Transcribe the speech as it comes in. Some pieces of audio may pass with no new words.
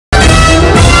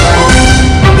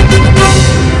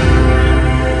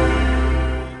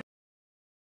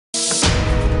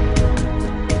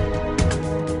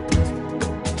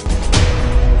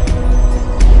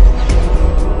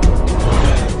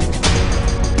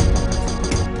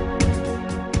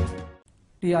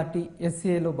TRT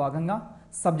SCAలో భాగంగా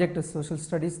subject social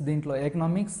studies, దీంట్లో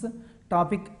economics,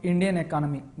 topic Indian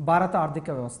economy, భారత ఆర్థిక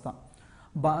వ్యవస్థ.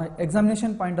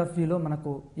 ఎగ్జామినేషన్ పాయింట్ ఆఫ్ వ్యూలో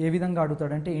మనకు ఏ విధంగా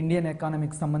అడుగుతాడంటే ఇండియన్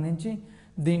ఎకానమీకి సంబంధించి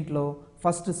దీంట్లో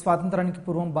ఫస్ట్ స్వాతంత్రానికి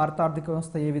పూర్వం భారత ఆర్థిక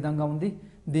వ్యవస్థ ఏ విధంగా ఉంది,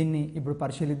 దీన్ని ఇప్పుడు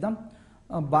పరిశీలిద్దాం.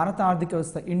 భారత ఆర్థిక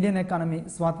వ్యవస్థ ఇండియన్ ఎకానమీ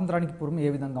స్వాతంత్రానికి పూర్వం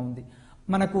ఏ విధంగా ఉంది.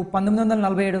 మనకు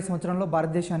 1947 సంవత్సరంలో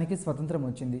భారతదేశానికి స్వతంత్రం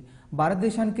వచ్చింది.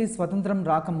 భారతదేశానికి స్వతంత్రం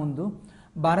రాకముందు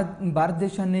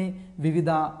భారతదేశాన్ని వివిధ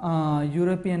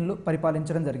యూరోపియన్లు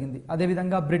పరిపాలించడం జరిగింది.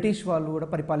 అదేవిధంగా బ్రిటిష్ వాళ్ళు కూడా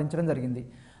పరిపాలించడం జరిగింది.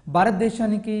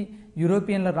 భారతదేశానికి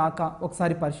యూరోపియన్ల రాక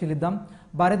ఒకసారి పరిశీలిద్దాం.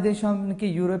 భారతదేశానికి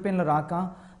యూరోపియన్ల రాక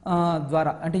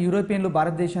ద్వారా, అంటే యూరోపియన్లు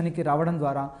భారతదేశానికి రావడం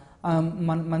ద్వారా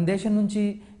మన దేశం నుంచి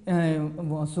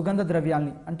సుగంధ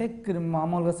ద్రవ్యాల్ని, అంటే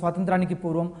మామూలుగా స్వాతంత్రానికి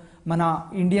పూర్వం మన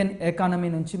ఇండియన్ ఎకానమీ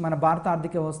నుంచి, మన భారత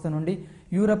ఆర్థిక వ్యవస్థ నుండి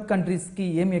యూరప్ కంట్రీస్కి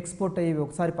ఏమి ఎక్స్పోర్ట్ అయ్యేవి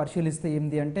ఒకసారి పరిశీలిస్తే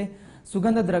ఏంది అంటే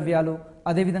సుగంధ ద్రవ్యాలు,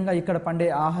 అదేవిధంగా ఇక్కడ పండే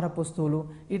ఆహార వస్తువులు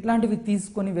ఇట్లాంటివి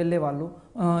తీసుకొని వెళ్ళేవాళ్ళు.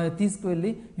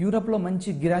 తీసుకువెళ్ళి యూరప్లో మంచి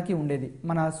గిరాకీ ఉండేది,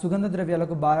 మన సుగంధ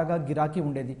ద్రవ్యాలకు బాగా గిరాకీ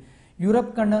ఉండేది.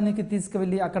 యూరప్ ఖండానికి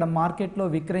తీసుకువెళ్ళి అక్కడ మార్కెట్లో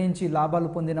విక్రయించి లాభాలు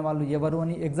పొందిన వాళ్ళు ఎవరు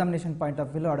అని ఎగ్జామినేషన్ పాయింట్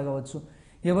ఆఫ్ వ్యూలో అడగవచ్చు.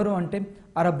 ఎవరు అంటే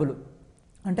అరబ్బులు,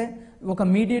 అంటే ఒక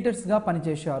మీడియేటర్స్గా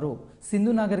పనిచేశారు.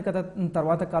 సింధు నాగరికత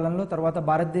తర్వాత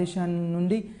భారతదేశం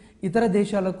నుండి ఇతర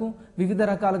దేశాలకు వివిధ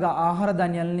రకాలుగా ఆహార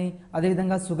ధాన్యాలని,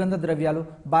 అదేవిధంగా సుగంధ ద్రవ్యాలు,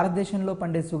 భారతదేశంలో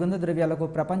పండే సుగంధ ద్రవ్యాలకు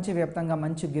ప్రపంచవ్యాప్తంగా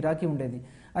మంచి గిరాకీ ఉండేది.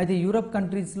 అయితే యూరప్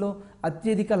కంట్రీస్లో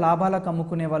అత్యధిక లాభాలకు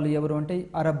అమ్ముకునే వాళ్ళు ఎవరు అంటే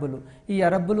అరబ్బులు. ఈ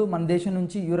అరబ్బులు మన దేశం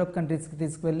నుంచి యూరప్ కంట్రీస్కి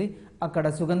తీసుకువెళ్ళి అక్కడ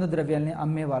సుగంధ ద్రవ్యాల్ని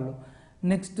అమ్మేవాళ్ళు.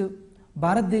 నెక్స్ట్,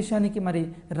 భారతదేశానికి మరి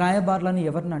రాయబారులని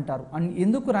ఎవరిని అంటారు,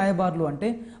 ఎందుకు రాయబారులు అంటే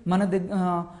మన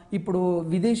ఇప్పుడు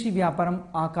విదేశీ వ్యాపారం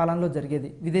ఆ కాలంలో జరిగేది.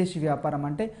 విదేశీ వ్యాపారం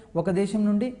అంటే ఒక దేశం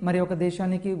నుండి మరి ఒక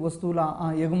దేశానికి వస్తువుల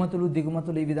ఎగుమతులు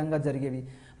దిగుమతులు ఈ విధంగా జరిగేవి.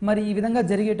 మరి ఈ విధంగా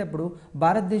జరిగేటప్పుడు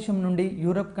భారతదేశం నుండి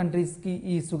యూరప్ కంట్రీస్కి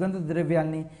ఈ సుగంధ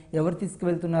ద్రవ్యాల్ని ఎవరు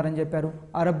తీసుకువెళ్తున్నారని చెప్పారు,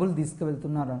 అరబ్బులు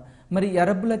తీసుకువెళ్తున్నారు. మరి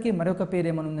అరబ్బులకి మరొక పేరు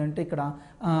ఏమనుందంటే ఇక్కడ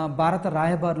భారత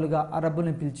రాయబారులుగా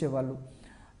అరబ్బుల్ని పిలిచేవాళ్ళు.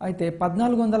 అయితే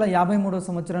 1453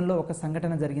 సంవత్సరంలో ఒక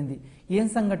సంఘటన జరిగింది. ఏం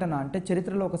సంఘటన అంటే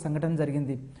చరిత్రలో ఒక సంఘటన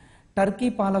జరిగింది. టర్కీ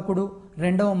పాలకుడు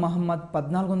 2వ మహమ్మద్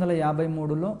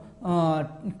 1453లో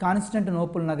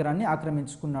కాన్స్టాంటినోపుల్ నగరాన్ని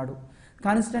ఆక్రమించుకున్నాడు.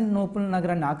 కాన్స్టాంటినోపుల్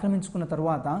నగరాన్ని ఆక్రమించుకున్న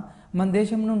తర్వాత మన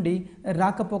దేశం నుండి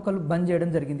రాకపోకలు బంద్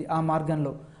చేయడం జరిగింది. ఆ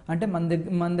మార్గంలో అంటే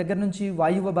మన దగ్గర నుంచి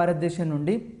వాయువ్య భారతదేశం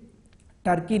నుండి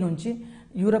టర్కీ నుంచి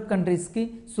యూరప్ కంట్రీస్కి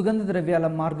సుగంధ ద్రవ్యాల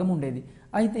మార్గం ఉండేది.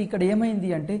 అయితే ఇక్కడ ఏమైంది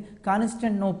అంటే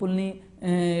కాన్స్టాంటినోపుల్ని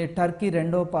టర్కీ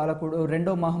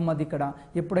 2వ మహమ్మద్ ఇక్కడ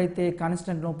ఎప్పుడైతే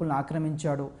కాన్స్టాంటినోపుల్ని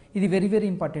ఆక్రమించాడో, ఇది వెరీ వెరీ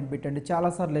ఇంపార్టెంట్ బిట్ అండి,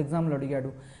 చాలాసార్లు ఎగ్జామ్లో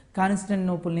అడిగాడు.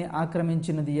 కాన్స్టాంటినోపుల్ని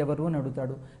ఆక్రమించినది ఎవరు అని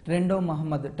అడుగుతాడు. 2వ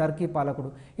మహమ్మద్ టర్కీ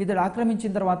పాలకుడు. ఇతడు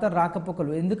ఆక్రమించిన తర్వాత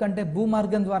రాకపోకలు, ఎందుకంటే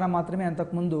భూమార్గం ద్వారా మాత్రమే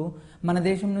అంతకుముందు మన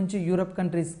దేశం నుంచి యూరప్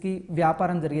కంట్రీస్కి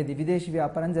వ్యాపారం జరిగేది, విదేశీ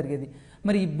వ్యాపారం జరిగేది.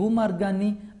 మరి ఈ భూమార్గాన్ని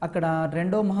అక్కడ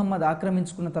 2వ మహమ్మద్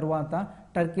ఆక్రమించుకున్న తర్వాత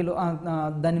టర్కీలో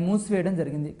దాన్ని మూసివేయడం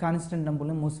జరిగింది.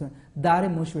 కాన్స్టాంటినోపుల్ని దారి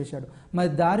మూసివేశాడు. మరి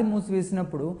దారి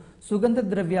మూసివేసినప్పుడు సుగంధ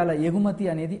ద్రవ్యాల ఎగుమతి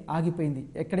అనేది ఆగిపోయింది.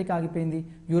 ఎక్కడికి ఆగిపోయింది?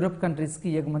 యూరప్ కంట్రీస్కి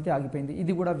ఎగుమతి ఆగిపోయింది.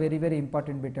 ఇది కూడా వెరీ వెరీ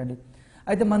ఇంపార్టెంట్ బిట్ అండి.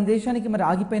 అయితే మన దేశానికి మరి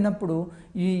ఆగిపోయినప్పుడు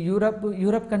ఈ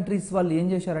యూరప్ కంట్రీస్ వాళ్ళు ఏం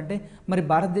చేశారంటే మరి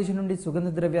భారతదేశం నుండి సుగంధ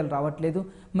ద్రవ్యాలు రావట్లేదు,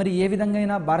 మరి ఏ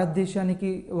విధంగా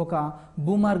భారతదేశానికి ఒక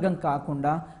భూమార్గం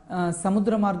కాకుండా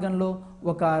సముద్ర మార్గంలో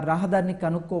ఒక రహదారిని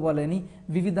కనుక్కోవాలని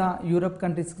వివిధ యూరప్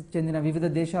కంట్రీస్కి చెందిన వివిధ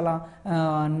దేశాల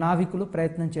నావికులు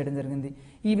ప్రయత్నం చేయడం జరిగింది.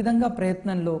 ఈ విధంగా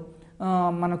ప్రయత్నంలో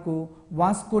మనకు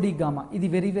వాస్కోడి గామా, ఇది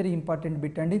వెరీ వెరీ ఇంపార్టెంట్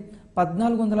బిట్ అండి.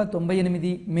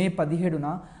 1498 మే 17న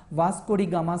వాస్కోడి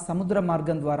గామా సముద్ర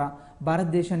మార్గం ద్వారా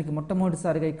భారతదేశానికి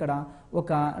మొట్టమొదటిసారిగా ఇక్కడ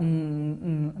ఒక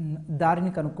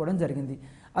దారిని కనుక్కోవడం జరిగింది.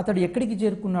 అతడు ఎక్కడికి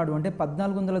చేరుకున్నాడు అంటే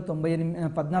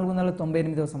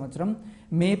 1498వ సంవత్సరం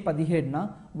మే 17న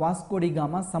వాస్కోడి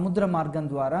గామా సముద్ర మార్గం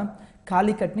ద్వారా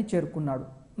కాలికట్ని చేరుకున్నాడు.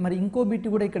 మరి ఇంకో బిట్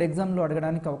కూడా ఇక్కడ ఎగ్జామ్లో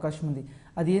అడగడానికి అవకాశం ఉంది.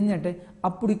 అది ఏంటంటే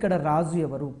అప్పుడు ఇక్కడ రాజు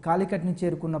ఎవరు, కాలికట్ని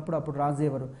చేరుకున్నప్పుడు అప్పుడు రాజు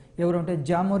ఎవరు అంటే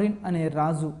జామోరిన్ అనే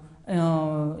రాజు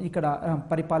ఇక్కడ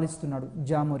పరిపాలిస్తున్నాడు.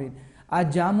 జామోరిన్, ఆ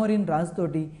జామోరిన్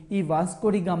రాజుతోటి ఈ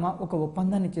వాస్కోడి గామా ఒక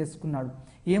ఒప్పందాన్ని చేసుకున్నాడు.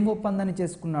 ఏం ఒప్పందాన్ని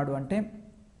చేసుకున్నాడు అంటే,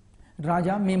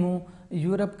 రాజా, మేము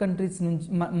యూరప్ కంట్రీస్ నుంచి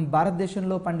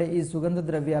భారతదేశంలో పండే ఈ సుగంధ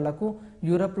ద్రవ్యాలకు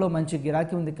యూరప్లో మంచి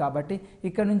గిరాకీ ఉంది కాబట్టి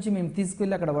ఇక్కడ నుంచి మేము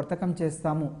తీసుకెళ్ళి అక్కడ వర్తకం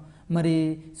చేస్తాము, మరి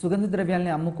సుగంధ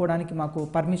ద్రవ్యాలని అమ్ముకోవడానికి మాకు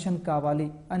పర్మిషన్ కావాలి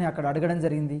అని అక్కడ అడగడం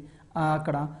జరిగింది.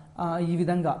 అక్కడ ఈ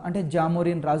విధంగా అంటే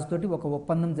జామోరిన్ రాజుతోటి ఒక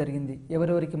ఒప్పందం జరిగింది.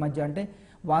 ఎవరెవరికి మధ్య అంటే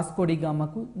వాస్కోడి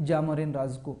గామాకు, జామోరిన్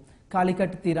రాజుకు.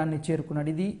 కాలికట్ తీరాన్ని చేరుకున్నాడు.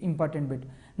 ఇది ఇంపార్టెంట్ బిట్.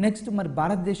 నెక్స్ట్ మరి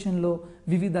భారతదేశంలో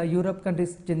వివిధ యూరప్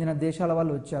కంట్రీస్ చెందిన దేశాల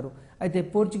వాళ్ళు వచ్చారు. అయితే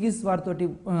పోర్చుగీస్ వారితోటి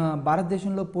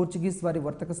భారతదేశంలో పోర్చుగీస్ వారి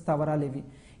వర్తక స్థావరాలు ఇవి.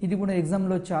 ఇది కూడా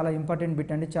ఎగ్జామ్లో చాలా ఇంపార్టెంట్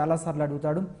బిట్ అండి, చాలాసార్లు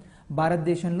అడుగుతాడు.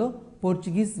 భారతదేశంలో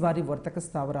పోర్చుగీస్ వారి వర్తక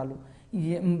స్థావరాలు.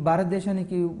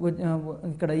 భారతదేశానికి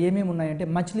ఇక్కడ ఏమేమి ఉన్నాయంటే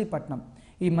మచిలీపట్నం.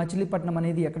 ఈ మచిలీపట్నం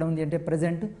అనేది ఎక్కడ ఉంది అంటే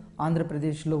ప్రజెంట్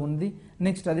ఆంధ్రప్రదేశ్లో ఉంది.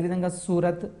 నెక్స్ట్ అదేవిధంగా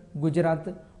సూరత్ గుజరాత్,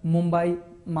 ముంబై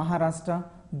మహారాష్ట్ర,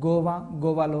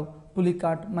 గోవాలో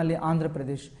పులికాట్, మళ్ళీ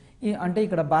ఆంధ్రప్రదేశ్. అంటే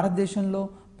ఇక్కడ భారతదేశంలో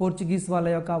పోర్చుగీస్ వాళ్ళ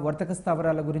యొక్క వర్తక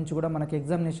స్థావరాల గురించి కూడా మనకి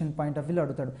ఎగ్జామినేషన్ పాయింట్ ఆఫ్ వ్యూలో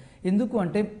అడుగుతాడు. ఎందుకు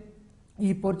అంటే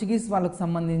ఈ పోర్చుగీస్ వాళ్ళకు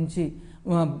సంబంధించి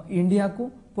ఇండియాకు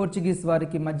పోర్చుగీస్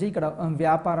వారికి మధ్య ఇక్కడ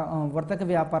వర్తక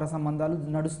వ్యాపార సంబంధాలు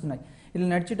నడుస్తున్నాయి. ఇలా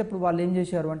నడిచేటప్పుడు వాళ్ళు ఏం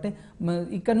చేశారు అంటే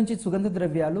ఇక్కడ నుంచి సుగంధ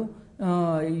ద్రవ్యాలు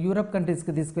యూరప్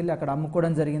కంట్రీస్కి తీసుకెళ్ళి అక్కడ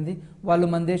అమ్ముకోవడం జరిగింది. వాళ్ళు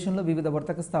మన దేశంలో వివిధ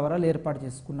వర్తక స్థావరాలు ఏర్పాటు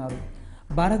చేసుకున్నారు.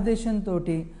 భారతదేశంలో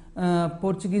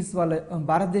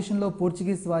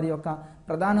పోర్చుగీస్ వారి యొక్క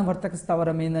ప్రధాన వర్తక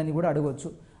స్థావరం ఏందని కూడా అడగవచ్చు.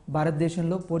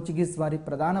 భారతదేశంలో పోర్చుగీస్ వారి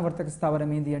ప్రధాన వర్తక స్థావరం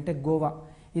ఏంది అంటే గోవా.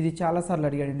 ఇది చాలాసార్లు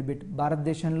అడిగాడండి బిట్.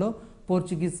 భారతదేశంలో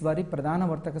పోర్చుగీస్ వారి ప్రధాన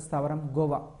వర్తక స్థావరం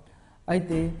గోవా.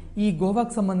 అయితే ఈ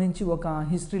గోవాకు సంబంధించి ఒక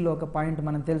హిస్టరీలో ఒక పాయింట్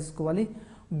మనం తెలుసుకోవాలి.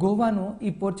 గోవాను ఈ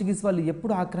పోర్చుగీస్ వాళ్ళు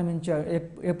ఎప్పుడు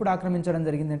ఆక్రమించడం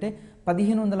జరిగిందంటే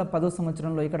 1510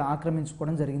 సంవత్సరంలో ఇక్కడ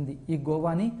ఆక్రమించుకోవడం జరిగింది. ఈ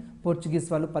గోవాని పోర్చుగీస్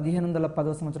వాళ్ళు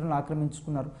 1510 సంవత్సరంలో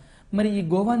ఆక్రమించుకున్నారు. మరి ఈ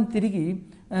గోవాని తిరిగి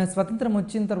స్వతంత్రం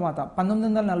వచ్చిన తర్వాత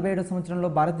 1947 సంవత్సరంలో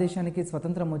భారతదేశానికి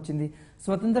స్వతంత్రం వచ్చింది.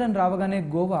 స్వతంత్రం రావగానే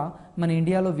గోవా మన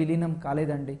ఇండియాలో విలీనం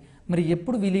కాలేదండి. మరి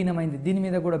ఎప్పుడు విలీనమైంది, దీని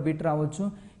మీద కూడా బిట్ రావచ్చు.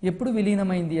 ఎప్పుడు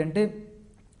విలీనమైంది అంటే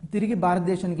తిరిగి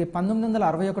భారతదేశానికి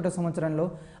 1961 సంవత్సరంలో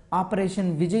ఆపరేషన్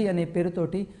విజయ్ అనే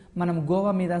పేరుతోటి మనం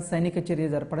గోవా మీద సైనిక చర్య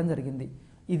జరపడం జరిగింది.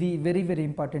 ఇది వెరీ వెరీ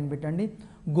ఇంపార్టెంట్ బిట్ అండి.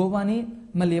 గోవాని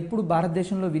మళ్ళీ ఎప్పుడు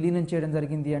భారతదేశంలో విలీనం చేయడం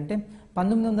జరిగింది అంటే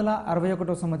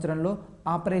 1961 సంవత్సరంలో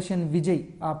ఆపరేషన్ విజయ్,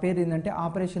 ఆ పేరు ఏంటంటే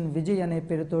ఆపరేషన్ విజయ్ అనే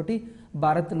పేరుతోటి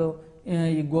భారత్లో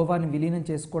ఈ గోవాని విలీనం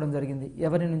చేసుకోవడం జరిగింది.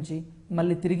 ఎవరి నుంచి?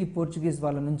 మళ్ళీ తిరిగి పోర్చుగీస్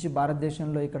వాళ్ళ నుంచి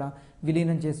భారతదేశంలో ఇక్కడ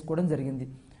విలీనం చేసుకోవడం జరిగింది.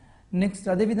 నెక్స్ట్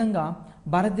అదేవిధంగా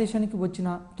భారతదేశానికి వచ్చిన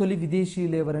తొలి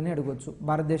విదేశీయులు ఎవరని అడగవచ్చు.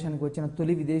 భారతదేశానికి వచ్చిన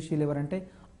తొలి విదేశీయులు ఎవరంటే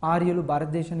ఆర్యులు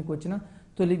భారతదేశానికి వచ్చిన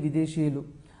తొలి విదేశీయులు.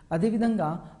 అదేవిధంగా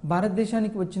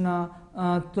భారతదేశానికి వచ్చిన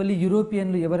తొలి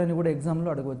యూరోపియన్లు ఎవరని కూడా ఎగ్జామ్లో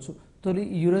అడగవచ్చు. తొలి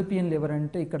యూరోపియన్లు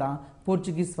ఎవరంటే ఇక్కడ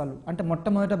పోర్చుగీస్ వాళ్ళు. అంటే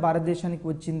మొట్టమొదట భారతదేశానికి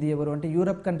వచ్చింది ఎవరు అంటే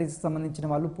యూరప్ కంట్రీస్కి సంబంధించిన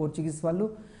వాళ్ళు పోర్చుగీస్ వాళ్ళు.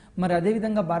 మరి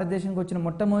అదేవిధంగా భారతదేశానికి వచ్చిన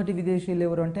మొట్టమొదటి విదేశీయులు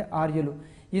ఎవరు అంటే ఆర్యులు.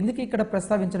 ఎందుకు ఇక్కడ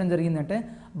ప్రస్తావించడం జరిగిందంటే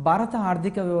భారత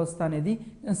ఆర్థిక వ్యవస్థ అనేది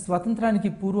స్వాతంత్రానికి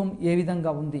పూర్వం ఏ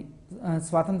విధంగా ఉంది,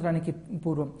 స్వాతంత్రానికి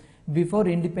పూర్వం బిఫోర్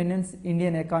ఇండిపెండెన్స్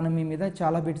ఇండియన్ ఎకానమీ మీద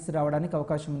చాలా బిట్స్ రావడానికి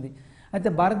అవకాశం ఉంది. అయితే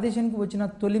భారతదేశానికి వచ్చిన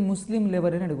తొలి ముస్లింలు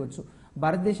ఎవరని అడగవచ్చు.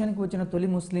 భారతదేశానికి వచ్చిన తొలి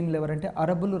ముస్లింలు ఎవరంటే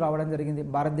అరబ్బులు రావడం జరిగింది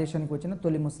భారతదేశానికి వచ్చిన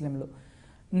తొలి ముస్లింలు.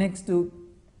 నెక్స్ట్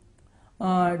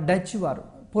డచ్ వారు,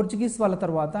 పోర్చుగీస్ వాళ్ళ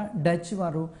తర్వాత డచ్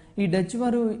వారు. ఈ డచ్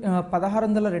వారు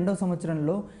 1602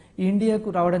 సంవత్సరంలో ఇండియాకు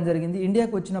రావడం జరిగింది.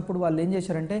 ఇండియాకు వచ్చినప్పుడు వాళ్ళు ఏం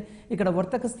చేశారంటే ఇక్కడ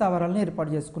వర్తక స్థావరాలను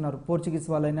ఏర్పాటు చేసుకున్నారు. పోర్చుగీస్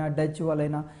వాళ్ళైనా డచ్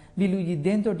వాళ్ళైనా వీళ్ళు ఈ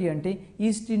దేంతోటి అంటే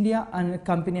ఈస్ట్ ఇండియా అనే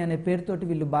కంపెనీ అనే పేరుతోటి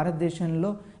వీళ్ళు భారతదేశంలో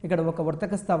ఇక్కడ ఒక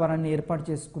వర్తక స్థావరాన్ని ఏర్పాటు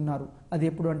చేసుకున్నారు. అది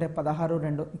ఎప్పుడు అంటే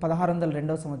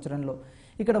 1602 సంవత్సరంలో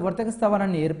ఇక్కడ వర్తక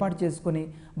స్థావరాన్ని ఏర్పాటు చేసుకొని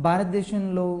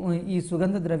భారతదేశంలో ఈ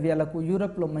సుగంధ ద్రవ్యాలకు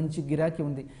యూరప్లో మంచి గిరాకీ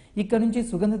ఉంది. ఇక్కడ నుంచి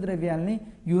సుగంధ ద్రవ్యాలని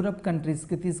యూరప్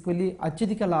కంట్రీస్కి తీసుకెళ్లి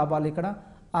అత్యధిక లాభాలు ఇక్కడ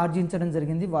ఆర్జించడం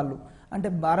జరిగింది వాళ్ళు. అంటే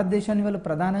భారతదేశాన్ని వాళ్ళు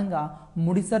ప్రధానంగా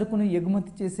ముడి సరుకును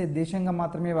ఎగుమతి చేసే దేశంగా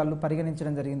మాత్రమే వాళ్ళు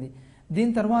పరిగణించడం జరిగింది.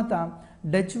 దీని తర్వాత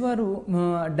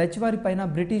డచ్ వారి పైన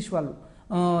బ్రిటిష్ వాళ్ళు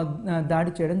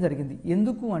దాడి చేయడం జరిగింది.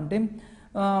 ఎందుకు అంటే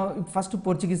ఫస్ట్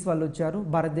పోర్చుగీస్ వాళ్ళు వచ్చారు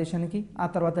భారతదేశానికి, ఆ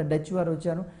తర్వాత డచ్ వారు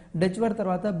వచ్చారు. డచ్ వారి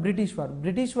తర్వాత బ్రిటిష్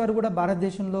వారు కూడా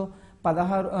భారతదేశంలో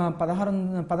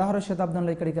 16వ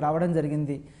శతాబ్దంలో ఇక్కడికి రావడం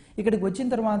జరిగింది. ఇక్కడికి వచ్చిన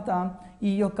తర్వాత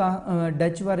ఈ యొక్క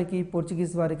డచ్ వారికి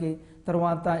పోర్చుగీస్ వారికి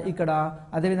తర్వాత ఇక్కడ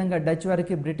అదేవిధంగా డచ్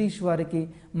వారికి బ్రిటిష్ వారికి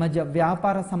మధ్య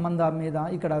వ్యాపార సంబంధం మీద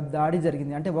ఇక్కడ దాడి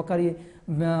జరిగింది. అంటే ఒకరి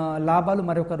లాభాలు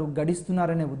మరొకరు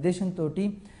గడిస్తున్నారనే ఉద్దేశంతో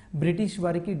బ్రిటిష్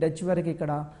వారికి డచ్ వారికి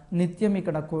ఇక్కడ నిత్యం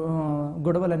ఇక్కడ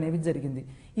గొడవలు అనేవి జరిగింది.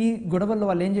 ఈ గొడవల్లో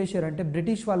వాళ్ళు ఏం చేశారంటే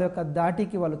బ్రిటిష్ వాళ్ళ యొక్క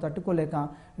దాటికి వాళ్ళు తట్టుకోలేక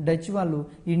డచ్ వాళ్ళు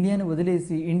ఇండియాని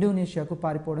వదిలేసి ఇండోనేషియాకు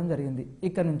పారిపోవడం జరిగింది.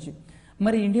 ఇక్కడ నుంచి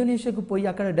మరి ఇండోనేషియాకు పోయి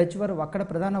అక్కడ డచ్ వారు అక్కడ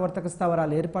ప్రధాన వర్తక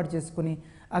స్థావరాలు ఏర్పాటు చేసుకుని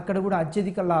అక్కడ కూడా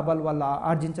అత్యధిక లాభాలు వాళ్ళు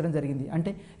ఆర్జించడం జరిగింది.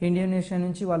 అంటే ఇండోనేషియా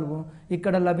నుంచి వాళ్ళు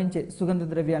ఇక్కడ లభించే సుగంధ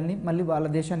ద్రవ్యాల్ని మళ్ళీ వాళ్ళ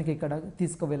దేశానికి ఇక్కడ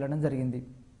తీసుకువెళ్ళడం జరిగింది.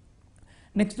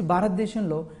 నెక్స్ట్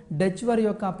భారతదేశంలో డచ్ వారి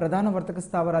యొక్క ప్రధాన వర్తక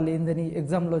స్థావరాలు ఏందని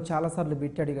ఎగ్జామ్లో చాలాసార్లు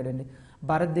బిట్టి అడిగాడండి.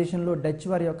 భారతదేశంలో డచ్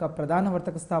వారి యొక్క ప్రధాన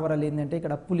వర్తక స్థావరాలు ఏంటంటే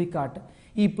ఇక్కడ పులికాట్.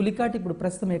 ఈ పులికాట్ ఇప్పుడు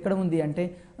ప్రస్తుతం ఎక్కడ ఉంది అంటే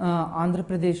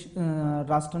ఆంధ్రప్రదేశ్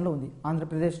రాష్ట్రంలో ఉంది.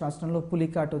 ఆంధ్రప్రదేశ్ రాష్ట్రంలో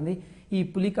పులికాట్ ఉంది. ఈ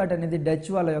పులికాట్ అనేది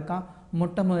డచ్ వాళ్ళ యొక్క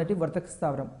మొట్టమొదటి వర్తక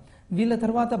స్థావరం. వీళ్ళ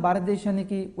తర్వాత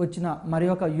భారతదేశానికి వచ్చిన మరి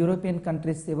ఒక యూరోపియన్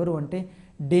కంట్రీస్ ఎవరు అంటే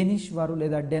డేనిష్ వారు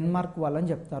లేదా డెన్మార్క్ వాళ్ళని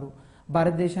చెప్తారు.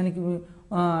 భారతదేశానికి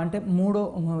అంటే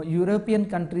యూరోపియన్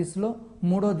కంట్రీస్లో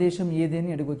మూడో దేశం ఏది అని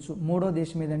అడగొచ్చు. మూడో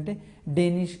దేశం ఏదంటే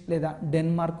డేనిష్ లేదా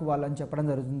డెన్మార్క్ వాళ్ళని చెప్పడం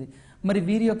జరుగుతుంది. మరి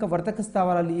వీరి యొక్క వర్తక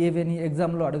స్థావరాలు ఏవని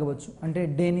ఎగ్జామ్లో అడగవచ్చు అంటే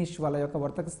డేనిష్ వాళ్ళ యొక్క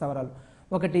వర్తక స్థావరాలు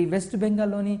ఒకటి వెస్ట్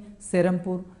బెంగాల్లోని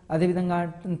సెరంపూర్, అదేవిధంగా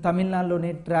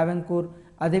తమిళనాడులోని ట్రావెంకూర్,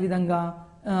 అదేవిధంగా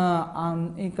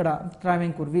ఇక్కడ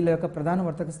ట్రావెంకూర్ వీళ్ళ యొక్క ప్రధాన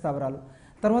వర్తక స్థావరాలు.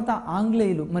 తర్వాత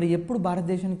ఆంగ్లేయులు మరి ఎప్పుడు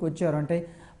భారతదేశానికి వచ్చారు అంటే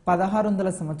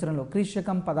 1600 సంవత్సరంలో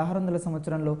క్రీశకం 1600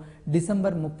 సంవత్సరంలో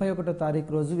డిసెంబర్ 31వ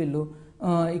తారీఖు రోజు వీళ్ళు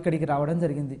ఇక్కడికి రావడం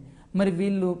జరిగింది. మరి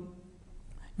వీళ్ళు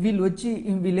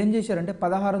ఏం చేశారంటే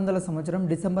 1600 సంవత్సరం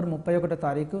డిసెంబర్ 31వ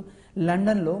తారీఖు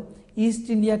లండన్లో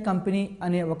ఈస్ట్ ఇండియా కంపెనీ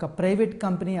అనే ఒక ప్రైవేట్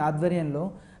కంపెనీ ఆధ్వర్యంలో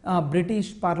బ్రిటిష్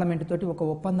పార్లమెంట్ తోటి ఒక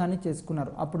ఒప్పందాన్ని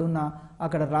చేసుకున్నారు. అప్పుడున్న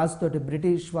అక్కడ రాజుతోటి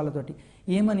బ్రిటిష్ వాళ్ళతోటి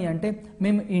ఏమని అంటే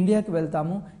మేము ఇండియాకి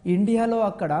వెళ్తాము, ఇండియాలో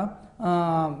అక్కడ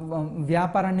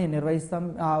వ్యాపారాన్ని నిర్వహిస్తాం,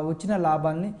 వచ్చిన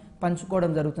లాభాల్ని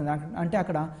పంచుకోవడం జరుగుతుంది. అంటే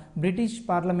అక్కడ బ్రిటిష్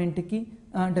పార్లమెంట్కి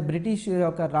అంటే బ్రిటిష్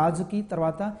యొక్క రాజుకి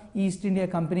తర్వాత ఈస్ట్ ఇండియా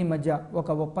కంపెనీ మధ్య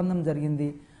ఒక ఒప్పందం జరిగింది.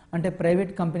 అంటే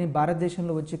ప్రైవేట్ కంపెనీ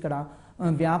భారతదేశంలో వచ్చి ఇక్కడ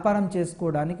వ్యాపారం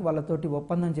చేసుకోవడానికి వాళ్ళతోటి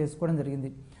ఒప్పందం చేసుకోవడం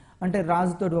జరిగింది. అంటే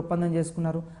రాజుతోటి ఒప్పందం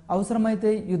చేసుకున్నారు.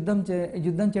 అవసరమైతే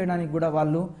యుద్ధం చేయడానికి కూడా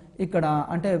వాళ్ళు ఇక్కడ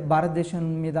అంటే భారతదేశం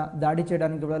మీద దాడి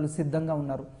చేయడానికి వాళ్ళు సిద్ధంగా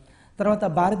ఉన్నారు. తర్వాత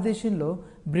భారతదేశంలో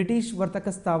బ్రిటిష్ వర్తక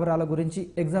స్థావరాల గురించి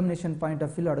ఎగ్జామినేషన్ పాయింట్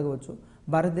ఆఫ్ వ్యూలో అడగవచ్చు.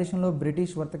 భారతదేశంలో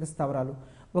బ్రిటిష్ వర్తక స్థావరాలు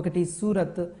ఒకటి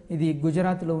సూరత్, ఇది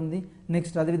గుజరాత్లో ఉంది.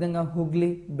 నెక్స్ట్ అదేవిధంగా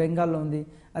హుగ్లీ బెంగాల్లో ఉంది.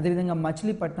 అదేవిధంగా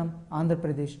మచిలీపట్నం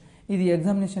ఆంధ్రప్రదేశ్. ఇది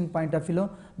ఎగ్జామినేషన్ పాయింట్ ఆఫ్ వ్యూలో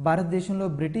భారతదేశంలో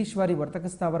బ్రిటిష్ వారి వర్తక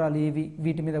స్థావరాలు ఏవి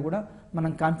వీటి మీద కూడా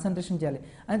మనం కాన్సన్ట్రేషన్ చేయాలి.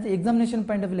 అయితే ఎగ్జామినేషన్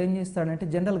పాయింట్ ఆఫ్ వ్యూలో ఏం చేస్తాడంటే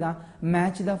జనరల్గా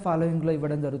మ్యాచ్ ద ఫాలోయింగ్లో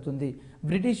ఇవ్వడం జరుగుతుంది.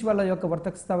 బ్రిటిష్ వాళ్ళ యొక్క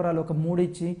వర్తక స్థావరాలు ఒక 3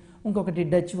 ఇచ్చి ఇంకొకటి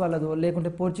డచ్ వాళ్ళదో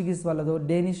లేకుంటే పోర్చుగీస్ వాళ్ళదో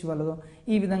డేనిష్ వాళ్ళదో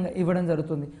ఈ విధంగా ఇవ్వడం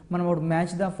జరుగుతుంది. మనం ఒక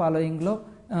మ్యాచ్ ద ఫాలోయింగ్లో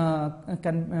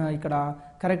ఇక్కడ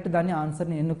కరెక్ట్ దాన్ని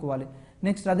ఆన్సర్ని ఎన్నుకోవాలి.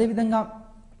 నెక్స్ట్ అదేవిధంగా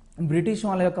బ్రిటిష్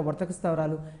వాళ్ళ యొక్క వర్తక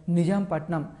స్థావరాలు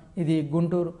నిజాంపట్నం, ఇది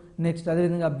గుంటూరు. నెక్స్ట్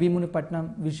అదేవిధంగా భీమునిపట్నం,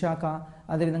 విశాఖ,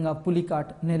 అదేవిధంగా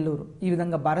పులికాట్, నెల్లూరు. ఈ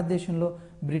విధంగా భారతదేశంలో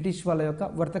బ్రిటిష్ వాళ్ళ యొక్క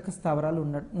వర్తక స్థావరాలు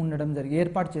ఉండడం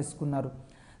ఏర్పాటు చేసుకున్నారు.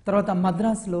 తర్వాత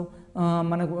మద్రాసులో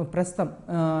మనకు ప్రస్తుతం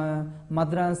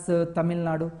మద్రాస్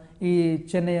తమిళనాడు, ఈ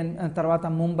చెన్నై, తర్వాత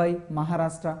ముంబై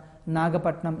మహారాష్ట్ర,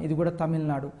 నాగపట్నం ఇది కూడా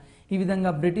తమిళనాడు. ఈ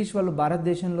విధంగా బ్రిటిష్ వాళ్ళు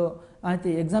భారతదేశంలో అయితే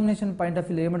ఎగ్జామినేషన్ పాయింట్ ఆఫ్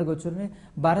వ్యూలో ఏమడగవచ్చు అంటే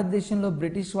భారతదేశంలో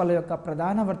బ్రిటిష్ వాళ్ళ యొక్క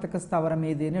ప్రధాన వర్తక స్థావరం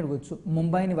ఏది అని అడగవచ్చు.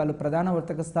 ముంబైని వాళ్ళు ప్రధాన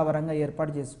వర్తక స్థావరంగా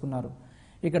ఏర్పాటు చేసుకున్నారు.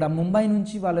 ఇక్కడ ముంబై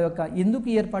నుంచి వాళ్ళ యొక్క ఎందుకు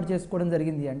ఏర్పాటు చేసుకోవడం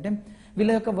జరిగింది అంటే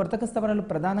వీళ్ళ యొక్క వర్తక స్థావరాలు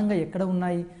ప్రధానంగా ఎక్కడ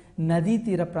ఉన్నాయి, నదీ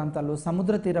తీర ప్రాంతాల్లో,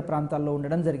 సముద్ర తీర ప్రాంతాల్లో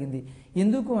ఉండడం జరిగింది.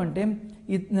 ఎందుకు అంటే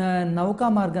నౌకా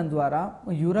మార్గం ద్వారా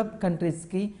యూరప్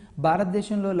కంట్రీస్కి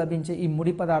భారతదేశంలో లభించే ఈ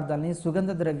ముడి పదార్థాలని,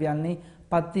 సుగంధ ద్రవ్యాలని,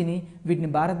 పత్తిని వీటిని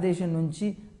భారతదేశం నుంచి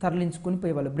తరలించుకొని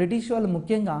పోయేవాళ్ళు. బ్రిటిష్ వాళ్ళు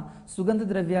ముఖ్యంగా సుగంధ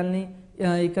ద్రవ్యాలని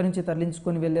ఇక్కడ నుంచి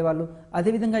తరలించుకొని వెళ్ళేవాళ్ళు.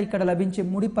 అదేవిధంగా ఇక్కడ లభించే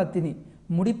ముడి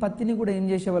పత్తిని కూడా ఏం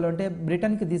చేసేవాళ్ళు అంటే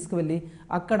బ్రిటన్కి తీసుకువెళ్ళి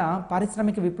అక్కడ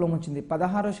పారిశ్రామిక విప్లవం వచ్చింది.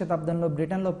 16వ శతాబ్దంలో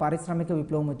బ్రిటన్లో పారిశ్రామిక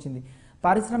విప్లవం వచ్చింది.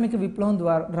 పారిశ్రామిక విప్లవం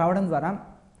రావడం ద్వారా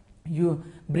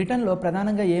బ్రిటన్లో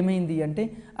ప్రధానంగా ఏమైంది అంటే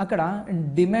అక్కడ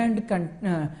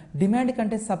డిమాండ్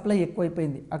కంటే సప్లై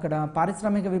ఎక్కువైపోయింది. అక్కడ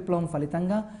పారిశ్రామిక విప్లవం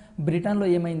ఫలితంగా బ్రిటన్లో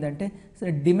ఏమైందంటే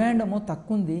డిమాండ్ ఏమో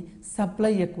తక్కువ ఉంది,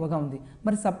 సప్లై ఎక్కువగా ఉంది.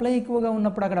 మరి సప్లై ఎక్కువగా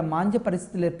ఉన్నప్పుడు అక్కడ మాంద్య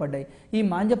పరిస్థితులు ఏర్పడ్డాయి. ఈ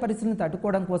మాంద్య పరిస్థితులను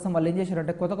తట్టుకోవడం కోసం వాళ్ళు ఏం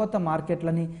చేశారంటే కొత్త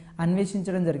మార్కెట్లని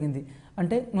అన్వేషించడం జరిగింది.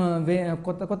 అంటే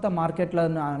కొత్త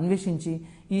మార్కెట్లను అన్వేషించి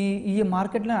ఈ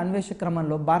మార్కెట్ల అన్వేషణ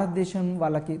క్రమంలో భారతదేశం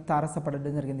వాళ్ళకి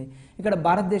తారసపడడం జరిగింది. ఇక్కడ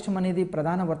భారతదేశం అనేది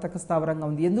ప్రధాన వర్తక స్థావరంగా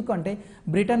ఉంది. ఎందుకంటే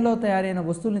బ్రిటన్లో తయారైన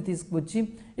వస్తువుల్ని తీసుకువచ్చి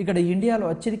ఇక్కడ ఇండియాలో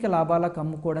అత్యధిక లాభాలకు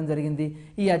అమ్ముకోవడం జరిగింది.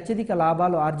 ఈ అత్యధిక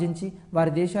లాభాలు ఆర్జించి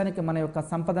వారి దేశానికి మన యొక్క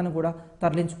సంపదను కూడా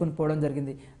తరలించుకొని పోవడం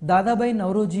జరిగింది. దాదాబాయి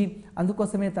నౌరోజీ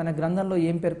అందుకోసమే తన గ్రంథంలో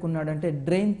ఏం పేర్కొన్నాడంటే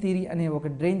డ్రైన్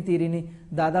థియరీని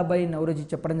దాదాబాయి నౌరోజీ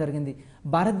చెప్పడం జరిగింది.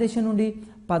 భారతదేశం నుండి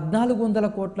 1400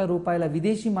 కోట్ల రూపాయల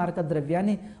విదేశీ మారక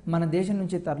ద్రవ్యాన్ని మన దేశం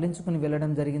నుంచి తరలించుకుని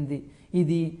వెళ్ళడం జరిగింది.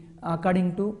 ఇది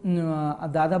అకార్డింగ్ టు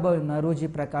దాదాబాయి నౌరోజీ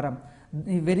ప్రకారం.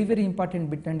 వెరీ వెరీ ఇంపార్టెంట్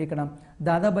బిట్ అండి. ఇక్కడ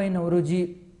దాదాబాయి నౌరోజీ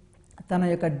తన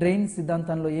యొక్క డ్రైన్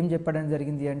సిద్ధాంతంలో ఏం చెప్పడం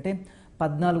జరిగింది అంటే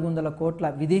 1400 కోట్ల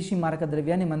విదేశీ మారక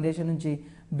ద్రవ్యాన్ని మన దేశం నుంచి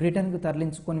బ్రిటన్కు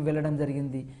తరలించుకొని వెళ్ళడం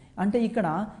జరిగింది. అంటే ఇక్కడ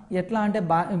ఎట్లా అంటే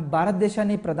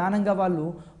భారతదేశాన్ని ప్రధానంగా వాళ్ళు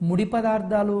ముడి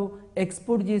పదార్థాలు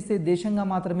ఎక్స్పోర్ట్ చేసే దేశంగా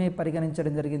మాత్రమే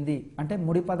పరిగణించడం జరిగింది. అంటే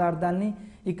ముడి పదార్థాలని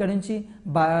ఇక్కడ నుంచి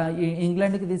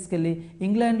ఇంగ్లాండ్కి తీసుకెళ్ళి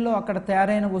ఇంగ్లాండ్లో అక్కడ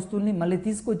తయారైన వస్తువుల్ని మళ్ళీ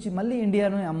తీసుకొచ్చి మళ్ళీ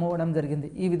ఇండియాను అమ్మవడం జరిగింది.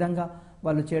 ఈ విధంగా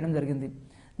వాళ్ళు చేయడం జరిగింది.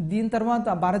 దీని తర్వాత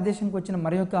భారతదేశానికి వచ్చిన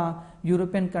మరొక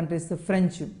యూరోపియన్ కంట్రీస్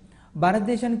ఫ్రెంచ్.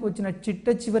 భారతదేశానికి వచ్చిన చిట్ట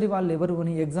చివరి వాళ్ళు ఎవరు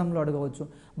అని ఎగ్జామ్లో అడగవచ్చు.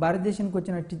 భారతదేశానికి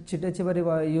వచ్చిన చిట్ట చివరి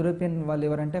యూరోపియన్ వాళ్ళు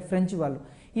ఎవరంటే ఫ్రెంచ్ వాళ్ళు.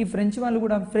 ఈ ఫ్రెంచ్ వాళ్ళు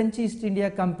కూడా ఫ్రెంచ్ ఈస్ట్ ఇండియా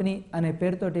కంపెనీ అనే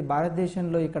పేరుతోటి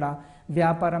భారతదేశంలో ఇక్కడ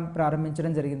వ్యాపారం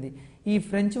ప్రారంభించడం జరిగింది. ఈ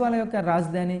ఫ్రెంచ్ వాళ్ళ యొక్క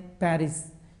రాజధాని ప్యారిస్.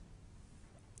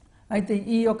 అయితే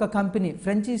ఈ యొక్క company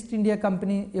French east India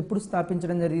company ఎప్పుడు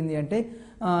స్థాపించడం జరిగింది అంటే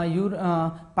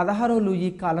 16వ లూయి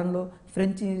కాలంలో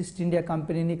ఫ్రెంచ్ ఈస్ట్ ఇండియా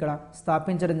కంపెనీని ఇక్కడ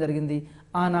స్థాపించడం జరిగింది.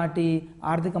 ఆనాటి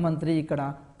ఆర్థిక మంత్రి ఇక్కడ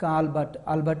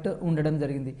ఆల్బర్ట్ ఉండడం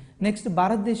జరిగింది. నెక్స్ట్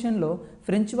భారతదేశంలో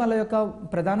ఫ్రెంచ్ వాళ్ళ యొక్క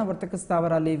ప్రధాన వర్తక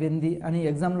స్థావరాలు ఇవేంది అని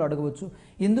ఎగ్జామ్లో అడగవచ్చు.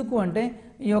 ఎందుకు అంటే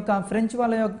ఈ యొక్క ఫ్రెంచ్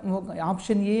వాళ్ళ యొక్క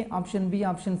option A, option B,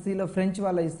 option సిలో ఫ్రెంచ్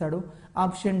వాళ్ళ ఇస్తాడు.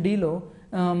 ఆప్షన్ డిలో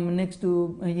నెక్స్ట్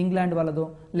ఇంగ్లాండ్ వాళ్ళదో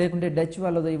లేకుంటే డచ్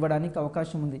వాళ్ళదో ఇవ్వడానికి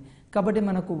అవకాశం ఉంది. కాబట్టి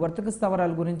మనకు వర్తక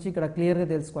స్థావరాల గురించి ఇక్కడ క్లియర్గా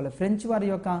తెలుసుకోవాలి. ఫ్రెంచ్ వారి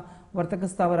యొక్క వర్తక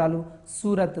స్థావరాలు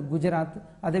సూరత్ గుజరాత్,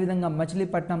 అదేవిధంగా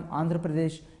మచిలీపట్నం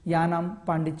ఆంధ్రప్రదేశ్, యానాం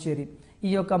పాండిచ్చేరి.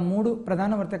 ఈ యొక్క 3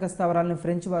 ప్రధాన వర్తక స్థావరాలను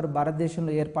ఫ్రెంచ్ వారు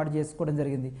భారతదేశంలో ఏర్పాటు చేసుకోవడం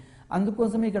జరిగింది.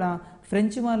 అందుకోసం ఇక్కడ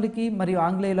ఫ్రెంచ్ వాళ్ళకి మరియు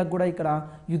ఆంగ్లేయులకు కూడా ఇక్కడ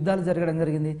యుద్ధాలు జరగడం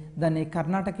జరిగింది. దాన్ని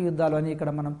కర్ణాటక యుద్ధాలు అని ఇక్కడ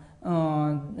మనం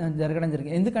జరగడం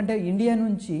జరిగింది. ఎందుకంటే ఇండియా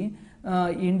నుంచి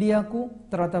ఇండియాకు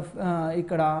తర్వాత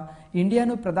ఇక్కడ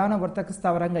ఇండియాను ప్రధాన వర్తక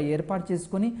స్థావరంగా ఏర్పాటు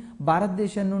చేసుకొని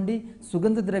భారతదేశం నుండి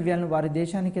సుగంధ ద్రవ్యాలను వారి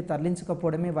దేశానికి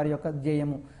తరలించకపోవడమే వారి యొక్క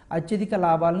ధ్యేయము. అత్యధిక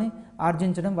లాభాలని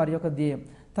ఆర్జించడం వారి యొక్క ధ్యేయం.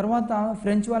 తర్వాత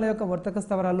ఫ్రెంచ్ వాళ్ళ యొక్క వర్తక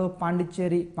స్థావరాల్లో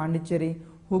పాండిచ్చేరి,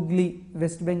 హుగ్లీ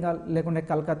వెస్ట్ బెంగాల్ లేకుంటే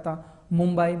కలకత్తా,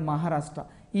 ముంబై మహారాష్ట్ర,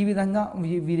 ఈ విధంగా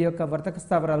వీరి యొక్క వర్తక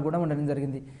స్థావరాలు కూడా ఉండడం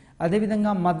జరిగింది.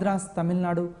 అదేవిధంగా మద్రాస్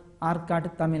తమిళనాడు, ఆర్కాట్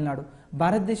తమిళనాడు.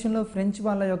 భారతదేశంలో ఫ్రెంచ్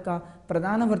వాళ్ళ యొక్క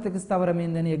ప్రధాన వర్తక స్థావరం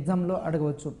ఏందని ఎగ్జామ్లో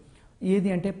అడగవచ్చు. ఏది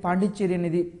అంటే పాండిచ్చేరి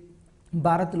అనేది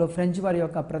భారత్లో ఫ్రెంచ్ వారి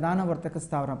యొక్క ప్రధాన వర్తక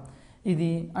స్థావరం.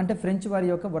 ఇది అంటే ఫ్రెంచ్ వారి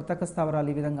యొక్క వర్తక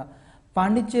స్థావరాలు ఈ విధంగా.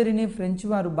 పాండిచ్చేరిని ఫ్రెంచ్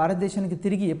వారు భారతదేశానికి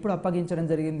తిరిగి ఎప్పుడు అప్పగించడం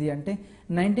జరిగింది అంటే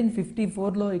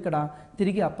 1954లో ఇక్కడ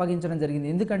తిరిగి అప్పగించడం జరిగింది.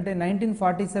 ఎందుకంటే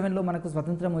 1947లో మనకు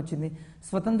స్వతంత్రం వచ్చింది.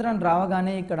 స్వతంత్రం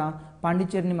రావగానే ఇక్కడ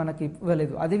పాండిచ్చేరిని మనకి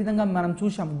ఇవ్వలేదు. అదేవిధంగా మనం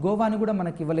చూసాం గోవాని కూడా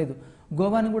మనకి ఇవ్వలేదు.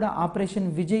 గోవాని కూడా ఆపరేషన్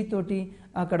విజయ్ తోటి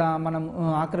అక్కడ మనం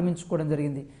ఆక్రమించుకోవడం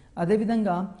జరిగింది.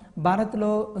 అదేవిధంగా భారత్లో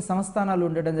సంస్థానాలు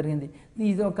ఉండడం జరిగింది.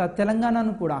 ఇది ఒక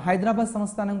తెలంగాణను కూడా హైదరాబాద్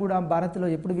సంస్థానం కూడా భారత్లో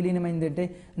ఎప్పుడు విలీనమైంది అంటే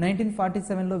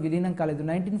 1947లో విలీనం కాలేదు.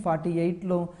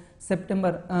 1948లో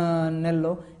సెప్టెంబర్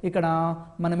నెలలో ఇక్కడ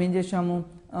మనం ఏం చేశాము,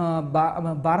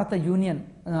 భారత యూనియన్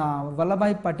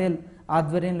వల్లభాయ్ పటేల్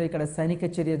ఆధ్వర్యంలో ఇక్కడ సైనిక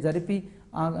చర్య జరిపి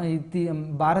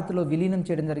భారత్లో విలీనం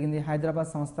చేయడం జరిగింది హైదరాబాద్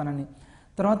సంస్థానాన్ని.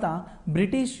 తర్వాత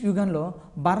బ్రిటిష్ యుగంలో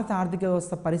భారత ఆర్థిక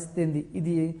వ్యవస్థ పరిస్థితి ఏంది,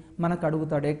 ఇది మనకు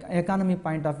అడుగుతాడు ఎకానమీ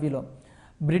పాయింట్ ఆఫ్ వ్యూలో.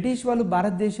 బ్రిటిష్ వాళ్ళు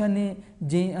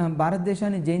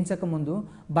భారతదేశాన్ని జయించక ముందు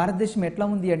భారతదేశం ఎట్లా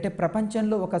ఉంది అంటే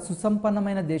ప్రపంచంలో ఒక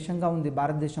సుసంపన్నమైన దేశంగా ఉంది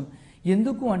భారతదేశం.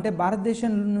 ఎందుకు అంటే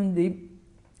భారతదేశం నుండి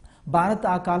భారత్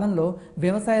ఆ కాలంలో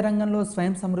వ్యవసాయ రంగంలో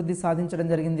స్వయం సమృద్ధి సాధించడం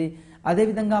జరిగింది.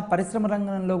 అదేవిధంగా పరిశ్రమ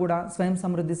రంగంలో కూడా స్వయం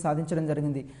సమృద్ధి సాధించడం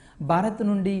జరిగింది. భారత్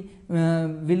నుండి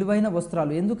విలువైన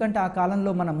వస్త్రాలు, ఎందుకంటే ఆ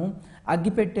కాలంలో మనము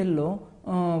అగ్గిపెట్టెల్లో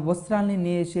వస్త్రాల్ని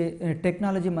నేసే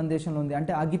టెక్నాలజీ మన దేశంలో ఉంది.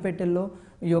 అంటే అగ్గిపెట్టెల్లో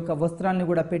ఈ యొక్క వస్త్రాలని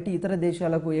కూడా పెట్టి ఇతర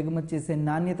దేశాలకు ఎగుమతి చేసే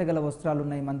నాణ్యత గల వస్త్రాలు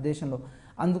ఉన్నాయి మన దేశంలో.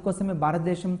 అందుకోసమే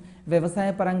భారతదేశం వ్యవసాయ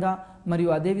పరంగా మరియు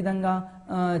అదేవిధంగా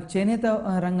చేనేత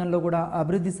రంగంలో కూడా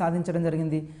అభివృద్ధి సాధించడం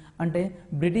జరిగింది. అంటే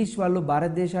బ్రిటిష్ వాళ్ళు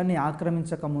భారతదేశాన్ని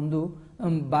ఆక్రమించక ముందు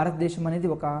భారతదేశం అనేది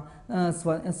ఒక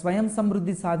స్వయం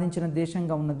సమృద్ధి సాధించిన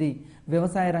దేశంగా ఉన్నది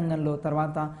వ్యవసాయ రంగంలో.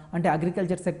 తర్వాత అంటే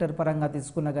అగ్రికల్చర్ సెక్టర్ పరంగా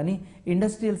తీసుకున్నా కానీ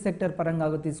ఇండస్ట్రియల్ సెక్టర్ పరంగా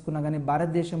తీసుకున్నా కానీ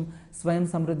భారతదేశం స్వయం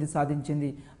సమృద్ధి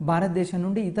సాధించింది. భారతదేశం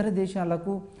నుండి ఇతర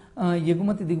దేశాలకు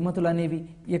ఎగుమతి దిగుమతులు అనేవి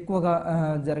ఎక్కువగా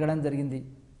జరగడం జరిగింది.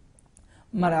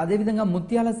 మరి అదేవిధంగా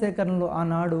ముత్యాల సేకరణలో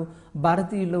ఆనాడు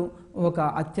భారతీయులు ఒక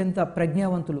అత్యంత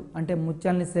ప్రజ్ఞావంతులు. అంటే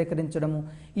ముత్యాల్ని సేకరించడము,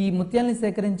 ఈ ముత్యాల్ని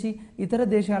సేకరించి ఇతర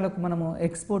దేశాలకు మనము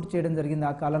ఎక్స్పోర్ట్ చేయడం జరిగింది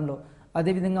ఆ కాలంలో.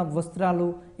 అదేవిధంగా వస్త్రాలు,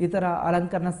 ఇతర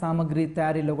అలంకరణ సామాగ్రి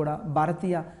తయారీలో కూడా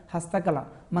భారతీయ హస్తకళ,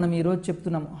 మనం ఈరోజు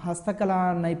చెప్తున్నాం హస్తకళ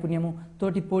నైపుణ్యము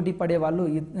తోటి పోటీ పడే వాళ్ళు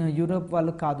యూరోప్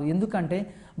వాళ్ళు కాదు. ఎందుకంటే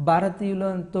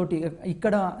భారతీయులతోటి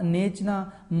ఇక్కడ నేర్చిన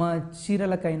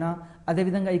చీరలకైనా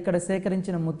అదేవిధంగా ఇక్కడ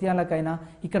సేకరించిన ముత్యాలకైనా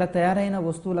ఇక్కడ తయారైన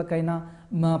వస్తువులకైనా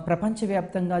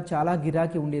ప్రపంచవ్యాప్తంగా చాలా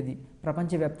గిరాకీ ఉండేది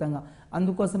ప్రపంచవ్యాప్తంగా.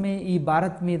 అందుకోసమే ఈ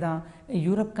భారత్ మీద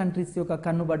యూరప్ కంట్రీస్ యొక్క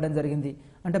కన్నుబడ్డం జరిగింది.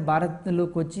 అంటే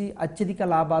భారత్లోకి వచ్చి అత్యధిక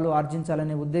లాభాలు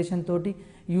ఆర్జించాలనే ఉద్దేశంతో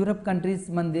యూరప్ కంట్రీస్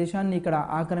మన దేశాన్ని ఇక్కడ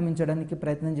ఆక్రమించడానికి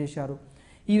ప్రయత్నం చేశారు.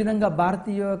 ఈ విధంగా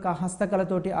భారతీయ యొక్క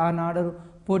హస్తకళతోటి ఆనాడు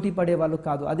పోటీ పడేవాళ్ళు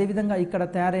కాదు. అదేవిధంగా ఇక్కడ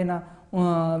తయారైన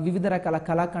వివిధ రకాల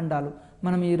కళాఖండాలు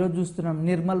మనం ఈరోజు చూస్తున్నాం.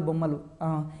 నిర్మల్ బొమ్మలు,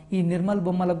 ఈ నిర్మల్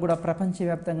బొమ్మలకు కూడా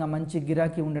ప్రపంచవ్యాప్తంగా మంచి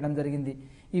గిరాకీ ఉండడం జరిగింది.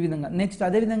 ఈ విధంగా నెక్స్ట్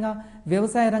అదేవిధంగా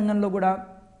వ్యవసాయ రంగంలో కూడా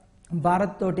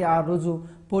భారత్ తోటి ఆ రోజు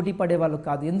పోటీ పడేవాళ్ళు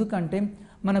కాదు. ఎందుకంటే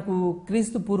మనకు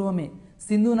క్రీస్తు పూర్వమే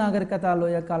సింధు నాగరికత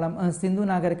లోయ కాలం, సింధు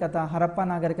నాగరికత, హరప్పా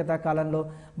నాగరికత కాలంలో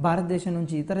భారతదేశం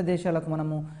నుంచి ఇతర దేశాలకు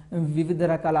మనము వివిధ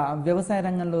రకాల వ్యవసాయ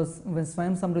రంగంలో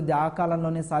స్వయం సమృద్ధి ఆ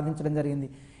కాలంలోనే సాధించడం జరిగింది.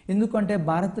 ఎందుకంటే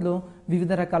భారత్లో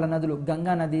వివిధ రకాల నదులు,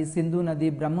 గంగా నది, సింధు నది,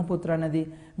 బ్రహ్మపుత్ర నది,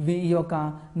 ఈ యొక్క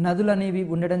నదులు అనేవి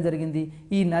ఉండడం జరిగింది.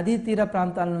 ఈ నదీ తీర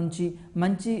ప్రాంతాల నుంచి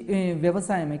మంచి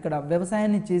వ్యవసాయం, ఇక్కడ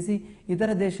వ్యవసాయాన్ని చేసి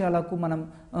ఇతర దేశాలకు మనం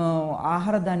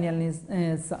ఆహార ధాన్యాల్ని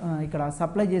ఇక్కడ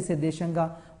సప్లై చేసే దేశంగా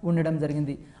ఉండడం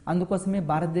జరిగింది. అందుకోసమే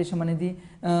భారతదేశం అనేది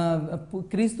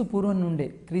క్రీస్తు పూర్వం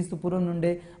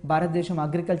నుండే భారతదేశం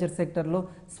అగ్రికల్చర్ సెక్టర్లో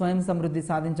స్వయం సమృద్ధి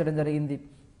సాధించడం జరిగింది.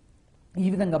 ఈ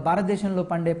విధంగా భారతదేశంలో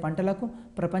పండే పంటలకు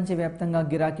ప్రపంచవ్యాప్తంగా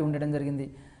గిరాకీ ఉండడం జరిగింది.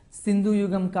 సింధు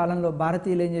యుగం కాలంలో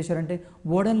భారతీయులు ఏం చేశారంటే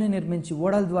ఓడల్ని నిర్మించి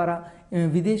ఓడల ద్వారా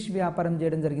విదేశీ వ్యాపారం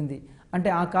చేయడం జరిగింది. అంటే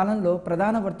ఆ కాలంలో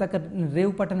ప్రధాన వర్తక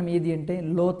రేవు పట్టణం ఏది అంటే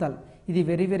లోథల్. ఇది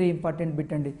వెరీ వెరీ ఇంపార్టెంట్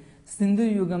బిట్ అండి. సింధు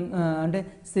యుగం అంటే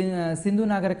సింధు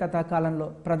నాగరికత కాలంలో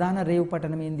ప్రధాన రేవు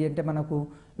పట్టణం ఏంది అంటే మనకు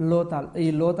లోథాల్. ఈ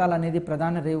లోథాల్ అనేది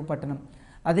ప్రధాన రేవు పట్టణం.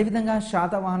 అదేవిధంగా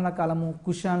శాతవాహనుల కాలము,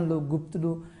 కుషాన్లు,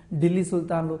 గుప్తులు, ఢిల్లీ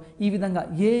సుల్తాన్లు, ఈ విధంగా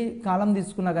ఏ కాలం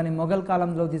తీసుకున్నా కానీ, మొఘల్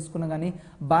కాలంలో తీసుకున్నా కానీ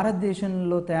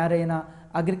భారతదేశంలో తయారైన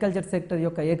అగ్రికల్చర్ సెక్టర్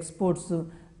యొక్క ఎక్స్పోర్ట్స్,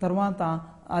 తర్వాత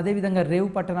అదేవిధంగా రేవు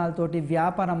పట్టణాలతోటి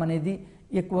వ్యాపారం అనేది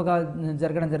ఎక్కువగా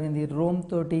జరగడం జరిగింది. రోమ్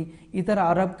తోటి, ఇతర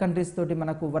అరబ్ కంట్రీస్ తోటి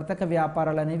మనకు వర్తక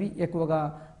వ్యాపారాలు అనేవి ఎక్కువగా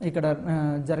ఇక్కడ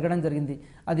జరగడం జరిగింది.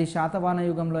 అది శాతవాహన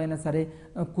యుగంలో అయినా సరే,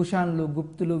 కుషాన్లు,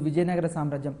 గుప్తులు, విజయనగర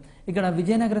సామ్రాజ్యం. ఇక్కడ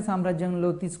విజయనగర సామ్రాజ్యంలో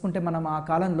తీసుకుంటే మనం ఆ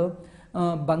కాలంలో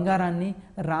బంగారాన్ని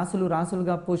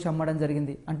రాసులుగా పోసి అమ్మడం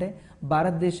జరిగింది. అంటే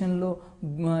భారతదేశంలో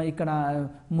ఇక్కడ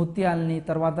ముత్యాలని,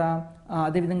 తర్వాత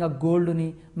అదేవిధంగా గోల్డ్ని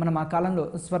మనం ఆ కాలంలో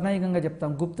స్వర్ణయుగంగా చెప్తాం.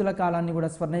 గుప్తుల కాలాన్ని కూడా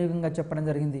స్వర్ణయుగంగా చెప్పడం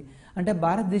జరిగింది. అంటే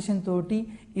భారతదేశంతో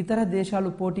ఇతర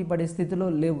దేశాలు పోటీ పడే స్థితిలో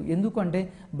లేవు. ఎందుకంటే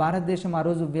భారతదేశం ఆ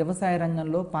రోజు వ్యవసాయ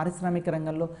రంగంలో, పారిశ్రామిక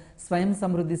రంగంలో స్వయం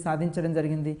సమృద్ధి సాధించడం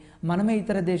జరిగింది. మనమే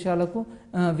ఇతర దేశాలకు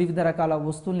వివిధ రకాల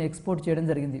వస్తువుల్ని ఎక్స్పోర్ట్ చేయడం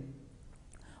జరిగింది.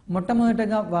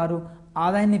 మొట్టమొదటగా వారు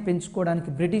ఆదాయాన్ని పెంచుకోవడానికి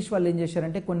బ్రిటిష్ వాళ్ళు ఏం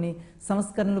చేశారంటే కొన్ని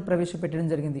సంస్కరణలు ప్రవేశపెట్టడం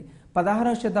జరిగింది.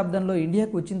 16వ శతాబ్దంలో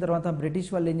ఇండియాకు వచ్చిన తర్వాత బ్రిటిష్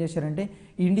వాళ్ళు ఏం చేశారంటే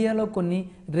ఇండియాలో కొన్ని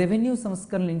రెవెన్యూ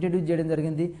సంస్కరణలు ఇంట్రడ్యూస్ చేయడం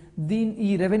జరిగింది.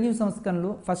 ఈ రెవెన్యూ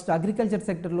సంస్కరణలు ఫస్ట్ అగ్రికల్చర్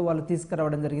సెక్టర్లో వాళ్ళు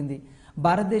తీసుకురావడం జరిగింది.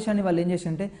 భారతదేశాన్ని వాళ్ళు ఏం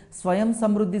చేశారంటే స్వయం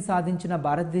సమృద్ధి సాధించిన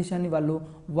భారతదేశాన్ని వాళ్ళు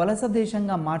వలస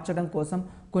దేశంగా మార్చడం కోసం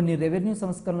కొన్ని రెవెన్యూ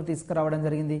సంస్కరణలు తీసుకురావడం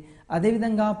జరిగింది.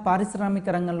 అదేవిధంగా పారిశ్రామిక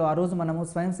రంగంలో ఆ రోజు మనము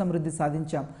స్వయం సమృద్ధి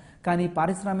సాధించాం. కానీ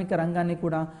పారిశ్రామిక రంగాన్ని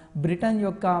కూడా బ్రిటన్లో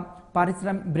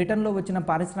వచ్చిన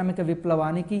పారిశ్రామిక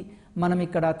విప్లవానికి మనం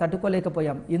ఇక్కడ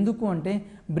తట్టుకోలేకపోయాం. ఎందుకు అంటే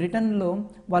బ్రిటన్లో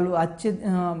వాళ్ళు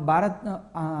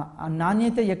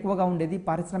నాణ్యత ఎక్కువగా ఉండేది.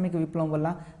 పారిశ్రామిక విప్లవం వల్ల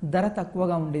ధర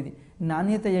తక్కువగా ఉండేది.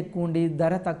 నాణ్యత ఎక్కువ ఉండి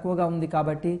ధర తక్కువగా ఉంది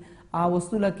కాబట్టి ఆ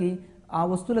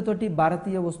వస్తువులతోటి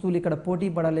భారతీయ వస్తువులు ఇక్కడ పోటీ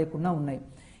పడలేకుండా ఉన్నాయి.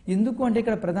 ఎందుకు అంటే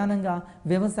ఇక్కడ ప్రధానంగా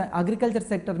అగ్రికల్చర్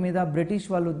సెక్టర్ మీద బ్రిటిష్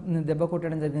వాళ్ళు దెబ్బ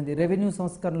కొట్టడం జరిగింది. రెవెన్యూ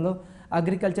సంస్కరణలో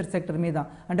అగ్రికల్చర్ సెక్టర్ మీద,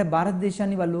 అంటే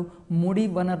భారతదేశాన్ని వాళ్ళు ముడి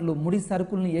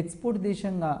సరుకుల్ని ఎక్స్పోర్ట్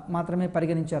దేశంగా మాత్రమే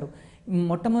పరిగణించారు.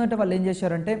 మొట్టమొదట వాళ్ళు ఏం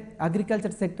చేశారంటే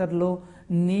అగ్రికల్చర్ సెక్టర్లో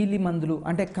నీలి మందులు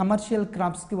అంటే కమర్షియల్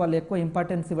క్రాప్స్కి వాళ్ళు ఎక్కువ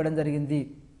ఇంపార్టెన్స్ ఇవ్వడం జరిగింది.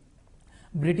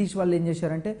 బ్రిటిష్ వాళ్ళు ఏం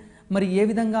చేశారంటే మరి ఏ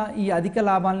విధంగా ఈ అధిక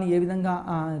లాభాలని ఏ విధంగా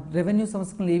రెవెన్యూ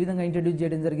సంస్కరణలు ఏ విధంగా ఇంట్రడ్యూస్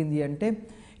చేయడం జరిగింది అంటే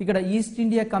ఇక్కడ ఈస్ట్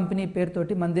ఇండియా కంపెనీ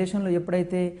పేరుతోటి మన దేశంలో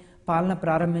ఎప్పుడైతే పాలన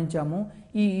ప్రారంభించామో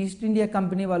ఈ ఈస్ట్ ఇండియా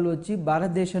కంపెనీ వాళ్ళు వచ్చి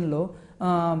భారతదేశంలో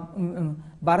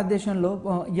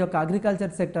ఈ యొక్క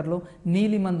అగ్రికల్చర్ సెక్టర్లో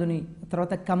నీలి మందుని,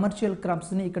 తర్వాత కమర్షియల్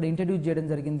క్రాప్స్ని ఇక్కడ ఇంట్రడ్యూస్ చేయడం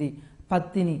జరిగింది.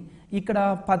 పత్తిని,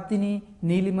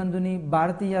 నీలి మందుని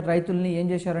భారతీయ రైతుల్ని ఏం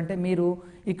చేశారంటే మీరు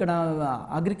ఇక్కడ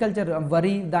అగ్రికల్చర్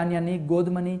వరి ధాన్యాన్ని,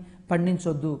 గోధుమని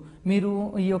పండించొద్దు, మీరు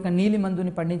ఈ యొక్క నీలి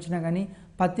మందుని పండించినా కానీ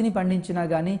పత్తిని పండించినా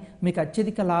కానీ మీకు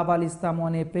అత్యధిక లాభాలు ఇస్తాము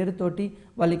అనే పేరుతోటి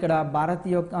వాళ్ళు ఇక్కడ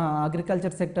భారతీయ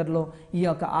అగ్రికల్చర్ సెక్టర్లో ఈ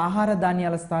యొక్క ఆహార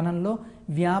ధాన్యాల స్థానంలో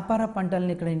వ్యాపార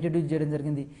పంటలను ఇక్కడ ఇంట్రడ్యూస్ చేయడం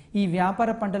జరిగింది. ఈ వ్యాపార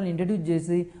పంటలను ఇంట్రడ్యూస్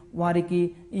చేసి వారికి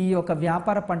ఈ యొక్క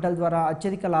వ్యాపార పంటల ద్వారా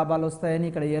అత్యధిక లాభాలు వస్తాయని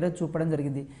ఇక్కడ ఏరో చూపడం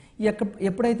జరిగింది.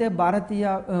 ఎప్పుడైతే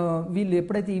వీళ్ళు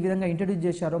ఎప్పుడైతే ఈ విధంగా ఇంట్రడ్యూస్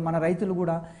చేశారో మన రైతులు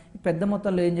కూడా పెద్ద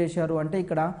మొత్తంలో ఏం చేశారు అంటే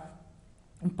ఇక్కడ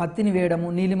పత్తిని వేయడము,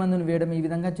 నీలిమందును వేయడం ఈ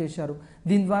విధంగా చేశారు.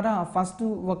 దీని ద్వారా ఫస్ట్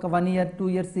ఒక 1 year 2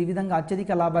 years ఈ విధంగా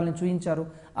అత్యధిక లాభాలను చూపించారు.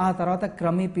 ఆ తర్వాత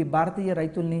క్రమేపీ భారతీయ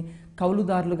రైతుల్ని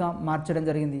కౌలుదారులుగా మార్చడం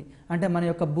జరిగింది. అంటే మన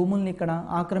యొక్క భూముల్ని ఇక్కడ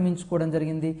ఆక్రమించుకోవడం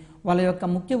జరిగింది. వాళ్ళ యొక్క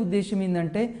ముఖ్య ఉద్దేశం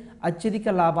ఏంటంటే అత్యధిక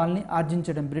లాభాలని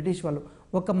ఆర్జించడం. బ్రిటిష్ వాళ్ళు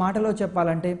ఒక మాటలో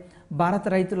చెప్పాలంటే భారత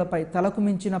రైతులపై తలకు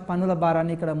మించిన పన్నుల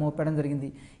భారాన్ని ఇక్కడ మోపడం జరిగింది.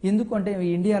 ఎందుకంటే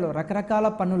ఇండియాలో రకరకాల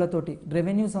పన్నులతోటి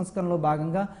రెవెన్యూ సంస్కరణలో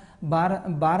భాగంగా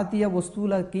భారతీయ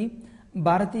వస్తువులకి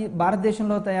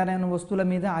భారతదేశంలో తయారైన వస్తువుల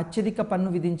మీద అత్యధిక పన్ను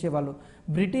విధించేవాళ్ళు.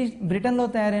 బ్రిటన్లో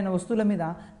తయారైన వస్తువుల మీద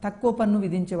తక్కువ పన్ను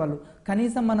విధించేవాళ్ళు.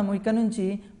 కనీసం మనం ఇక్కడ నుంచి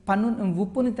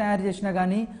ఉప్పుని తయారు చేసినా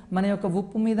కానీ మన యొక్క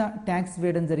ఉప్పు మీద ట్యాక్స్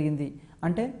వేయడం జరిగింది.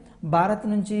 అంటే భారత్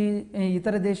నుంచి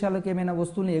ఇతర దేశాలకు ఏమైనా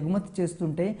వస్తువులను ఎగుమతి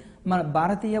చేస్తుంటే మన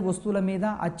భారతీయ వస్తువుల మీద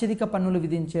అత్యధిక పన్నులు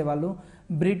విధించేవాళ్ళు.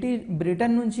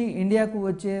 బ్రిటన్ నుంచి ఇండియాకు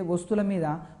వచ్చే వస్తువుల మీద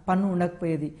పన్ను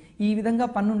ఉండకపోయేది. ఈ విధంగా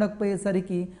పన్ను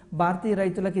ఉండకపోయేసరికి భారతీయ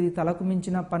రైతులకు ఇది తలకు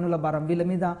మించిన పన్నుల భారం. వీళ్ళ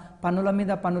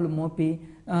మీద పన్నులు మోపి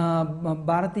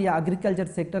భారతీయ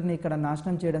అగ్రికల్చర్ సెక్టర్ని ఇక్కడ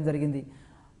నాశనం చేయడం జరిగింది.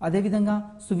 అదేవిధంగా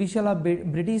సువిశాల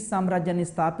బ్రిటిష్ సామ్రాజ్యాన్ని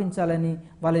స్థాపించాలని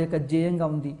వాళ్ళ యొక్క ధ్యేయంగా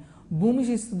ఉంది. భూమి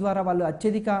శిస్తు ద్వారా వాళ్ళు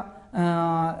అత్యధిక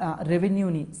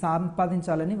రెవెన్యూని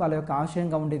సంపాదించాలని వాళ్ళ యొక్క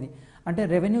ఆశయంగా ఉండేది. అంటే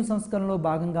రెవెన్యూ సంస్కరణలో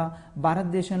భాగంగా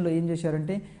భారతదేశంలో ఏం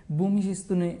చేశారంటే భూమి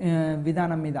శిస్తుని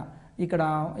విధానం మీద ఇక్కడ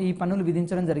ఈ పన్నులు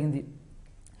విధించడం జరిగింది.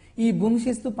 ఈ భూమి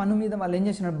శిస్తు పన్ను మీద వాళ్ళు ఏం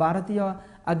చేసినారు, భారతీయ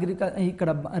ఇక్కడ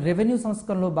రెవెన్యూ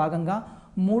సంస్కరణలో భాగంగా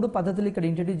 3 పద్ధతులు ఇక్కడ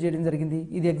ఇంట్రడ్యూస్ చేయడం జరిగింది.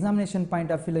 ఇది ఎగ్జామినేషన్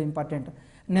పాయింట్ ఆఫ్ వ్యూలో ఇంపార్టెంట్.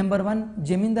 నెంబర్ 1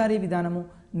 జమీందారీ విధానము,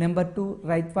 నెంబర్ 2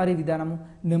 రైత్వారీ విధానము,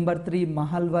 నెంబర్ 3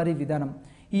 మహల్వారీ విధానం.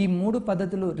 ఈ 3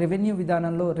 పద్ధతులు రెవెన్యూ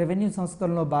విధానంలో రెవెన్యూ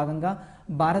సంస్కరణలో భాగంగా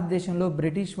భారతదేశంలో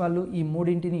బ్రిటిష్ వాళ్ళు ఈ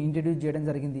 3ంటిని ఇంట్రడ్యూస్ చేయడం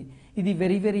జరిగింది. ఇది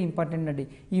వెరీ వెరీ ఇంపార్టెంట్ అండి.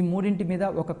 ఈ 3ంటి మీద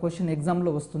ఒక క్వశ్చన్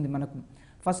ఎగ్జామ్లో వస్తుంది మనకు.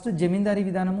 ఫస్ట్ జమీందారీ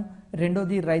విధానము,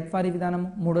 రెండోది రైత్వారీ విధానము,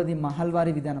 మూడోది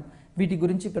మహల్వారీ విధానం. వీటి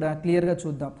గురించి ఇక్కడ క్లియర్గా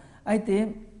చూద్దాం. అయితే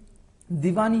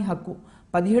దివానీ హక్కు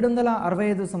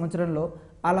 1765 సంవత్సరంలో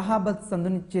అలహాబాద్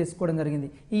సంధిని చేసుకోవడం జరిగింది.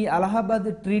 ఈ అలహాబాద్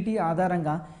ట్రీటీ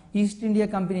ఆధారంగా ఈస్ట్ ఇండియా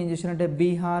కంపెనీ ఏం చేశారంటే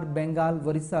బీహార్, బెంగాల్,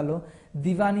 ఒరిస్సాలో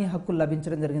దివానీ హక్కు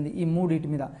లభించడం జరిగింది. ఈ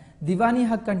 3 మీద దివానీ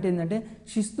హక్కు అంటే ఏంటంటే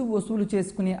శిస్తు వసూలు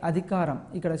చేసుకునే అధికారం.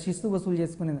 ఇక్కడ శిస్తు వసూలు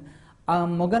చేసుకునేది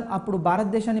అప్పుడు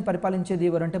భారతదేశాన్ని పరిపాలించేది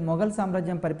ఎవరంటే మొఘల్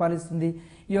సామ్రాజ్యం పరిపాలిస్తుంది.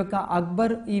 ఈ యొక్క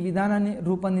అక్బర్ ఈ విధానాన్ని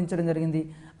రూపొందించడం జరిగింది.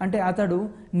 అంటే అతడు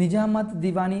నిజామత్,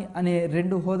 దివానీ అనే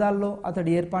 2 హోదాల్లో అతడు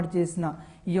ఏర్పాటు చేసిన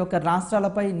ఈ యొక్క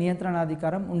రాష్ట్రాలపై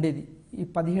నియంత్రణాధికారం ఉండేది ఈ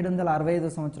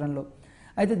 1765 సంవత్సరంలో.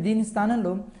 అయితే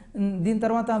దీని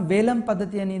తర్వాత వేలం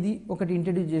పద్ధతి అనేది ఒకటి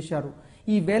ఇంట్రడ్యూస్ చేశారు.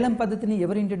 ఈ వేలం పద్ధతిని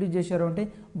ఎవరు ఇంట్రడ్యూస్ చేశారు అంటే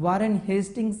వారెన్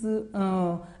హేస్టింగ్స్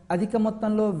అధిక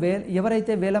మొత్తంలో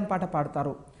ఎవరైతే వేలం పాట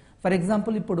పాడతారో, ఫర్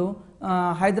ఎగ్జాంపుల్ ఇప్పుడు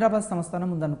హైదరాబాద్ సంస్థానం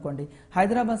ఉందనుకోండి.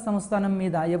 హైదరాబాద్ సంస్థానం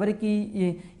మీద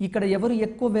ఇక్కడ ఎవరు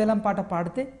ఎక్కువ వేలం పాట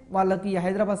పాడితే వాళ్ళకి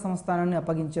హైదరాబాద్ సంస్థానాన్ని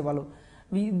అప్పగించేవాళ్ళు.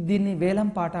 దీన్ని వేలం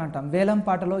పాట అంటాం. వేలం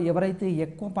పాటలో ఎవరైతే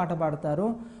ఎక్కువ పాట పాడతారో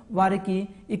వారికి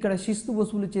ఇక్కడ శిస్తు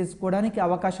వసూలు చేసుకోవడానికి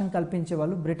అవకాశం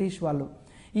కల్పించేవాళ్ళు బ్రిటిష్ వాళ్ళు.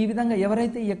 ఈ విధంగా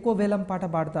ఎవరైతే ఎక్కువ వేలం పాట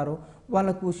పాడతారో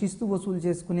వాళ్లకు శిస్తు వసూలు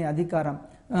చేసుకునే అధికారం.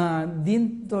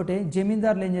 దీంతో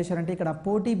జమీందారులు ఏం చేశారంటే ఇక్కడ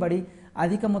పోటీ పడి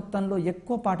అధిక మొత్తంలో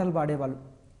ఎక్కువ పాటలు పాడేవాళ్ళు.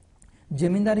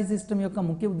 జమీందారీ సిస్టమ్ యొక్క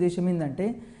ముఖ్య ఉద్దేశం ఏంటంటే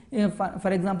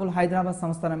ఫర్ ఎగ్జాంపుల్ హైదరాబాద్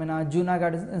సంస్థానమైనా,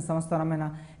 జూనాగఢ్ సంస్థానమైనా,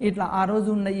 ఇట్లా ఆ రోజు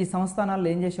ఉన్న ఈ సంస్థానాల్లో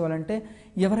ఏం చేసేవాళ్ళంటే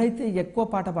ఎవరైతే ఎక్కువ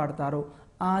పాట పాడతారో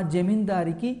ఆ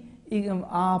జమీందారికి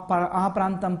ఆ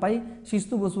ప్రాంతంపై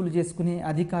శిస్తు వసూలు చేసుకునే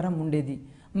అధికారం ఉండేది.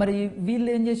 మరి వీళ్ళు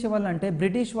ఏం చేసేవాళ్ళు అంటే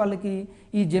బ్రిటిష్ వాళ్ళకి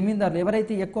ఈ జమీందారులు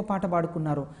ఎవరైతే ఎక్కువ పాట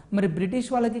పాడుకున్నారో మరి బ్రిటిష్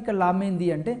వాళ్ళకి ఇక్కడ లాభం ఏంది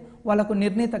అంటే వాళ్ళకు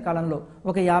నిర్ణీత కాలంలో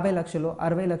ఒక 50 లక్షలు,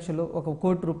 60 లక్షలు, 1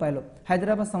 కోటి రూపాయలు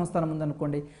హైదరాబాద్ సంస్థానం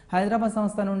ఉందనుకోండి. హైదరాబాద్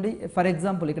సంస్థ నుండి ఫర్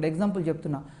ఎగ్జాంపుల్ ఇక్కడ ఎగ్జాంపుల్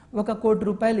చెప్తున్నా 1 కోటి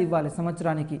రూపాయలు ఇవ్వాలి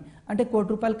సంవత్సరానికి. అంటే 1 కోటి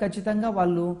రూపాయలు ఖచ్చితంగా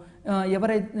వాళ్ళు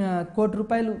ఎవరైతే 1 కోటి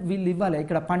రూపాయలు వీళ్ళు ఇవ్వాలి.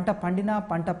 ఇక్కడ పంట పండినా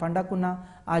పంట పండకున్నా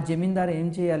ఆ జమీందారు ఏం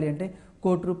చేయాలి అంటే 1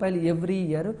 కోటి రూపాయలు ఎవ్రీ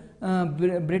ఇయర్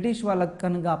బ్రిటిష్ వాళ్ళకి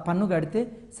కనుక పన్ను కడితే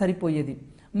సరిపోయేది.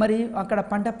 మరి అక్కడ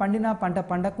పంట పండినా పంట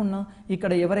పండకున్నా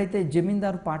ఇక్కడ ఎవరైతే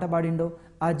జమీందారు పాట పాడిండో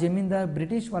ఆ జమీందారు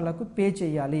బ్రిటిష్ వాళ్ళకు పే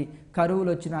చేయాలి. కరువులు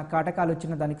వచ్చినా కాటకాలు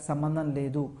వచ్చినా దానికి సంబంధం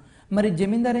లేదు. మరి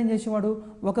జమీందారు ఏం చేసేవాడు,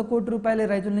 1 కోటి రూపాయలు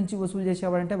రైతుల నుంచి వసూలు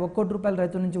చేసేవాడు అంటే 1 కోటి రూపాయలు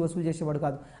రైతుల నుంచి వసూలు చేసేవాడు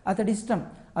కాదు, అతడి ఇష్టం,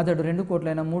 అతడు 2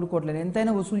 కోట్లైనా 3 కోట్లైనా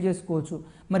ఎంతైనా వసూలు చేసుకోవచ్చు.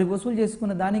 మరి వసూలు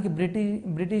చేసుకున్న దానికి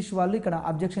బ్రిటిష్ వాళ్ళు ఇక్కడ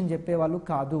అబ్జెక్షన్ చెప్పేవాళ్ళు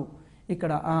కాదు,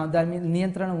 ఇక్కడ దాని మీద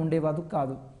నియంత్రణ ఉండేవాడు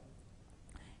కాదు.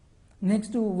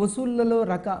 నెక్స్ట్ వసూళ్లలో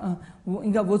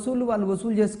ఇంకా వాళ్ళు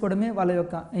వసూలు చేసుకోవడమే వాళ్ళ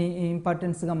యొక్క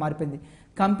ఇంపార్టెన్స్గా మారిపోయింది.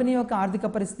 కంపెనీ యొక్క ఆర్థిక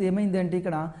పరిస్థితి ఏమైంది అంటే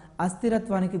ఇక్కడ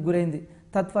అస్థిరత్వానికి గురైంది.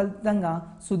 తత్ఫలితంగా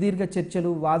సుదీర్ఘ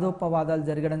చర్చలు, వాదోపవాదాలు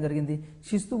జరగడం జరిగింది.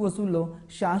 శిస్తు వసూల్లో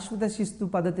శాశ్వత శిస్తు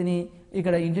పద్ధతిని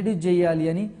ఇక్కడ ఇంట్రడ్యూస్ చేయాలి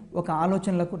అని ఒక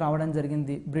ఆలోచనలకు రావడం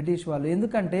జరిగింది బ్రిటిష్ వాళ్ళు.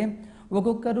 ఎందుకంటే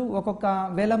ఒక్కొక్కరు ఒక్కొక్క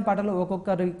వేలం పాటలో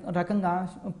ఒక్కొక్కరు రకంగా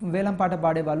వేలం పాట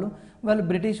పాడేవాళ్ళు. వాళ్ళు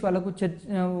బ్రిటిష్ వాళ్ళకు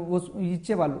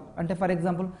ఇచ్చేవాళ్ళు. అంటే ఫర్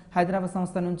ఎగ్జాంపుల్ హైదరాబాద్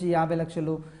సంస్థ నుంచి 50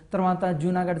 లక్షలు, తర్వాత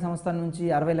జూనాగఢ్ సంస్థ నుంచి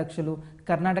 60 లక్షలు,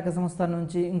 కర్ణాటక సంస్థ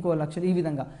నుంచి ఇంకో 1 లక్షలు, ఈ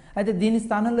విధంగా. అయితే దీని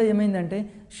స్థానంలో ఏమైందంటే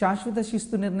శాశ్వత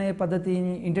శిస్తు నిర్ణయ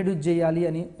పద్ధతిని ఇంట్రడ్యూస్ చేయాలి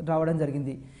అని రావడం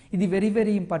జరిగింది. ఇది వెరీ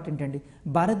వెరీ ఇంపార్టెంట్ అండి.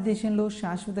 భారతదేశంలో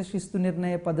శాశ్వత శిస్తు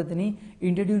నిర్ణయ పద్ధతిని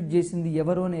ఇంట్రడ్యూస్ చేసింది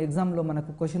ఎవరు అనే ఎగ్జామ్లో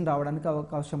మనకు క్వశ్చన్ రావడానికి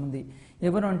అవకాశం ఉంది.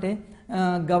 ఎవరు అంటే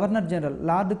governor general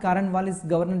lord Cornwallis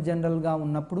governor జనరల్గా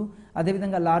ఉన్నప్పుడు,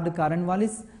 అదేవిధంగా లార్డ్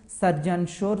కార్న్వాలిస్, సర్ జాన్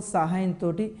షోర్ సహాయంతో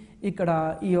ఇక్కడ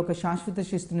ఈ యొక్క శాశ్వత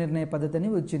శిస్తు నిర్ణయ పద్ధతిని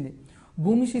వచ్చింది.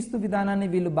 భూమి శిస్తు విధానాన్ని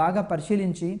వీళ్ళు బాగా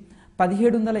పరిశీలించి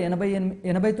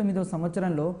 1789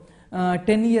 సంవత్సరంలో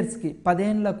 10 ఇయర్స్కి 10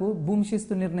 ఏళ్లకు భూమి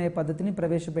శిస్తు నిర్ణయ పద్ధతిని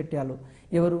ప్రవేశపెట్టారు.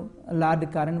 ఎవరు? లార్డ్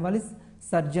కార్న్వాలిస్,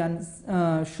 సర్ జాన్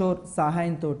షోర్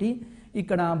సహాయంతో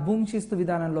ఇక్కడ భూమి శిస్తు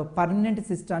విధానంలో పర్మనెంట్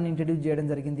సిస్టాన్ని ఇంట్రడ్యూస్ చేయడం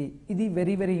జరిగింది. ఇది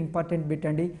వెరీ వెరీ ఇంపార్టెంట్ బిట్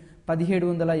అండి.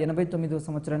 1789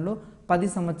 సంవత్సరంలో 10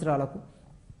 సంవత్సరాలకు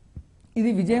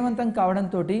ఇది విజయవంతం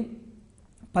కావడంతో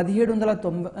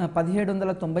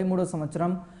 1793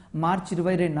 సంవత్సరం మార్చి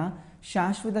 22న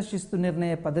శాశ్వత శిస్తు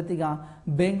నిర్ణయ పద్ధతిగా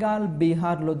బెంగాల్,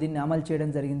 బీహార్లో దీన్ని అమలు చేయడం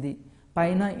జరిగింది.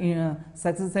 పైన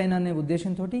సక్సెస్ అయిన అనే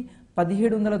ఉద్దేశంతో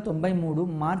 1793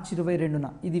 మార్చి 22న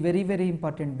ఇది వెరీ వెరీ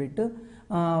ఇంపార్టెంట్ బిట్,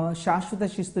 శాశ్వత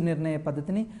శిస్తు నిర్ణయ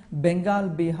పద్ధతిని బెంగాల్,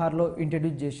 బీహార్లో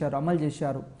ఇంట్రడ్యూస్ చేశారు, అమలు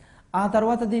చేశారు. ఆ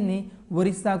తర్వాత దీన్ని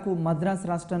ఒరిస్సాకు, మద్రాస్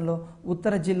రాష్ట్రంలో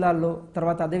ఉత్తర జిల్లాల్లో,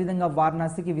 తర్వాత అదేవిధంగా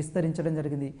వారణాసికి విస్తరించడం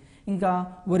జరిగింది. ఇంకా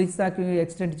ఒరిస్సాకి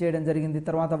ఎక్స్టెండ్ చేయడం జరిగింది.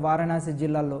 తర్వాత వారణాసి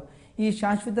జిల్లాల్లో ఈ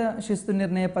శాశ్వత శిస్తు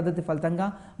నిర్ణయ పద్ధతి ఫలితంగా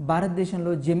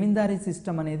భారతదేశంలో జమీందారీ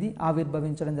సిస్టమ్ అనేది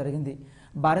ఆవిర్భవించడం జరిగింది.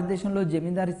 భారతదేశంలో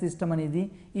జమీందారీ సిస్టమ్ అనేది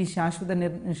ఈ శాశ్వత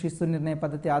శిస్తు నిర్ణయ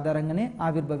పద్ధతి ఆధారంగానే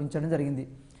ఆవిర్భవించడం జరిగింది.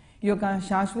 ఈ యొక్క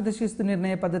శాశ్వత శిస్తు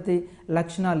నిర్ణయ పద్ధతి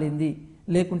లక్షణాలు ఏంది,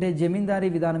 లేకుంటే జమీందారీ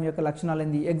విధానం యొక్క లక్షణాలు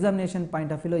ఏంది, ఎగ్జామినేషన్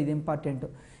పాయింట్ ఆఫ్ వ్యూలో ఇది ఇంపార్టెంట్.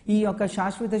 ఈ యొక్క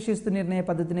శాశ్వత శిస్తు నిర్ణయ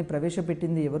పద్ధతిని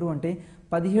ప్రవేశపెట్టింది ఎవరు అంటే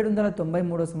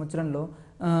 1793 సంవత్సరంలో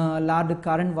లార్డ్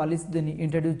కార్న్వాలిస్ దీన్ని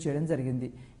ఇంట్రడ్యూస్ చేయడం జరిగింది.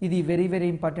 ఇది వెరీ వెరీ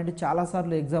ఇంపార్టెంట్,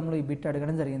 చాలాసార్లు ఎగ్జామ్లో ఈ బిట్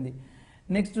అడగడం జరిగింది.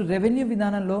 నెక్స్ట్ రెవెన్యూ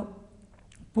విధానంలో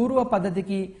పూర్వ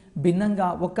పద్ధతికి భిన్నంగా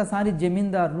ఒక్కసారి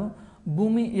జమీందారులు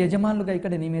భూమి యజమానులుగా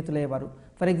ఇక్కడ నియమితులయ్యేవారు.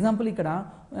 ఫర్ ఎగ్జాంపుల్ ఇక్కడ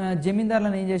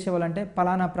జమీందారులను ఏం చేసేవాళ్ళంటే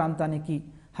పలానా ప్రాంతానికి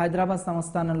హైదరాబాద్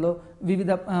సంస్థానంలో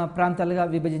వివిధ ప్రాంతాలుగా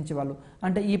విభజించేవాళ్ళు.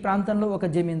 అంటే ఈ ప్రాంతంలో ఒక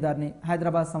జమీందార్ని,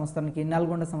 హైదరాబాద్ సంస్థానానికి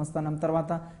నల్గొండ సంస్థానం,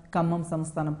 తర్వాత ఖమ్మం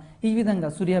సంస్థానం, ఈ విధంగా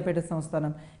సూర్యాపేట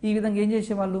సంస్థానం, ఈ విధంగా ఏం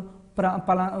చేసేవాళ్ళు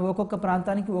ఒక్కొక్క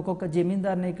ప్రాంతానికి ఒక్కొక్క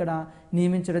జమీందార్ని ఇక్కడ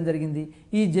నియమించడం జరిగింది.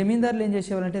 ఈ జమీందారులు ఏం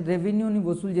చేసేవాళ్ళంటే రెవెన్యూని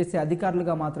వసూలు చేసే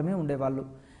అధికారులుగా మాత్రమే ఉండేవాళ్ళు.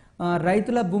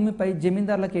 రైతుల భూమిపై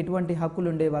జమీందారులకు ఎటువంటి హక్కులు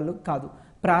ఉండేవాళ్ళు కాదు.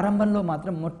 ప్రారంభంలో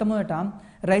మాత్రం మొట్టమొదట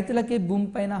రైతులకే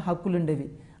భూమిపైన హక్కులు ఉండేవి.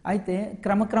 అయితే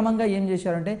క్రమక్రమంగా ఏం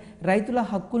చేశారంటే రైతుల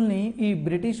హక్కుల్ని ఈ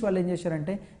బ్రిటిష్ వాళ్ళు ఏం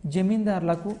చేశారంటే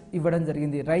జమీందారులకు ఇవ్వడం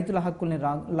జరిగింది. రైతుల హక్కుల్ని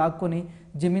లాక్కొని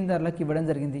జమీందారులకు ఇవ్వడం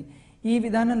జరిగింది. ఈ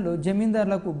విధానంలో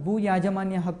జమీందారులకు భూ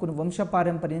యాజమాన్య హక్కును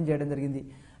వంశపారంపర్యం చేయడం జరిగింది.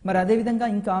 మరి అదేవిధంగా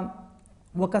ఇంకా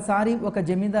ఒకసారి ఒక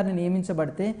జమీందారుని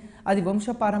నియమించబడితే అది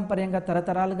వంశపారంపర్యంగా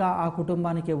తరతరాలుగా ఆ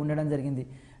కుటుంబానికే ఉండడం జరిగింది.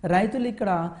 రైతులు ఇక్కడ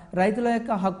రైతుల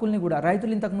యొక్క హక్కుల్ని కూడా,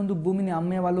 రైతులు ఇంతకుముందు భూమిని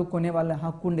అమ్మేవాళ్ళు, కొనేవాళ్ళ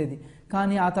హక్కు ఉండేది.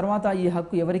 కానీ ఆ తర్వాత ఈ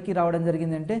హక్కు ఎవరికి రావడం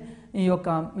జరిగిందంటే ఈ యొక్క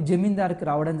జమీందారుకి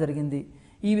రావడం జరిగింది.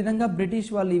 ఈ విధంగా బ్రిటిష్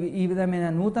వాళ్ళు ఈ విధమైన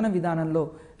నూతన విధానంలో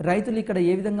రైతులు ఇక్కడ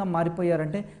ఏ విధంగా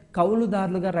మారిపోయారంటే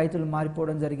కౌలుదారులుగా రైతులు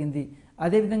మారిపోవడం జరిగింది.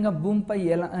 అదేవిధంగా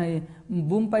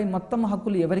భూమిపై మొత్తం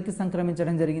హక్కులు ఎవరికి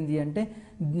సంక్రమించడం జరిగింది అంటే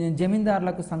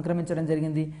జమీందారులకు సంక్రమించడం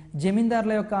జరిగింది.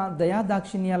 జమీందారుల యొక్క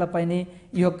దయాదాక్షిణ్యాలపైనే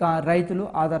ఈ యొక్క రైతులు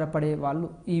ఆధారపడే వాళ్ళు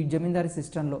ఈ జమీందారీ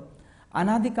సిస్టంలో.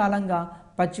 అనాది కాలంగా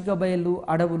పచ్చిక బయళ్ళు,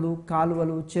 అడవులు,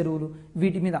 కాలువలు, చెరువులు,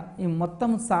 వీటి మీద ఈ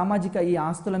మొత్తం సామాజిక ఈ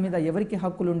ఆస్తుల మీద ఎవరికి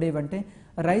హక్కులు ఉండేవంటే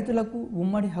రైతులకు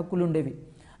ఉమ్మడి హక్కులు ఉండేవి.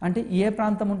 అంటే ఏ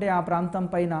ప్రాంతం ఉంటే ఆ ప్రాంతం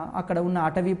పైన, అక్కడ ఉన్న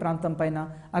అటవీ ప్రాంతం పైన,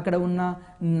 అక్కడ ఉన్న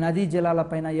నదీ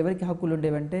జలాలపైన ఎవరికి హక్కులు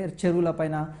ఉండేవంటే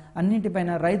చెరువులపైన,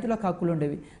 అన్నింటిపైన రైతులకు హక్కులు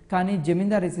ఉండేవి. కానీ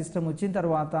జమీందారీ సిస్టమ్ వచ్చిన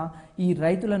తర్వాత ఈ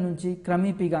రైతుల నుంచి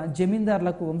క్రమేపీగా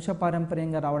జమీందారులకు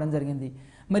వంశపారంపర్యంగా రావడం జరిగింది.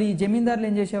 మరి ఈ జమీందారులు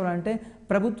ఏం చేసేవాళ్ళు అంటే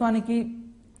ప్రభుత్వానికి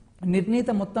నిర్ణీత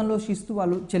మొత్తంలో శిస్తు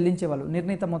వాళ్ళు చెల్లించేవాళ్ళు.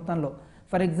 నిర్ణీత మొత్తంలో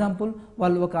ఫర్ ఎగ్జాంపుల్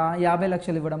వాళ్ళు ఒక 50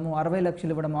 లక్షలు ఇవ్వడము, 60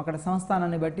 లక్షలు ఇవ్వడము అక్కడ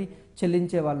సంస్థానాన్ని బట్టి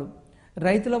చెల్లించేవాళ్ళు.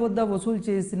 రైతుల వద్ద వసూలు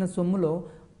చేసిన సొమ్ములో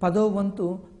 10వ వంతు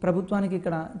ప్రభుత్వానికి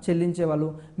ఇక్కడ చెల్లించేవాళ్ళు.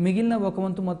 మిగిలిన 1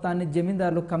 వంతు మొత్తాన్ని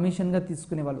జమీందారులు కమిషన్గా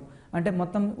తీసుకునేవాళ్ళు. అంటే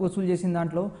మొత్తం వసూలు చేసిన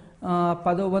దాంట్లో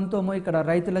 10వ వంతేమో ఇక్కడ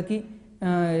రైతులకి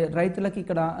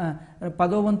ఇక్కడ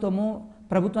 10వ వంతేమో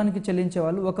ప్రభుత్వానికి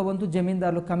చెల్లించేవాళ్ళు, 1 వంతు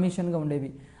జమీందారులు కమిషన్గా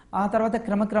ఉండేవి. ఆ తర్వాత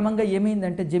క్రమక్రమంగా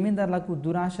ఏమైందంటే జమీందారులకు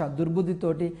దురాశ,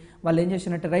 దుర్బుద్ధితోటి వాళ్ళు ఏం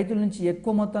చేసినట్టే రైతుల నుంచి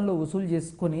ఎక్కువ మొత్తంలో వసూలు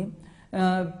చేసుకొని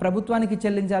ప్రభుత్వానికి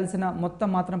చెల్లించాల్సిన మొత్తం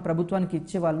మాత్రం ప్రభుత్వానికి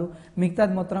ఇచ్చేవాళ్ళు,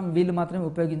 మిగతాది మొత్తం వీళ్ళు మాత్రమే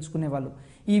ఉపయోగించుకునేవాళ్ళు.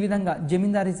 ఈ విధంగా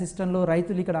జమీందారీ సిస్టంలో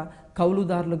రైతులు ఇక్కడ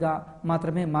కౌలుదారులుగా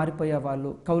మాత్రమే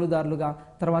మారిపోయేవాళ్ళు. కౌలుదారులుగా,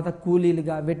 తర్వాత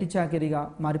కూలీలుగా, వెట్టి చాకిరీగా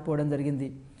మారిపోవడం జరిగింది.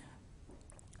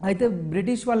 అయితే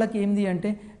బ్రిటిష్ వాళ్ళకి ఏంది అంటే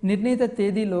నిర్ణీత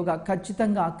తేదీలోగా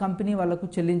ఖచ్చితంగా కంపెనీ వాళ్ళకు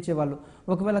చెల్లించేవాళ్ళు.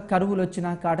 ఒకవేళ కరువులు వచ్చినా,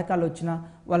 కాటకాలు వచ్చినా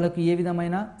వాళ్ళకు ఏ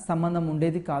విధమైన సంబంధం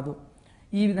ఉండేది కాదు.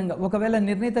 ఈ విధంగా ఒకవేళ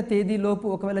నిర్ణీత తేదీలోపు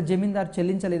ఒకవేళ జమీందారు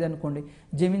చెల్లించలేదనుకోండి,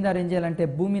 జమీందారు ఏం చేయాలంటే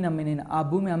భూమిని అమ్మినైనా, ఆ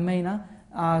భూమి అమ్మైనా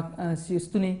ఆ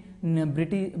శిస్తుని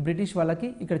బ్రిటిష్ వాళ్ళకి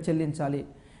ఇక్కడ చెల్లించాలి.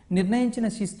 నిర్ణయించిన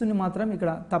శిస్తుని మాత్రం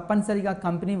ఇక్కడ తప్పనిసరిగా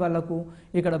కంపెనీ వాళ్లకు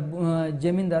ఇక్కడ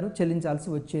జమీందారు చెల్లించాల్సి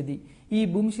వచ్చేది. ఈ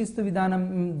భూమి శిస్తు విధానం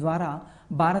ద్వారా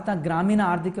భారత గ్రామీణ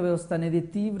ఆర్థిక వ్యవస్థ అనేది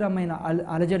తీవ్రమైన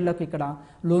అలజడులకు ఇక్కడ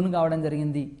లోను కావడం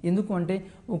జరిగింది. ఎందుకు అంటే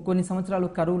కొన్ని సంవత్సరాలు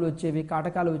కరువులు వచ్చేవి,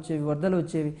 కాటకాలు వచ్చేవి, వరదలు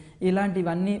వచ్చేవి.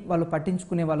 ఇలాంటివన్నీ వాళ్ళు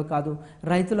పట్టించుకునే వాళ్ళు కాదు.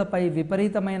 రైతులపై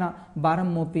విపరీతమైన భారం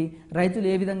మోపి రైతులు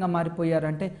ఏ విధంగా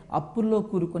మారిపోయారంటే అప్పుల్లో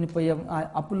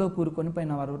కూరుకొని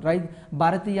పోయినవారు.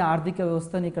 భారతీయ ఆర్థిక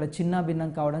వ్యవస్థని ఇక్కడ చిన్న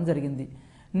భిన్నం కావడం జరిగింది.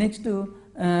 నెక్స్ట్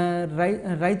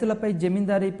రైతులపై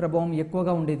జమీందారీ ప్రభావం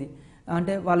ఎక్కువగా ఉండేది.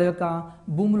 అంటే వాళ్ళ యొక్క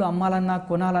భూములు అమ్మాలన్నా,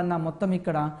 కొనాలన్నా మొత్తం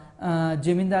ఇక్కడ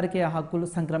జమీందారికే ఆ హక్కులు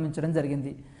సంక్రమించడం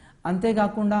జరిగింది.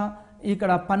 అంతేకాకుండా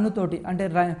ఇక్కడ పన్నుతోటి అంటే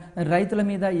రైతుల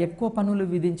మీద ఎక్కువ పన్నులు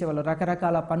విధించేవాళ్ళు,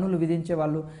 రకరకాల పన్నులు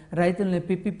విధించేవాళ్ళు, రైతుల్ని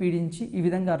పిప్పి పీడించి ఈ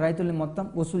విధంగా రైతుల్ని మొత్తం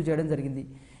వసూలు చేయడం జరిగింది.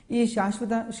 ఈ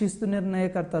శాశ్వత శిస్తు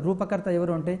నిర్ణయకర్త, రూపకర్త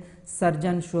ఎవరు అంటే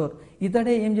సర్జన్ షోర్.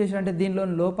 ఇతడే ఏం చేశాడంటే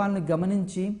దీనిలోని లోపాలను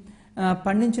గమనించి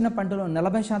పండించిన పంటలో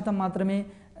 40% మాత్రమే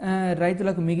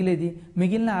రైతులకు మిగిలేది,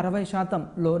 మిగిలిన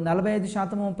 60%లో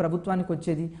 45% ప్రభుత్వానికి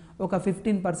వచ్చేది, ఒక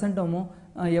 15%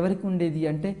 ఎవరికి ఉండేది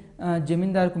అంటే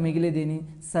జమీందారుకు మిగిలేది అని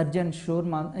సర్జన్ షోర్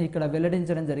ఇక్కడ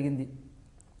వెల్లడించడం జరిగింది.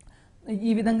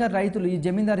 ఈ విధంగా రైతులు ఈ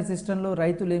జమీందారీ సిస్టంలో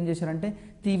రైతులు ఏం చేశారంటే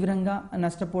తీవ్రంగా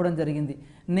నష్టపోవడం జరిగింది.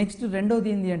 నెక్స్ట్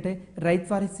రెండోది ఏంటి అంటే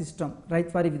రైత్వారీ సిస్టమ్,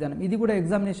 రైత్వారీ విధానం. ఇది కూడా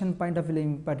examination point of view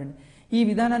important. ఈ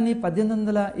విధానాన్ని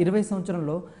 1820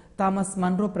 సంవత్సరంలో థామస్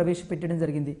మన్రో ప్రవేశపెట్టడం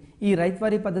జరిగింది. ఈ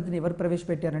రైత్వారీ పద్ధతిని ఎవరు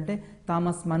ప్రవేశపెట్టారంటే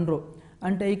థామస్ మన్రో.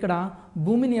 అంటే ఇక్కడ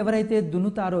భూమిని ఎవరైతే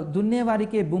దున్నుతారో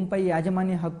దున్నేవారికే భూమిపై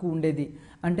యాజమాన్య హక్కు ఉండేది.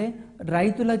 అంటే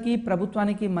రైతులకి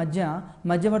ప్రభుత్వానికి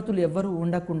మధ్యవర్తులు ఎవరు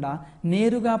ఉండకుండా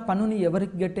నేరుగా పన్నుని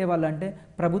ఎవరికి కట్టేవాళ్ళు అంటే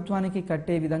ప్రభుత్వానికి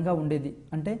కట్టే విధంగా ఉండేది.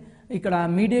 అంటే ఇక్కడ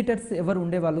మీడియేటర్స్ ఎవరు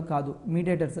ఉండేవాళ్ళు కాదు.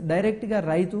 మీడియేటర్స్ డైరెక్ట్గా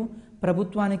రైతు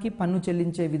ప్రభుత్వానికి పన్ను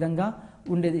చెల్లించే విధంగా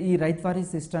ఉండేది ఈ రైత్వారీ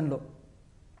సిస్టంలో.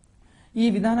 ఈ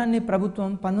విధానాన్ని ప్రభుత్వం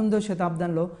 19వ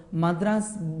శతాబ్దంలో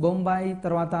మద్రాస్, బొంబాయి,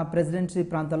 తర్వాత ప్రెసిడెన్సీ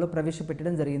ప్రాంతాల్లో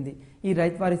ప్రవేశపెట్టడం జరిగింది. ఈ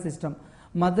రైత్వారీ సిస్టమ్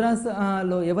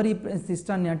మద్రాస్లో ఎవరి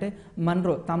సిస్టాన్ని అంటే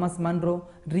థామస్ మన్రో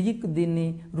రియిక్ దీన్ని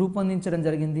రూపొందించడం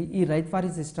జరిగింది, ఈ రైత్వారీ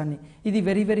సిస్టాన్ని. ఇది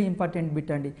వెరీ వెరీ ఇంపార్టెంట్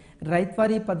బిట్ అండి.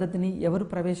 రైత్వారీ పద్ధతిని ఎవరు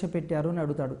ప్రవేశపెట్టారు అని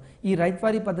అడుగుతాడు. ఈ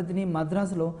రైత్వారీ పద్ధతిని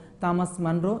మద్రాసులో థామస్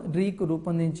మన్రో రియిక్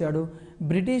రూపొందించాడు.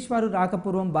 బ్రిటిష్ వారు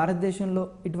రాకపూర్వం భారతదేశంలో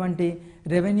ఇటువంటి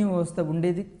రెవెన్యూ వ్యవస్థ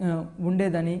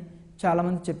ఉండేదని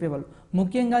చాలామంది చెప్పేవాళ్ళు.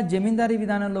 ముఖ్యంగా జమీందారీ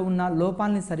విధానంలో ఉన్న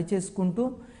లోపాలని సరిచేసుకుంటూ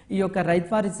ఈ యొక్క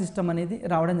రైత్వారీ సిస్టమ్ అనేది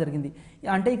రావడం జరిగింది.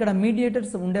 అంటే ఇక్కడ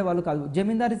మీడియేటర్స్ ఉండేవాళ్ళు కాదు.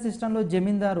 జమీందారీ సిస్టంలో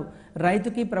జమీందారు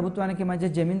రైతుకి ప్రభుత్వానికి మధ్య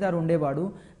జమీందారు ఉండేవాడు.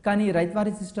 కానీ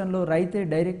రైత్వారీ సిస్టంలో రైతే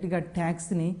డైరెక్ట్గా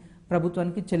ట్యాక్స్ని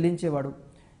ప్రభుత్వానికి చెల్లించేవాడు.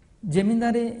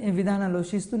 జమీందారీ విధానంలో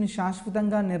శిస్తుని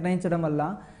శాశ్వతంగా నిర్ణయించడం వల్ల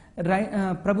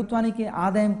ప్రభుత్వానికి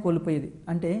ఆదాయం కోల్పోయేది.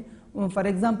 అంటే ఫర్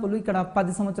ఎగ్జాంపుల్ ఇక్కడ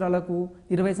 10 సంవత్సరాలకు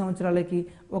 20 సంవత్సరాలకి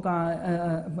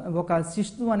ఒక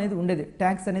శిస్తు అనేది ఉండేది,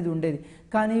 ట్యాక్స్ అనేది ఉండేది.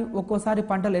 కానీ ఒక్కోసారి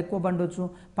పంటలు ఎక్కువ పండొచ్చు.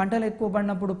 పంటలు ఎక్కువ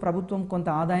పడినప్పుడు ప్రభుత్వం కొంత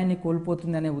ఆదాయాన్ని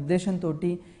కోల్పోతుంది అనే ఉద్దేశంతో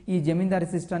ఈ జమీందారీ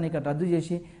సిస్టాన్ని ఇక్కడ రద్దు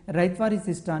చేసి రైత్వారీ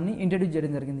సిస్టాన్ని ఇంట్రడ్యూస్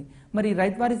చేయడం జరిగింది. మరి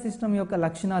రైత్వారీ సిస్టమ్ యొక్క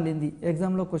లక్షణాలు ఏంది?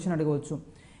 ఎగ్జామ్లో క్వశ్చన్ అడగవచ్చు.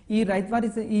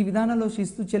 ఈ విధానంలో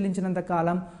శిస్తు చెల్లించినంత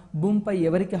కాలం భూమిపై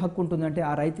ఎవరికి హక్కు ఉంటుందంటే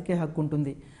ఆ రైతుకే హక్కు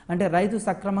ఉంటుంది. అంటే రైతు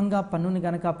సక్రమంగా పన్నుని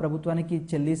గనక ప్రభుత్వానికి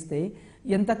చెల్లిస్తే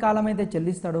ఎంతకాలం అయితే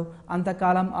చెల్లిస్తాడో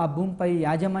అంతకాలం ఆ భూమిపై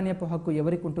యాజమాన్యపు హక్కు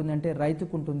ఎవరికి ఉంటుంది అంటే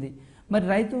రైతుకు ఉంటుంది. మరి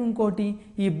రైతు ఇంకోటి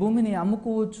ఈ భూమిని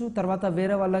అమ్ముకోవచ్చు, తర్వాత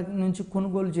వేరే వాళ్ళ నుంచి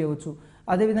కొనుగోలు చేయవచ్చు.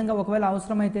 అదేవిధంగా ఒకవేళ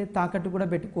అవసరమైతే తాకట్టు కూడా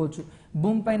పెట్టుకోవచ్చు.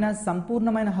 భూమిపైన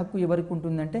సంపూర్ణమైన హక్కు ఎవరికి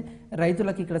ఉంటుందంటే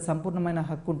రైతులకు ఇక్కడ సంపూర్ణమైన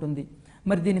హక్కు ఉంటుంది.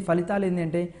 మరి దీని ఫలితాలు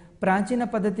ఏంటంటే ప్రాచీన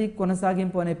పద్ధతి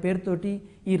కొనసాగింపు అనే పేరుతోటి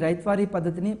ఈ రైత్వారీ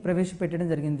పద్ధతిని ప్రవేశపెట్టడం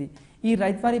జరిగింది. ఈ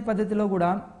రైత్వారీ పద్ధతిలో కూడా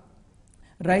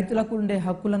రైతులకు ఉండే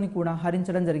హక్కులను కూడా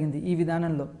హరించడం జరిగింది ఈ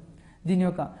విధానంలో. దీని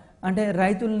యొక్క అంటే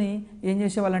రైతుల్ని ఏం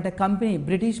చేసేవాళ్ళంటే కంపెనీ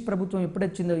బ్రిటిష్ ప్రభుత్వం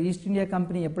ఎప్పుడొచ్చిందో, ఈస్ట్ ఇండియా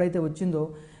కంపెనీ ఎప్పుడైతే వచ్చిందో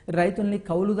రైతుల్ని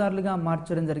కౌలుదారులుగా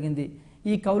మార్చడం జరిగింది.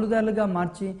 ఈ కౌలుదారులుగా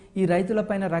మార్చి ఈ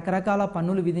రైతులపైన రకరకాల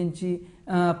పన్నులు విధించి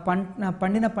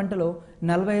పండిన పంటలో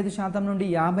 45% నుండి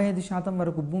 55%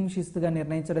 వరకు భూమి శిస్తుగా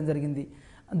నిర్ణయించడం జరిగింది.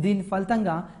 దీని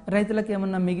ఫలితంగా రైతులకు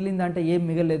ఏమన్నా మిగిలిందంటే ఏం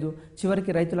మిగలలేదు.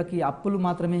 చివరికి రైతులకి అప్పులు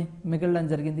మాత్రమే మిగలడం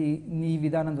జరిగింది ఈ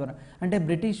విధానం ద్వారా. అంటే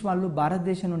బ్రిటిష్ వాళ్ళు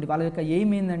భారతదేశం నుండి వాళ్ళ యొక్క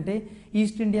ఎయిమ్ ఏంటంటే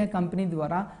ఈస్ట్ ఇండియా కంపెనీ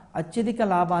ద్వారా అత్యధిక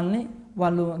లాభాలని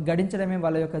వాళ్ళు గడించడమే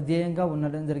వాళ్ళ యొక్క ధ్యేయంగా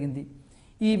ఉండడం జరిగింది.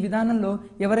 ఈ విధానంలో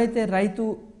ఎవరైతే రైతు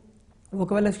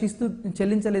ఒకవేళ శిస్తు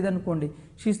చెల్లించలేదనుకోండి,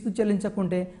 శిస్తు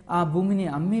చెల్లించకుంటే ఆ భూమిని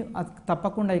అమ్మి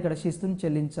తప్పకుండా ఇక్కడ శిస్తుని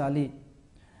చెల్లించాలి.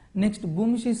 నెక్స్ట్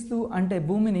భూమి శిస్తు అంటే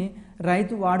భూమిని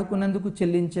రైతు వాడుకున్నందుకు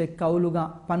చెల్లించే కౌలుగా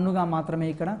పన్నుగా మాత్రమే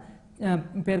ఇక్కడ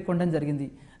పేర్కొనడం జరిగింది.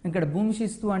 ఇక్కడ భూమి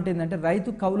శిస్తు అంటే ఏంటంటే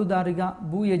రైతు కౌలుదారుగా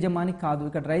భూ యజమాని కాదు.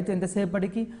 ఇక్కడ రైతు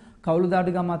ఎంతసేపటికి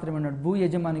కౌలుదారుగా మాత్రమే ఉన్నాడు, భూ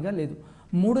యజమానిగా లేదు.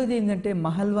 మూడోది ఏంటంటే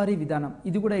మహల్వారీ విధానం.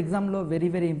 ఇది కూడా ఎగ్జామ్లో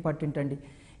వెరీ ఇంపార్టెంట్ అండి.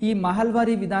 ఈ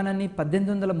మహల్వారీ విధానాన్ని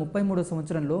 1833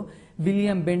 సంవత్సరంలో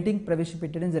విలియం బెంటింగ్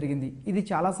ప్రవేశపెట్టడం జరిగింది. ఇది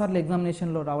చాలాసార్లు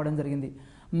ఎగ్జామినేషన్లో రావడం జరిగింది.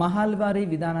 మహల్వారీ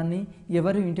విధానాన్ని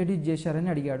ఎవరు ఇంట్రడ్యూస్ చేశారని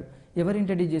అడిగాడు. ఎవరు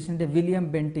ఇంట్రడ్యూస్ చేశారంటే విలియం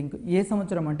బెంటింగ్. ఏ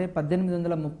సంవత్సరం అంటే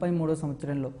 1833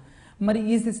 సంవత్సరంలో. మరి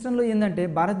ఈ సిస్టంలో ఏంటంటే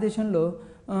భారతదేశంలో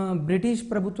బ్రిటిష్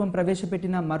ప్రభుత్వం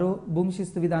ప్రవేశపెట్టిన మరో భూమి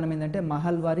శిస్తు విధానం ఏంటంటే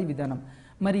మహల్వారీ విధానం.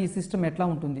 మరి ఈ సిస్టమ్ ఎట్లా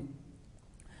ఉంటుంది?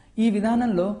 ఈ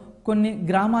విధానంలో కొన్ని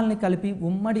గ్రామాలని కలిపి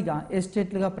ఉమ్మడిగా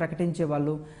ఎస్టేట్లుగా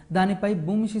ప్రకటించేవాళ్ళు. దానిపై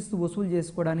భూమి శిస్తు వసూలు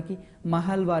చేసుకోవడానికి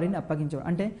మహల్వారీని అప్పగించేవాళ్ళు.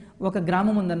 అంటే ఒక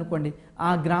గ్రామం ఉందనుకోండి,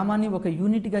 ఆ గ్రామాన్ని ఒక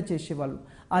యూనిట్గా చేసేవాళ్ళు.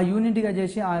 ఆ యూనిట్గా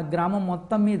చేసి ఆ గ్రామం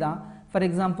మొత్తం మీద ఫర్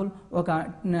ఎగ్జాంపుల్ ఒక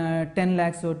 10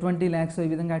 lakhs 20 lakhs ఈ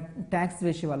విధంగా ట్యాక్స్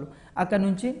వేసేవాళ్ళు. అక్కడ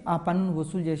నుంచి ఆ పన్నును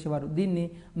వసూలు చేసేవారు. దీన్ని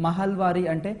మహల్వారీ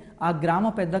అంటే ఆ గ్రామ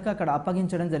పెద్దకు అక్కడ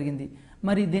అప్పగించడం జరిగింది.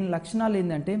 మరి దీని లక్షణాలు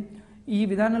ఏంటంటే ఈ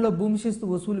విధానంలో భూమి శిస్తు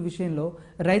వసూలు విషయంలో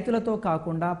రైతులతో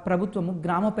కాకుండా ప్రభుత్వము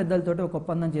గ్రామ పెద్దలతోటి ఒక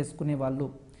ఒప్పందం చేసుకునేవాళ్ళు.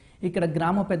 ఇక్కడ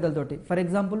గ్రామ పెద్దలతోటి ఫర్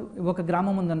ఎగ్జాంపుల్ ఒక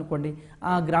గ్రామం ఉందనుకోండి,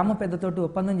 ఆ గ్రామ పెద్దతోటి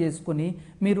ఒప్పందం చేసుకుని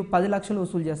మీరు 10 లక్షలు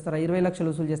వసూలు చేస్తారా, 20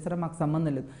 లక్షలు వసూలు చేస్తారా, మాకు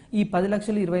సంబంధం లేదు, ఈ 10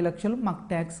 లక్షలు 20 లక్షలు మాకు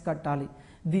ట్యాక్స్ కట్టాలి.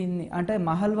 దీన్ని అంటే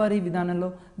మహల్వారీ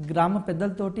విధానంలో గ్రామ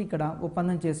పెద్దలతోటి ఇక్కడ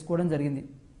ఒప్పందం చేసుకోవడం జరిగింది.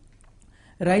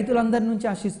 రైతులందరి నుంచి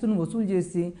ఆ శిస్తును వసూలు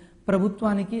చేసి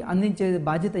ప్రభుత్వానికి అందించే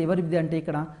బాధ్యత ఎవరిది అంటే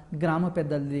ఇక్కడ గ్రామ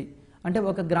పెద్దలది. అంటే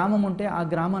ఒక గ్రామం ఉంటే ఆ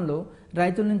గ్రామంలో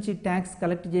రైతుల నుంచి ట్యాక్స్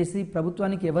కలెక్ట్ చేసి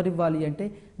ప్రభుత్వానికి ఎవరు ఇవ్వాలి అంటే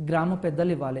గ్రామ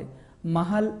పెద్దలు ఇవ్వాలి.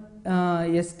 మహల్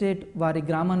ఎస్టేట్ వారి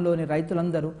గ్రామంలోని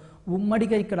రైతులందరూ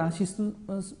ఉమ్మడిగా ఇక్కడ శిస్తు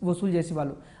వసూలు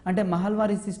చేసేవాళ్ళు. అంటే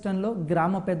మహల్వారీ సిస్టంలో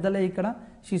గ్రామ పెద్దలే ఇక్కడ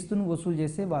శిస్తును వసూలు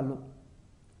చేసేవాళ్ళు.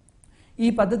 ఈ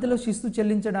పద్ధతిలో శిస్తు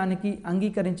చెల్లించడానికి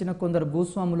అంగీకరించిన కొందరు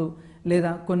భూస్వాములు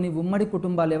లేదా కొన్ని ఉమ్మడి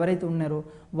కుటుంబాలు ఎవరైతే ఉన్నారో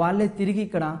వాళ్ళే తిరిగి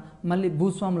ఇక్కడ మళ్ళీ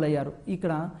భూస్వాములు అయ్యారు.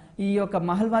 ఇక్కడ ఈ యొక్క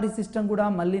మహల్వారీ సిస్టమ్ కూడా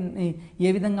మళ్ళీ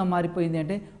ఏ విధంగా మారిపోయింది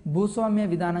అంటే భూస్వామ్య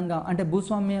విధానంగా అంటే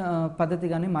భూస్వామ్య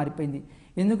పద్ధతిగానే మారిపోయింది.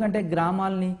 ఎందుకంటే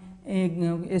గ్రామాలని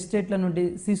ఎస్టేట్ల నుండి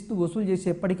శిస్తు వసూలు చేసి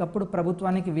ఎప్పటికప్పుడు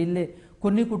ప్రభుత్వానికి వీళ్ళే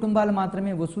కొన్ని కుటుంబాలు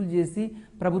మాత్రమే వసూలు చేసి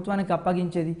ప్రభుత్వానికి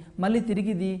అప్పగించేది. మళ్ళీ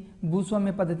తిరిగి ఇది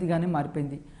భూస్వామ్య పద్ధతిగానే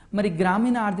మారిపోయింది. మరి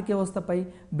గ్రామీణ ఆర్థిక వ్యవస్థపై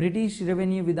బ్రిటిష్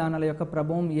రెవెన్యూ విధానాల యొక్క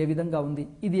ప్రభావం ఏ విధంగా ఉంది?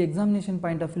 ఇది ఎగ్జామినేషన్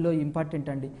పాయింట్ ఆఫ్ వ్యూలో ఇంపార్టెంట్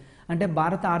అండి. అంటే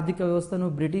భారత ఆర్థిక వ్యవస్థను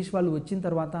బ్రిటిష్ వాళ్ళు వచ్చిన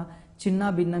తర్వాత చిన్న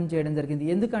భిన్నం చేయడం జరిగింది.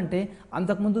 ఎందుకంటే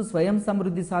అంతకుముందు స్వయం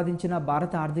సమృద్ధి సాధించిన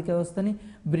భారత ఆర్థిక వ్యవస్థని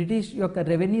బ్రిటిష్ యొక్క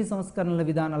రెవెన్యూ సంస్కరణల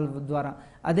విధానాల ద్వారా,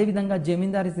 అదేవిధంగా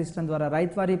జమీందారీ సిస్టమ్ ద్వారా,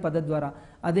 రైత్వారీ పద్ధతి ద్వారా,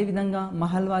 అదేవిధంగా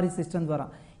మహల్వారీ సిస్టమ్ ద్వారా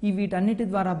వీటన్నిటి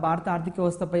ద్వారా భారత ఆర్థిక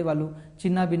వ్యవస్థపై వాళ్ళు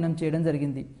చిన్న భిన్నం చేయడం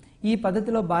జరిగింది. ఈ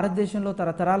పద్ధతిలో భారతదేశంలో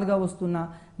తరతరాలుగా వస్తున్న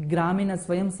గ్రామీణ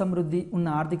స్వయం సమృద్ధి ఉన్న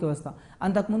ఆర్థిక వ్యవస్థ.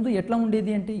 అంతకుముందు ఎట్లా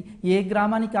ఉండేది అంటే ఏ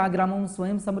గ్రామానికి ఆ గ్రామం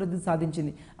స్వయం సమృద్ధి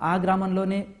సాధించింది. ఆ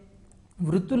గ్రామంలోనే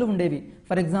వృత్తులు ఉండేవి.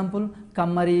 ఫర్ ఎగ్జాంపుల్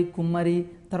కమ్మరి, కుమ్మరి,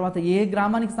 తర్వాత ఏ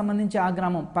గ్రామానికి సంబంధించి ఆ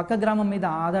గ్రామం పక్క గ్రామం మీద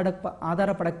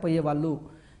ఆధారపడకపోయే వాళ్ళు.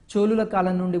 చోళుల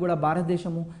కాలం నుండి కూడా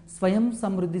భారతదేశము స్వయం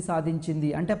సమృద్ధి సాధించింది.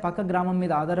 అంటే పక్క గ్రామం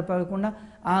మీద ఆధారపడకుండా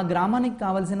ఆ గ్రామానికి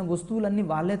కావాల్సిన వస్తువులన్నీ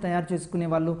వాళ్ళే తయారు చేసుకునే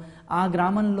వాళ్ళు. ఆ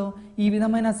గ్రామంలో ఈ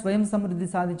విధమైన స్వయం సమృద్ధి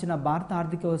సాధించిన భారత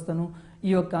ఆర్థిక వ్యవస్థను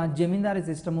ఈ యొక్క జమీందారీ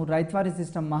system, ryotwari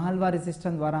system, Mahalwari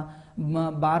system ద్వారా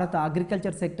భారత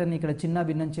అగ్రికల్చర్ సెక్టర్ని ఇక్కడ చిన్న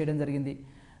భిన్నం చేయడం జరిగింది.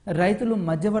 రైతులు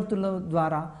మధ్యవర్తుల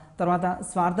ద్వారా తర్వాత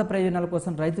స్వార్థ ప్రయోజనాల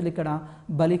కోసం రైతులు ఇక్కడ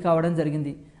బలి కావడం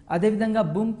జరిగింది. అదేవిధంగా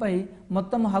భూమిపై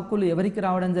మొత్తం హక్కులు ఎవరికి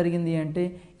రావడం జరిగింది అంటే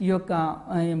ఈ యొక్క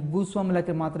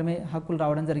భూస్వాములకి మాత్రమే హక్కులు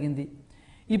రావడం జరిగింది.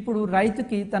 ఇప్పుడు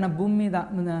రైతుకి తన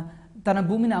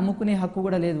భూమిని అమ్ముకునే హక్కు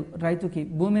కూడా లేదు. రైతుకి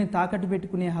భూమిని తాకట్టు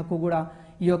పెట్టుకునే హక్కు కూడా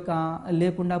ఈ యొక్క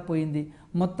లేకుండా పోయింది.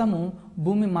 మొత్తము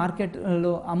భూమి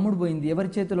మార్కెట్లో అమ్ముడు పోయింది. ఎవరి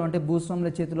చేతిలో అంటే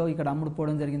భూస్వాముల చేతిలో ఇక్కడ అమ్ముడు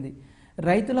పోవడం జరిగింది.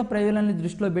 రైతుల ప్రయోజనాన్ని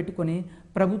దృష్టిలో పెట్టుకొని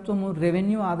ప్రభుత్వము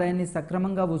రెవెన్యూ ఆదాయాన్ని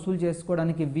సక్రమంగా వసూలు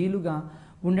చేసుకోవడానికి వీలుగా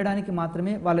ఉండడానికి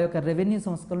మాత్రమే వాళ్ళ యొక్క రెవెన్యూ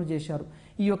సంస్కరణలు చేశారు.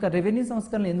 ఈ యొక్క రెవెన్యూ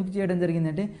సంస్కరణలు ఎందుకు చేయడం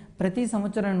జరిగిందంటే ప్రతి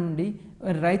సంవత్సరం నుండి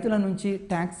రైతుల నుంచి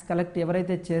ట్యాక్స్ కలెక్ట్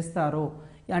ఎవరైతే చేస్తారో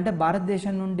అంటే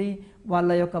భారతదేశం నుండి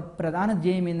వాళ్ళ యొక్క ప్రధాన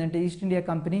ధ్యేయం ఏంటంటే ఈస్ట్ ఇండియా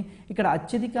కంపెనీ ఇక్కడ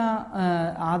అత్యధిక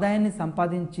ఆదాయాన్ని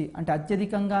సంపాదించి అంటే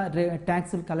అత్యధికంగా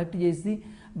ట్యాక్సులు కలెక్ట్ చేసి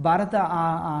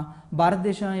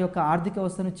భారతదేశం యొక్క ఆర్థిక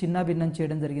వ్యవస్థను చిన్నాభిన్నం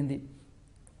చేయడం జరిగింది.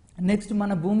 నెక్స్ట్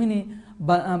మన భూమిని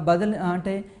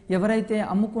అంటే ఎవరైతే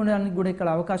అమ్ముకోవడానికి కూడా ఇక్కడ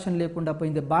అవకాశం లేకుండా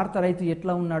పోయింది. భారత రైతు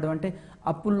ఎట్లా ఉన్నాడు అంటే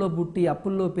అప్పుల్లో పుట్టి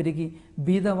అప్పుల్లో పెరిగి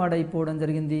బీదవాడైపోవడం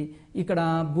జరిగింది. ఇక్కడ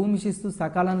భూమి శిస్తు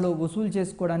సకాలంలో వసూలు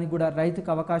చేసుకోవడానికి కూడా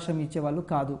రైతుకు అవకాశం ఇచ్చేవాళ్ళు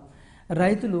కాదు.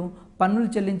 రైతులు పన్నులు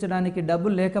చెల్లించడానికి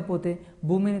డబ్బులు లేకపోతే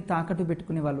భూమిని తాకట్టు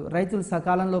పెట్టుకునేవాళ్ళు. రైతులు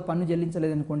సకాలంలో పన్ను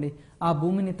చెల్లించలేదనుకోండి ఆ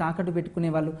భూమిని తాకట్టు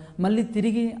పెట్టుకునేవాళ్ళు. మళ్ళీ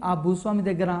తిరిగి ఆ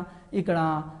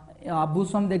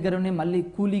భూస్వామి దగ్గరనే మళ్ళీ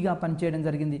కూలీగా పనిచేయడం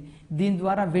జరిగింది. దీని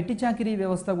ద్వారా వెట్టి చాకిరీ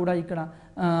వ్యవస్థ కూడా ఇక్కడ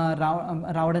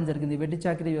రావడం జరిగింది. వెట్టి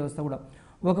చాకిరీ వ్యవస్థ కూడా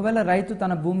ఒకవేళ రైతు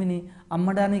తన భూమిని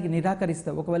అమ్మడానికి నిరాకరిస్తే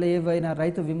ఒకవేళ ఏవైనా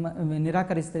రైతు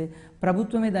నిరాకరిస్తే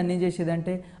ప్రభుత్వమే దాన్ని ఏం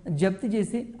చేసేదంటే జప్తు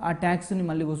చేసి ఆ ట్యాక్స్ని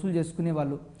మళ్ళీ వసూలు చేసుకునే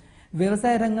వాళ్ళు.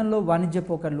 వ్యవసాయ రంగంలో వాణిజ్య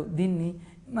పోకర్లు దీన్ని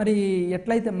మరి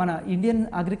ఎట్లయితే మన ఇండియన్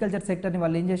అగ్రికల్చర్ సెక్టర్ని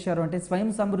వాళ్ళు ఏం చేశారు అంటే స్వయం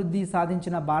సమృద్ధి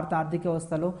సాధించిన భారత ఆర్థిక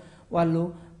వ్యవస్థలో వాళ్ళు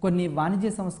కొన్ని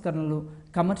వాణిజ్య సంస్కరణలు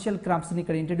కమర్షియల్ క్రాప్స్ని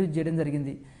ఇక్కడ ఇంట్రడ్యూస్ చేయడం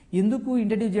జరిగింది. ఎందుకు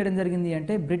ఇంట్రడ్యూస్ చేయడం జరిగింది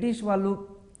అంటే బ్రిటిష్ వాళ్ళు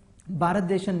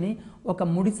భారతదేశాన్ని ఒక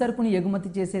ముడి సరుకుని ఎగుమతి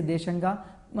చేసే దేశంగా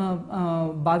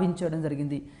భావించడం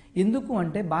జరిగింది. ఎందుకు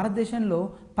అంటే భారతదేశంలో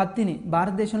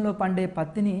పండే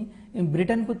పత్తిని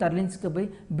బ్రిటన్కు తరలించుకుపోయి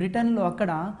బ్రిటన్లో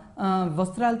అక్కడ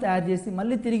వస్త్రాలు తయారు చేసి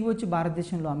మళ్ళీ తిరిగి వచ్చి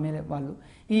భారతదేశంలో అమ్మే వాళ్ళు.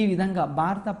 ఈ విధంగా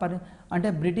అంటే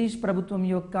బ్రిటిష్ ప్రభుత్వం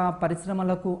యొక్క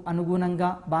పరిశ్రమలకు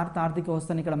అనుగుణంగా భారత ఆర్థిక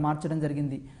వ్యవస్థను ఇక్కడ మార్చడం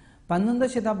జరిగింది. 19వ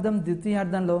శతాబ్దం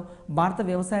ద్వితీయార్థంలో భారత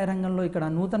వ్యవసాయ రంగంలో ఇక్కడ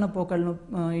నూతన పోకడలను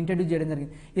ఇంట్రడ్యూస్ చేయడం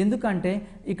జరిగింది. ఎందుకంటే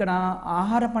ఇక్కడ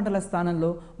ఆహార పంటల స్థానంలో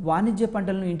వాణిజ్య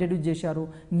పంటలను ఇంట్రడ్యూస్ చేశారు.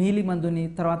 నీలి మందుని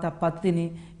తర్వాత పత్తిని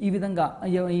ఈ విధంగా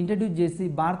ఇంట్రడ్యూస్ చేసి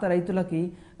భారత రైతులకి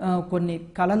కొన్ని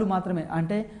కళలు మాత్రమే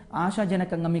అంటే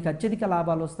ఆశాజనకంగా మీకు అత్యధిక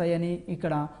లాభాలు వస్తాయని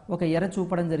ఇక్కడ ఒక ఎర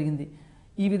చూపడం జరిగింది.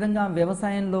 ఈ విధంగా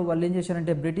వ్యవసాయంలో వాళ్ళు ఏం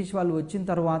చేశారంటే బ్రిటిష్ వాళ్ళు వచ్చిన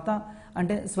తర్వాత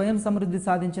అంటే స్వయం సమృద్ధి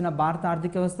సాధించిన భారత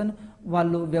ఆర్థిక వ్యవస్థను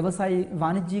వాళ్ళు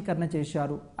వాణిజ్యీకరణ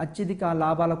చేశారు అత్యధిక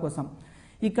లాభాల కోసం.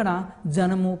 ఇక్కడ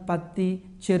జనము, పత్తి,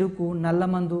 చెరుకు,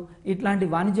 నల్లమందు ఇట్లాంటి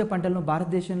వాణిజ్య పంటలను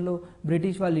భారతదేశంలో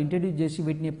బ్రిటిష్ వాళ్ళు ఇంట్రడ్యూస్ చేసి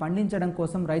వీటిని పండించడం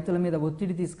కోసం రైతుల మీద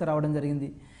ఒత్తిడి తీసుకురావడం జరిగింది.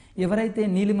 ఎవరైతే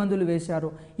నీలిమందులు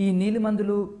వేశారో ఈ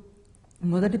నీలిమందులు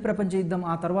మొదటి ప్రపంచ యుద్ధం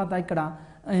ఆ తర్వాత ఇక్కడ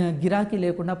గిరాకీ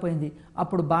లేకుండా పోయింది.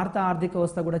 అప్పుడు భారత ఆర్థిక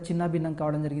వ్యవస్థ కూడా చిన్నాభిన్నం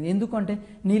కావడం జరిగింది. ఎందుకంటే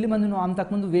నీలిమందును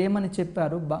అంతకుముందు వేయమని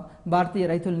చెప్పారు భారతీయ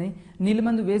రైతుల్ని.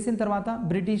 నీలిమందు వేసిన తర్వాత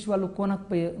బ్రిటిష్ వాళ్ళు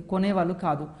కొనేవాళ్ళు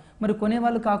కాదు. మరి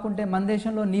కొనేవాళ్ళు కాకుంటే మన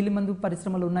దేశంలో నీలిమందు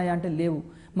పరిశ్రమలు ఉన్నాయా అంటే లేవు.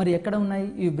 మరి ఎక్కడ ఉన్నాయి?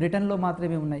 ఈ బ్రిటన్లో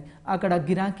మాత్రమే ఉన్నాయి. అక్కడ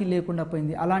గిరాకీ లేకుండా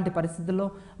పోయింది. అలాంటి పరిస్థితుల్లో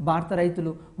భారత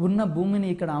రైతులు ఉన్న భూమిని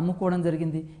ఇక్కడ అమ్ముకోవడం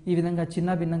జరిగింది. ఈ విధంగా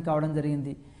చిన్నాభిన్నం కావడం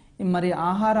జరిగింది. మరి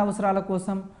ఆహార అవసరాల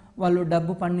కోసం వాళ్ళు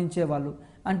డబ్బు పండించేవాళ్ళు.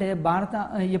 అంటే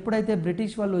ఎప్పుడైతే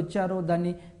బ్రిటిష్ వాళ్ళు వచ్చారో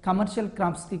దాన్ని కమర్షియల్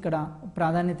క్రాప్స్కి ఇక్కడ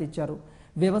ప్రాధాన్యత ఇచ్చారు.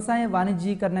 వ్యవసాయ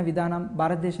వాణిజ్యీకరణ విధానం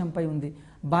భారతదేశంపై ఉంది.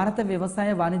 భారత వ్యవసాయ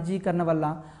వాణిజ్యీకరణ వల్ల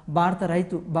భారత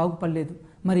రైతు బాగుపడలేదు.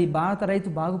 మరి భారత రైతు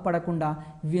బాగుపడకుండా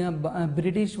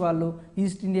బ్రిటిష్ వాళ్ళు,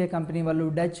 ఈస్ట్ ఇండియా కంపెనీ వాళ్ళు,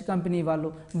 డచ్ కంపెనీ వాళ్ళు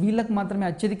వీళ్ళకి మాత్రమే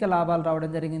అత్యధిక లాభాలు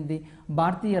రావడం జరిగింది.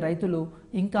 భారతీయ రైతులు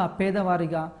ఇంకా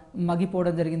పేదవారిగా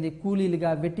మగిపోవడం జరిగింది. కూలీలుగా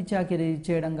వెట్టి చాకిరీ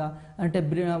చేయడంగా అంటే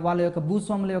వాళ్ళ యొక్క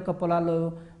భూస్వాముల యొక్క పొలాల్లో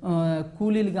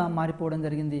కూలీలుగా మారిపోవడం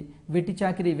జరిగింది. వెట్టి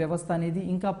చాకిరీ వ్యవస్థ అనేది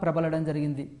ఇంకా ప్రబలడం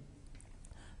జరిగింది.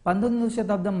 19వ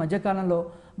శతాబ్దం మధ్యకాలంలో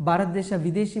భారతదేశ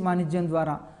విదేశీ వాణిజ్యం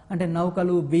ద్వారా అంటే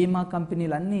నౌకలు, బీమా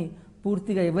కంపెనీలు అన్నీ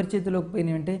పూర్తిగా ఎవరి చేతిలోకి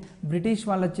పోయినాయి అంటే బ్రిటిష్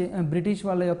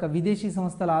వాళ్ళ యొక్క విదేశీ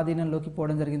సంస్థల ఆధీనంలోకి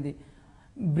పోవడం జరిగింది.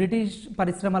 బ్రిటిష్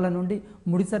పరిశ్రమల నుండి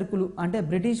ముడి సరుకులు అంటే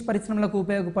బ్రిటిష్ పరిశ్రమలకు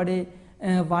ఉపయోగపడే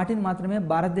వాటిని మాత్రమే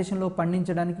భారతదేశంలో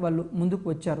పండించడానికి వాళ్ళు ముందుకు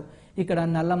వచ్చారు. ఇక్కడ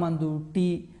నల్లమందు, టీ,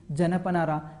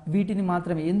 జనపనార వీటిని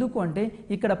మాత్రమే. ఎందుకు అంటే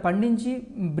ఇక్కడ పండించి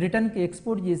బ్రిటన్కి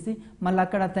ఎక్స్పోర్ట్ చేసి మళ్ళీ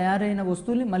అక్కడ తయారైన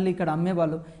వస్తువుల్ని మళ్ళీ ఇక్కడ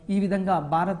అమ్మేవాళ్ళు. ఈ విధంగా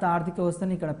భారత ఆర్థిక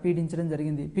వ్యవస్థని ఇక్కడ పీడించడం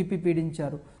జరిగింది,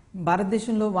 పీడించారు.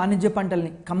 భారతదేశంలో వాణిజ్య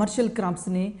పంటల్ని కమర్షియల్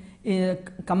క్రాప్స్ని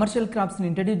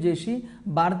ఇంట్రడ్యూస్ చేసి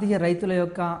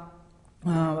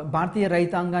భారతీయ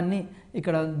రైతాంగాన్ని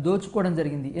ఇక్కడ దోచుకోవడం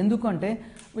జరిగింది. ఎందుకంటే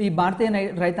ఈ భారతీయ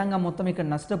రైతాంగం మొత్తం ఇక్కడ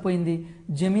నష్టపోయింది.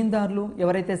 జమీందారులు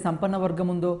ఎవరైతే సంపన్న వర్గం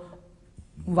ఉందో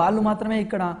వాళ్ళు మాత్రమే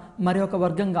ఇక్కడ మరి ఒక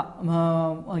వర్గంగా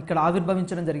ఇక్కడ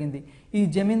ఆవిర్భవించడం జరిగింది. ఈ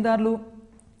జమీందారులు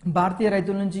భారతీయ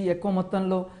రైతుల నుంచి ఎక్కువ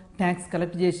మొత్తంలో ట్యాక్స్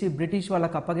కలెక్ట్ చేసి బ్రిటిష్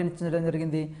వాళ్ళకు అప్పగించడం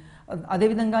జరిగింది.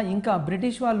 అదేవిధంగా ఇంకా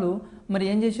బ్రిటిష్ వాళ్ళు మరి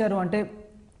ఏం చేశారు అంటే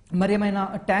మరి ఏమైనా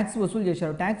ట్యాక్స్ వసూలు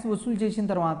చేశారు. ట్యాక్స్ వసూలు చేసిన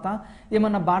తర్వాత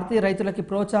ఏమన్నా భారతీయ రైతులకి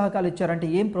ప్రోత్సాహకాలు ఇచ్చారంటే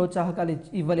ఏం ప్రోత్సాహకాలు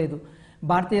ఇవ్వలేదు.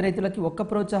 భారతీయ రైతులకి ఒక్క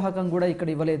ప్రోత్సాహకం కూడా ఇక్కడ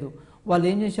ఇవ్వలేదు. వాళ్ళు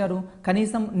ఏం చేశారు,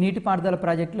 కనీసం నీటిపారుదల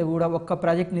ప్రాజెక్టులు కూడా ఒక్క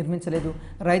ప్రాజెక్ట్ నిర్మించలేదు.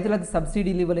 రైతులకు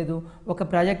సబ్సిడీలు ఇవ్వలేదు, ఒక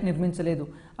ప్రాజెక్ట్ నిర్మించలేదు.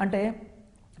 అంటే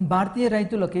భారతీయ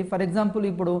రైతులకి ఫర్ ఎగ్జాంపుల్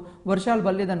ఇప్పుడు వర్షాలు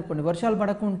పడలేదనుకోండి, వర్షాలు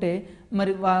పడకుంటే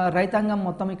మరి రైతాంగం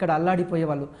మొత్తం ఇక్కడ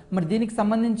అల్లాడిపోయేవాళ్ళు. మరి దీనికి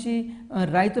సంబంధించి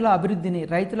రైతుల అభివృద్ధిని,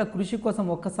 రైతుల కృషి కోసం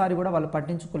ఒక్కసారి కూడా వాళ్ళు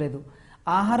పట్టించుకోలేదు.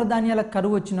 ఆహార ధాన్యాల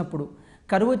కరువు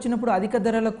వచ్చినప్పుడు అధిక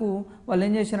ధరలకు వాళ్ళు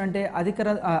ఏం చేశారంటే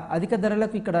అధిక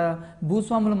ధరలకు ఇక్కడ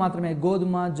భూస్వాములు మాత్రమే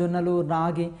గోధుమ, జొన్నలు,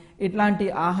 రాగి ఇట్లాంటి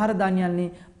ఆహార ధాన్యాల్ని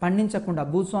పండించకుండా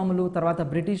భూస్వాములు తర్వాత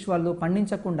బ్రిటిష్ వాళ్ళు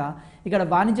పండించకుండా ఇక్కడ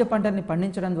వాణిజ్య పంటల్ని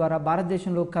పండించడం ద్వారా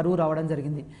భారతదేశంలో కరువు రావడం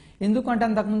జరిగింది. ఎందుకంటే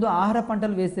అంతకుముందు ఆహార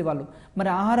పంటలు వేసేవాళ్ళు. మరి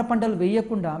ఆహార పంటలు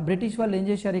వేయకుండా బ్రిటిష్ వాళ్ళు ఏం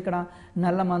చేశారు, ఇక్కడ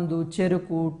నల్లమందు,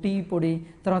 చెరుకు, టీ పొడి,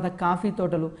 తర్వాత కాఫీ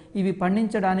తోటలు ఇవి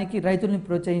పండించడానికి రైతుల్ని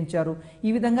ప్రోత్సహించారు.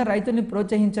 ఈ విధంగా రైతుల్ని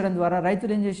ప్రోత్సహించడం ద్వారా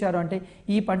రైతులు ఏం చేశారు అంటే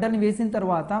ఈ పంటల్ని వేసిన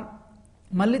తర్వాత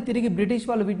మళ్ళీ తిరిగి బ్రిటిష్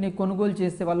వాళ్ళు వీటిని కొనుగోలు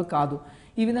చేసేవాళ్ళు కాదు.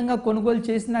 ఈ విధంగా కొనుగోలు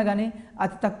చేసినా కానీ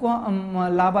అతి తక్కువ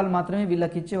లాభాలు మాత్రమే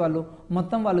వీళ్ళకి ఇచ్చేవాళ్ళు,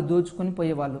 మొత్తం వాళ్ళు దోచుకొని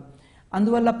పోయేవాళ్ళు.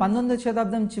 అందువల్ల 19వ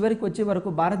శతాబ్దం చివరికి వచ్చే వరకు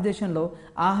భారతదేశంలో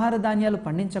ఆహార ధాన్యాలు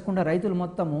పండించకుండా రైతులు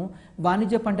మొత్తము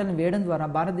వాణిజ్య పంటలను వేయడం ద్వారా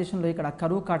భారతదేశంలో ఇక్కడ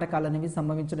కరువు కాటకాలు అనేవి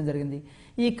సంభవించడం జరిగింది.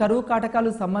 ఈ కరువు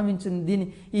కాటకాలు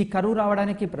ఈ కరువు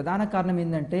రావడానికి ప్రధాన కారణం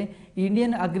ఏంటంటే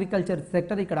ఇండియన్ అగ్రికల్చర్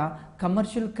సెక్టర్ ఇక్కడ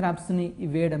కమర్షియల్ క్రాప్స్ని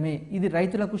వేయడమే. ఇది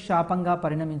రైతులకు శాపంగా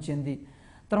పరిణమించింది.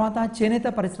 తర్వాత చేనేత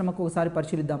పరిశ్రమకు ఒకసారి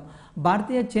పరిశీలిద్దాం.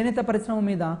 భారతీయ చేనేత పరిశ్రమ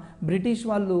మీద బ్రిటిష్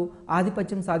వాళ్ళు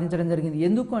ఆధిపత్యం సాధించడం జరిగింది.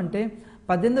 ఎందుకు అంటే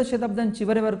 18వ శతాబ్దం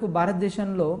చివరి వరకు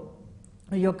భారతదేశంలో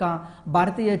ఈ యొక్క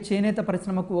భారతీయ చేనేత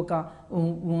పరిశ్రమకు ఒక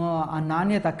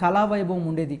నాణ్యత, కళావైభవం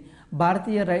ఉండేది.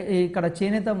 ఇక్కడ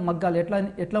చేనేత మగ్గాలు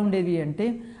ఎట్లా ఉండేవి అంటే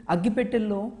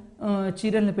అగ్గిపెట్టెల్లో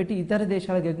చీరలను పెట్టి ఇతర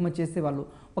దేశాలకు ఎగుమతి చేసేవాళ్ళు.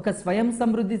 ఒక స్వయం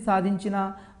సమృద్ధి సాధించిన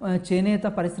చేనేత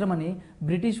పరిశ్రమని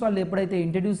బ్రిటిష్ వాళ్ళు ఎప్పుడైతే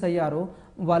ఇంట్రడ్యూస్ అయ్యారో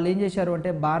వాళ్ళు ఏం చేశారు అంటే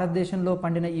భారతదేశంలో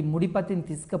పండిన ఈ ముడిపత్తిని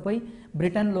తీసుకుపోయి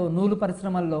బ్రిటన్లో నూలు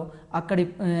పరిశ్రమల్లో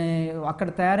అక్కడ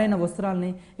తయారైన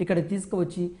వస్త్రాలని ఇక్కడ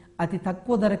తీసుకువచ్చి అతి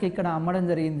తక్కువ ధరకి ఇక్కడ అమ్మడం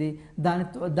జరిగింది.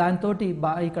 దాంతో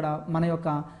ఇక్కడ మన యొక్క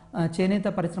చేనేత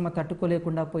పరిశ్రమ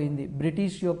తట్టుకోలేకుండా పోయింది.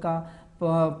 బ్రిటిష్ యొక్క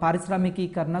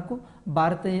పారిశ్రామికీకరణకు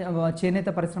భారతీయ చేనేత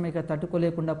పరిశ్రమ ఇక్కడ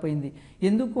తట్టుకోలేకుండా పోయింది.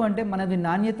 ఎందుకు అంటే మనది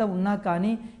నాణ్యత ఉన్నా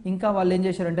కానీ ఇంకా వాళ్ళు ఏం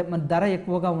చేశారంటే మన ధర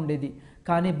ఎక్కువగా ఉండేది.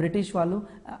 కానీ బ్రిటిష్ వాళ్ళు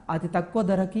అతి తక్కువ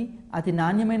ధరకి అతి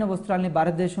నాణ్యమైన వస్త్రాలని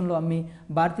భారతదేశంలో అమ్మి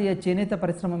భారతీయ చేనేత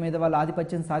పరిశ్రమ మీద వాళ్ళు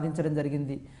ఆధిపత్యం సాధించడం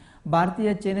జరిగింది. భారతీయ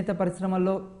చేనేత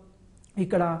పరిశ్రమల్లో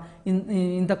ఇక్కడ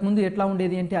ఇంతకుముందు ఎట్లా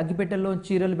ఉండేది అంటే అగ్గిపెట్టెల్లో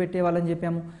చీరలు పెట్టేవాళ్ళని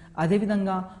చెప్పాము.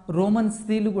 అదేవిధంగా రోమన్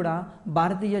స్త్రీలు కూడా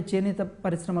భారతీయ చేనేత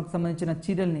పరిశ్రమకు సంబంధించిన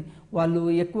చీరల్ని వాళ్ళు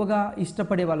ఎక్కువగా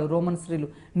ఇష్టపడేవాళ్ళు. రోమన్ స్త్రీలు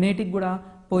నేటికి కూడా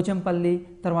పోచంపల్లి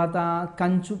తర్వాత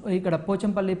కంచు ఇక్కడ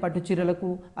పోచంపల్లి పట్టు చీరలకు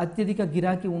అత్యధిక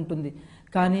గిరాకీ ఉంటుంది.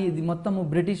 కానీ ఇది మొత్తము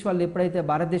బ్రిటిష్ వాళ్ళు ఎప్పుడైతే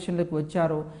భారతదేశంలోకి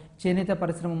వచ్చారో చేనేత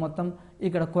పరిశ్రమ మొత్తం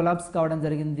ఇక్కడ కొలాప్స్ కావడం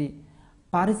జరిగింది.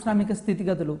 పారిశ్రామిక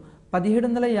స్థితిగతులు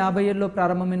 1757లో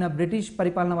ప్రారంభమైన బ్రిటిష్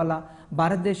పరిపాలన వల్ల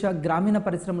భారతదేశ గ్రామీణ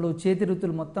పరిశ్రమలు, చేతి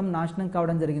వృత్తులు మొత్తం నాశనం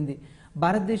కావడం జరిగింది.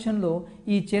 భారతదేశంలో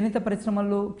ఈ చేనేత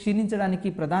పరిశ్రమలు క్షీణించడానికి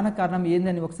ప్రధాన కారణం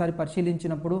ఏందని ఒకసారి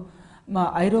పరిశీలించినప్పుడు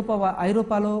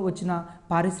ఐరోపాలో వచ్చిన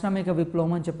పారిశ్రామిక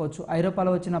విప్లవం అని చెప్పవచ్చు.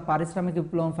 ఐరోపాలో వచ్చిన పారిశ్రామిక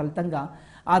విప్లవం ఫలితంగా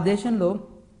ఆ దేశంలో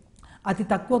అతి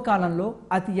తక్కువ కాలంలో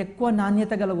అతి ఎక్కువ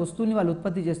నాణ్యత గల వస్తువుని వాళ్ళు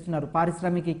ఉత్పత్తి చేస్తున్నారు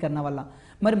పారిశ్రామికీకరణ వల్ల.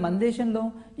 మరి మన దేశంలో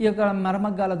ఈ యొక్క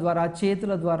మరమగ్గాల ద్వారా,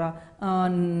 చేతుల ద్వారా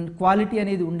క్వాలిటీ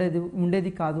అనేది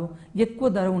ఉండేది కాదు, ఎక్కువ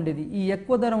ధర ఉండేది. ఈ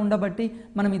ఎక్కువ ధర ఉండబట్టి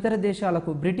మనం ఇతర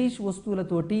దేశాలకు బ్రిటిష్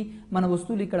వస్తువులతోటి మన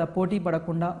వస్తువులు ఇక్కడ పోటీ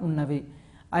పడకుండా ఉన్నవి.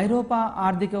 ఐరోపా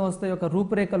ఆర్థిక వ్యవస్థ యొక్క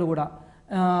రూపురేఖలు కూడా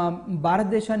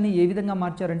భారతదేశాన్ని ఏ విధంగా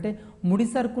మార్చారంటే ముడి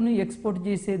సరుకును ఎక్స్పోర్ట్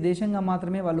చేసే దేశంగా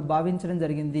మాత్రమే వాళ్ళు భావించడం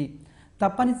జరిగింది.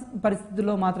 తప్పని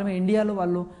పరిస్థితుల్లో మాత్రమే ఇండియాలో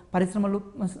వాళ్ళు పరిశ్రమలు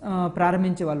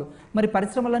ప్రారంభించేవాళ్ళు. మరి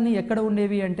పరిశ్రమలన్నీ ఎక్కడ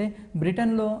ఉండేవి అంటే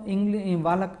బ్రిటన్లో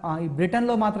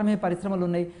బ్రిటన్లో మాత్రమే పరిశ్రమలు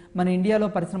ఉన్నాయి, మన ఇండియాలో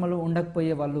పరిశ్రమలు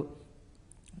ఉండకపోయేవాళ్ళు.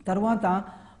 తర్వాత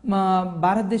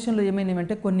భారతదేశంలో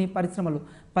ఏమైనాయంటే కొన్ని పరిశ్రమలు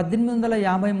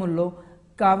 1853లో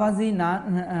కావాజీ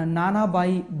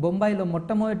నానాబాయి బొంబాయిలో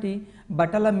మొట్టమొదటి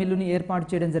బట్టల మిల్లుని ఏర్పాటు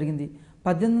చేయడం జరిగింది.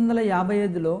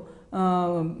 1855లో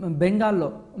బెంగాల్లో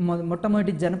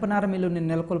మొట్టమొదటి జనపనార మిల్లుని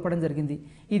నెలకొల్పడం జరిగింది.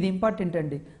 ఇది ఇంపార్టెంట్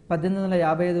అండి.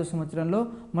 1855 సంవత్సరంలో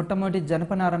మొట్టమొదటి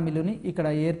జనపనార మిల్లుని ఇక్కడ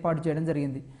ఏర్పాటు చేయడం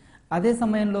జరిగింది. అదే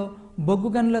సమయంలో బొగ్గు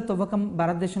గనుల తవ్వకం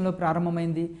భారతదేశంలో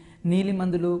ప్రారంభమైంది.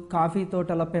 నీలిమందులు, కాఫీ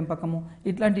తోటల పెంపకము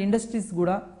ఇట్లాంటి ఇండస్ట్రీస్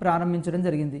కూడా ప్రారంభించడం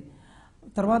జరిగింది.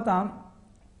 తర్వాత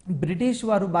బ్రిటిష్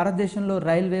వారు భారతదేశంలో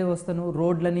రైల్వే వ్యవస్థను,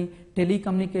 రోడ్లని,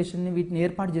 టెలికమ్యూనికేషన్ని వీటిని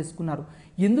ఏర్పాటు చేసుకున్నారు.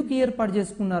 ఎందుకు ఏర్పాటు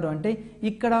చేసుకున్నారు అంటే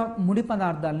ఇక్కడ ముడి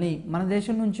పదార్థాలని, మన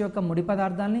దేశం నుంచి యొక్క ముడి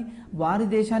పదార్థాలని వారి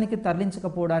దేశానికి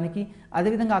తరలించకపోవడానికి,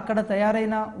 అదేవిధంగా అక్కడ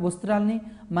తయారైన వస్త్రాలని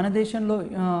మన దేశంలో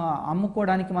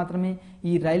అమ్ముకోవడానికి మాత్రమే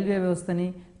ఈ రైల్వే వ్యవస్థని,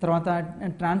 తర్వాత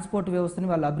ట్రాన్స్పోర్ట్ వ్యవస్థని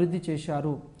వాళ్ళు అభివృద్ధి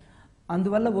చేశారు.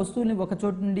 అందువల్ల వస్తువుల్ని ఒక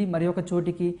చోటు నుండి మరి ఒక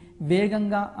చోటికి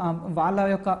వేగంగా వాళ్ళ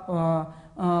యొక్క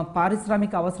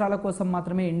పారిశ్రామిక అవసరాల కోసం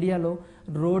మాత్రమే ఇండియాలో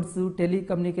రోడ్స్,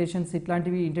 టెలికమ్యూనికేషన్స్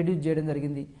ఇట్లాంటివి ఇంట్రడ్యూస్ చేయడం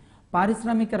జరిగింది.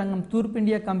 పారిశ్రామిక రంగం తూర్పు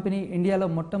ఇండియా కంపెనీ ఇండియాలో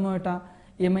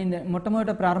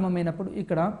మొట్టమొదట ప్రారంభమైనప్పుడు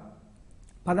ఇక్కడ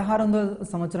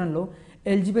 1600 సంవత్సరంలో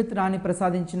ఎలిజబెత్ రాణి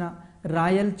ప్రసాదించిన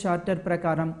రాయల్ చార్టర్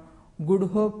ప్రకారం గుడ్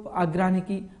హోప్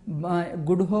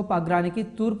అగ్రానికి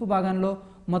తూర్పు భాగంలో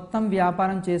మొత్తం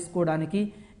వ్యాపారం చేసుకోవడానికి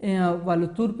వాళ్ళు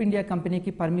తూర్పు ఇండియా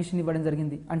కంపెనీకి పర్మిషన్ ఇవ్వడం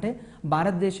జరిగింది. అంటే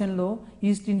భారతదేశంలో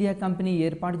ఈస్ట్ ఇండియా కంపెనీ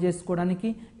ఏర్పాటు చేసుకోవడానికి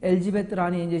ఎలిజబెత్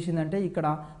రాణి ఏం చేసిందంటే ఇక్కడ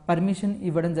పర్మిషన్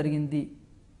ఇవ్వడం జరిగింది.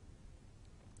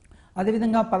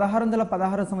 అదేవిధంగా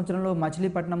 1616 సంవత్సరంలో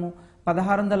మచిలీపట్నము,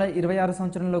 1626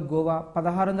 సంవత్సరంలో గోవా,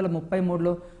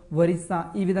 1633లో ఒరిస్సా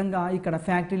ఈ విధంగా ఇక్కడ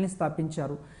ఫ్యాక్టరీని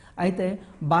స్థాపించారు. అయితే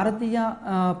భారతీయ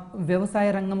వ్యవసాయ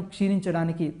రంగం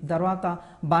క్షీణించడానికి, తర్వాత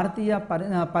భారతీయ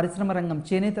పరిశ్రమ రంగం,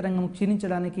 చేనేత రంగం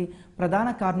క్షీణించడానికి ప్రధాన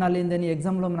కారణాలు ఏందని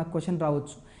ఎగ్జామ్లో మనకు క్వశ్చన్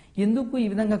రావచ్చు. ఎందుకు ఈ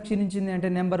విధంగా క్షీణించింది అంటే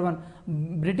నెంబర్ 1,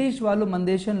 బ్రిటిష్ వాళ్ళు మన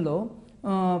దేశంలో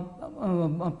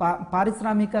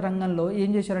పారిశ్రామిక రంగంలో ఏం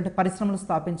చేశారంటే పరిశ్రమలు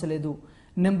స్థాపించలేదు.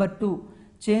 నెంబర్ 2,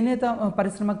 చేనేత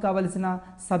పరిశ్రమకు కావలసిన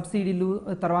సబ్సిడీలు,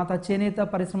 తర్వాత చేనేత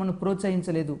పరిశ్రమను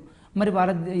ప్రోత్సహించలేదు. మరి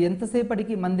వారు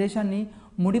ఎంతసేపటికి మన దేశాన్ని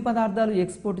ముడి పదార్థాలు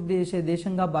ఎక్స్పోర్ట్ చేసే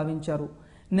దేశంగా భావించారు.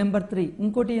 నెంబర్ 3,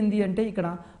 ఇంకోటి ఏంది అంటే ఇక్కడ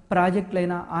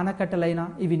ప్రాజెక్టులైనా, ఆనకట్టలైనా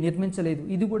ఇవి నిర్మించలేదు.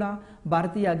 ఇది కూడా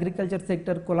భారతీయ అగ్రికల్చర్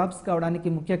సెక్టర్ కొలాప్స్ కావడానికి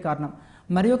ముఖ్య కారణం.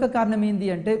 మరి ఒక కారణం ఏంది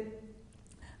అంటే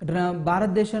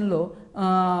భారతదేశంలో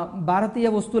భారతీయ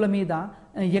వస్తువుల మీద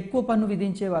ఎక్కువ పన్ను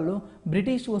విధించేవాళ్ళు,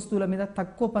 బ్రిటిష్ వస్తువుల మీద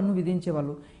తక్కువ పన్ను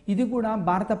విధించేవాళ్ళు. ఇది కూడా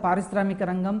భారత పారిశ్రామిక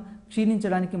రంగం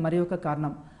క్షీణించడానికి మరి ఒక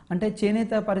కారణం. అంటే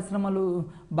చేనేత పరిశ్రమలు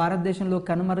భారతదేశంలో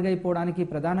కనుమరుగైపోవడానికి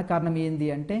ప్రధాన కారణం ఏంది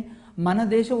అంటే మన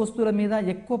దేశ వస్తువుల మీద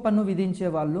ఎక్కువ పన్ను విధించే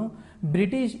వాళ్ళు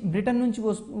బ్రిటన్ నుంచి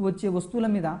వచ్చే వస్తువుల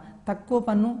మీద తక్కువ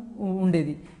పన్ను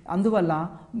ఉండేది. అందువల్ల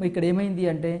ఇక్కడ ఏమైంది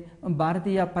అంటే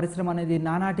భారతీయ పరిశ్రమ అనేది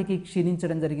నానాటికి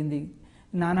క్షీణించడం జరిగింది.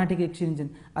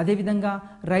 అదేవిధంగా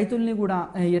రైతుల్ని కూడా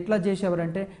ఎట్లా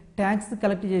చేసేవారంటే ట్యాక్స్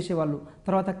కలెక్ట్ చేసేవాళ్ళు,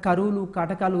 తర్వాత కరువులు,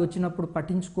 కాటకాలు వచ్చినప్పుడు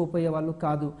పట్టించుకోపోయేవాళ్ళు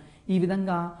కాదు. ఈ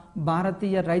విధంగా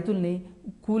భారతీయ రైతుల్ని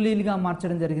కూలీలుగా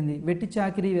మార్చడం జరిగింది. వెట్టి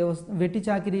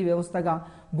చాకిరీ వ్యవస్థగా,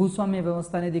 భూస్వామ్య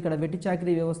వ్యవస్థ అనేది ఇక్కడ వెట్టి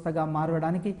చాకిరీ వ్యవస్థగా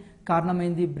మారడానికి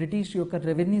కారణమైంది బ్రిటిష్ యొక్క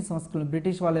రెవెన్యూ సంస్కరణలు,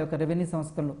 బ్రిటిష్ వాళ్ళ యొక్క రెవెన్యూ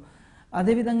సంస్కరణలు.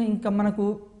 అదేవిధంగా ఇంకా మనకు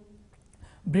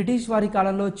బ్రిటిష్ వారి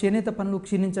కాలంలో చేనేత పనులు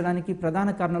క్షీణించడానికి ప్రధాన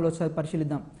కారణాలు ఒకసారి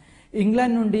పరిశీలిద్దాం.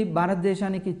 ఇంగ్లాండ్ నుండి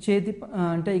భారతదేశానికి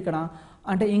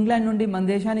ఇంగ్లాండ్ నుండి మన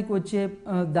దేశానికి వచ్చే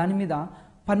దాని మీద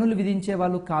పన్నులు విధించే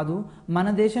వాళ్ళు కాదు. మన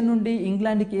దేశం నుండి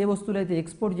ఇంగ్లాండ్కి ఏ వస్తువులు అయితే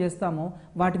ఎక్స్పోర్ట్ చేస్తామో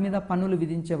వాటి మీద పన్నులు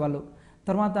విధించేవాళ్ళు.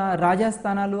 తర్వాత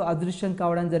రాజస్థానాలు అదృశ్యం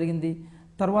కావడం జరిగింది.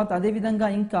 తర్వాత అదేవిధంగా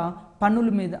ఇంకా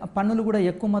పన్నులు కూడా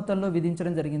ఎక్కువ మొత్తంలో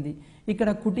విధించడం జరిగింది. ఇక్కడ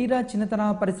కుటీర చిన్న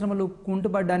తరహా పరిశ్రమలు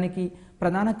కుంటుపడడానికి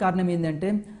ప్రధాన కారణం ఏంటంటే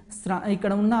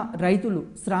ఇక్కడ ఉన్న రైతులు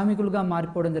శ్రామికులుగా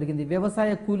మారిపోవడం జరిగింది,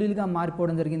 వ్యవసాయ కూలీలుగా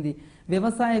మారిపోవడం జరిగింది.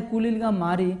 వ్యవసాయ కూలీలుగా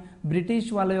మారి బ్రిటిష్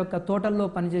వాళ్ళ యొక్క తోటల్లో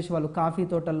పనిచేసే వాళ్ళు, కాఫీ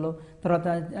తోటల్లో, తర్వాత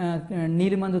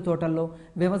నీలిమందు తోటల్లో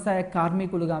వ్యవసాయ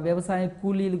కార్మికులుగా, వ్యవసాయ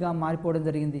కూలీలుగా మారిపోవడం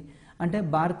జరిగింది. అంటే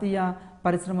భారతీయ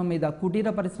పరిశ్రమ మీద కుటీర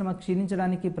పరిశ్రమ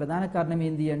క్షీణించడానికి ప్రధాన కారణం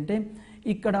ఏంటి అంటే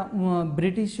ఇక్కడ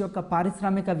బ్రిటిష్ యొక్క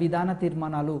పారిశ్రామిక విధాన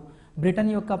తీర్మానాలు, బ్రిటన్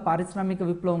యొక్క పారిశ్రామిక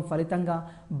విప్లవం ఫలితంగా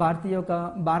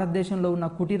భారతదేశంలో ఉన్న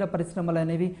కుటీర పరిశ్రమలు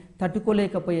అనేవి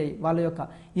తట్టుకోలేకపోయాయి వాళ్ళ యొక్క.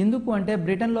 ఎందుకు అంటే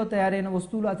బ్రిటన్లో తయారైన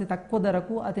వస్తువులు అతి తక్కువ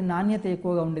ధరకు, అతి నాణ్యత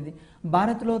ఎక్కువగా ఉండేది.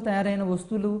 భారత్లో తయారైన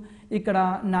వస్తువులు ఇక్కడ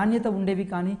నాణ్యత ఉండేవి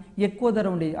కానీ ఎక్కువ ధర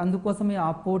ఉండేది, అందుకోసమే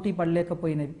ఆ పోటీ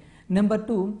పడలేకపోయినవి. నెంబర్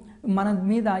 2, మన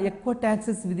మీద ఎక్కువ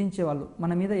ట్యాక్సెస్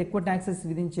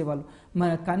విధించేవాళ్ళు,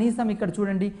 కనీసం ఇక్కడ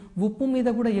చూడండి ఉప్పు మీద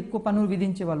కూడా ఎక్కువ పన్నులు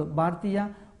విధించేవాళ్ళు, భారతీయ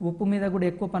ఉప్పు మీద కూడా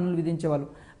ఎక్కువ పన్నులు విధించేవాళ్ళు.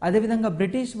 అదేవిధంగా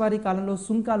బ్రిటిష్ వారి కాలంలో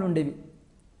సుంకాలు ఉండేవి.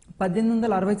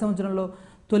 1860 సంవత్సరంలో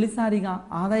తొలిసారిగా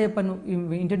ఆదాయ పన్ను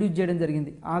ఇంట్రడ్యూస్ చేయడం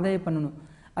జరిగింది, ఆదాయ పన్నును.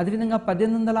 అదేవిధంగా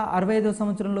 1865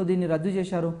 సంవత్సరంలో దీన్ని రద్దు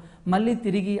చేశారు. మళ్ళీ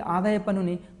తిరిగి ఆదాయ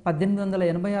పన్నుని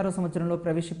 1886 సంవత్సరంలో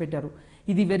ప్రవేశపెట్టారు.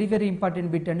 ఇది వెరీ వెరీ ఇంపార్టెంట్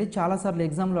బిట్ అండి, చాలాసార్లు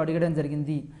ఎగ్జామ్లో అడగడం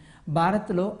జరిగింది.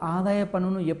 భారత్లో ఆదాయ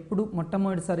పన్నును ఎప్పుడు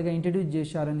మొట్టమొదటిసారిగా ఇంట్రడ్యూస్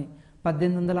చేశారని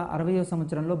 1860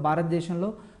 సంవత్సరంలో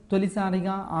భారతదేశంలో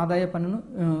తొలిసారిగా ఆదాయ పన్నును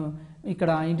ఇక్కడ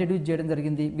ఇంట్రడ్యూస్ చేయడం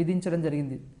జరిగింది, విధించడం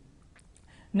జరిగింది.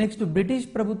 నెక్స్ట్ బ్రిటిష్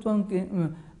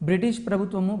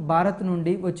ప్రభుత్వము భారత్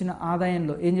నుండి వచ్చిన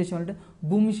ఆదాయంలో ఏం చేసేవాళ్ళంటే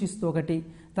భూమి శిస్తు ఒకటి,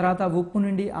 తర్వాత ఉప్పు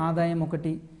నుండి ఆదాయం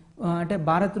ఒకటి, అంటే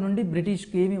భారత్ నుండి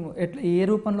బ్రిటిష్కి ఏ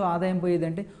రూపంలో ఆదాయం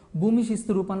పోయేదంటే భూమి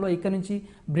శిస్తు రూపంలో ఇక్కడ నుంచి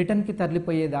బ్రిటన్కి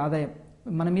తరలిపోయేది ఆదాయం.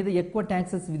 మన మీద ఎక్కువ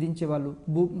ట్యాక్సెస్ విధించేవాళ్ళు.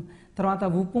 తర్వాత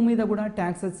ఉప్పు మీద కూడా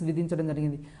ట్యాక్సెస్ విధించడం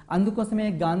జరిగింది. అందుకోసమే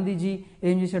గాంధీజీ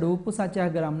ఏం చేశాడు, ఉప్పు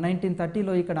సత్యాగ్రహం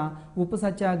 1930లో ఇక్కడ ఉప్పు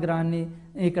సత్యాగ్రహాన్ని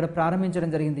ఇక్కడ ప్రారంభించడం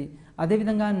జరిగింది.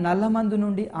 అదేవిధంగా నల్లమందు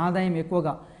నుండి ఆదాయం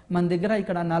ఎక్కువగా మన దగ్గర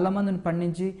ఇక్కడ నల్లమందుని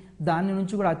పండించి దాని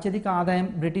నుంచి కూడా అత్యధిక ఆదాయం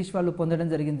బ్రిటిష్ వాళ్ళు పొందడం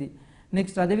జరిగింది.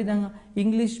 నెక్స్ట్ అదేవిధంగా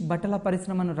ఇంగ్లీష్ బట్టల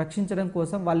పరిశ్రమను రక్షించడం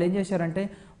కోసం వాళ్ళు ఏం చేశారంటే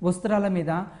వస్త్రాల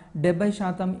మీద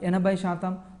 70%,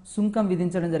 80% సుంకం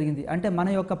విధించడం జరిగింది. అంటే మన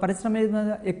యొక్క పరిశ్రమ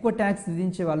మీద ఎక్కువ ట్యాక్స్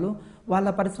విధించే వాళ్ళు, వాళ్ళ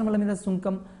పరిశ్రమల మీద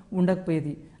సుంకం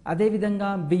ఉండకపోయేది. అదేవిధంగా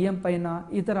బియ్యం పైన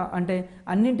ఇతర అంటే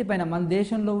అన్నింటిపైన మన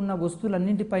దేశంలో ఉన్న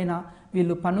వస్తువులన్నింటిపైన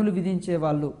వీళ్ళు పన్నులు విధించే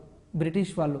వాళ్ళు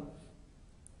బ్రిటిష్ వాళ్ళు.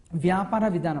 వ్యాపార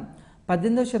విధానం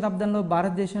 18వ శతాబ్దంలో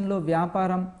భారతదేశంలో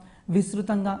వ్యాపారం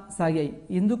విస్తృతంగా సాగాయి.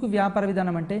 ఎందుకు వ్యాపార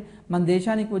విధానం అంటే మన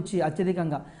దేశానికి వచ్చి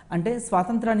అత్యధికంగా అంటే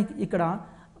స్వాతంత్రానికి ఇక్కడ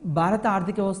భారత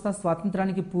ఆర్థిక వ్యవస్థ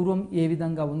స్వాతంత్రానికి పూర్వం ఏ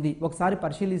విధంగా ఉంది ఒకసారి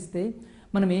పరిశీలిస్తే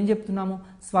మనం ఏం చెప్తున్నాము,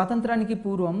 స్వాతంత్రానికి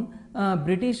పూర్వం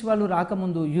బ్రిటిష్ వాళ్ళు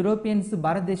రాకముందు, యూరోపియన్స్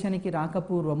భారతదేశానికి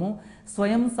రాకపూర్వము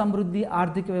స్వయం సమృద్ధి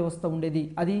ఆర్థిక వ్యవస్థ ఉండేది.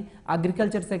 అది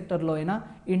అగ్రికల్చర్ సెక్టర్లో అయినా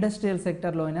ఇండస్ట్రియల్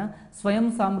సెక్టర్లో అయినా స్వయం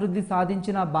సమృద్ధి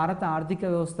సాధించిన భారత ఆర్థిక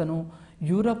వ్యవస్థను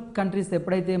యూరప్ కంట్రీస్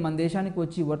ఎప్పుడైతే మన దేశానికి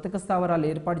వచ్చి వర్తక స్థావరాలు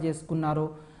ఏర్పాటు చేసుకున్నారో,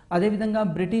 అదేవిధంగా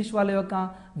బ్రిటిష్ వాళ్ళ యొక్క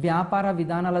వ్యాపార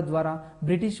విధానాల ద్వారా,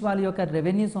 బ్రిటిష్ వాళ్ళ యొక్క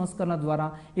రెవెన్యూ సంస్కరణ ద్వారా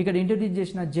ఇక్కడ ఇంట్రడ్యూస్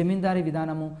చేసిన జమీందారీ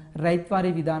విధానము,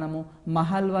 రైత్వారీ విధానము,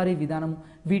 మహల్వారీ విధానము,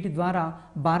 వీటి ద్వారా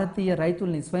భారతీయ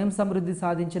రైతుల్ని స్వయం సమృద్ధి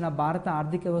సాధించిన భారత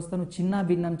ఆర్థిక వ్యవస్థను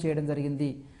చిన్నాభిన్నం చేయడం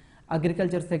జరిగింది.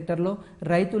 అగ్రికల్చర్ సెక్టర్లో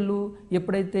రైతులు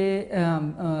ఎప్పుడైతే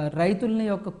రైతుల్ని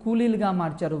యొక్క కూలీలుగా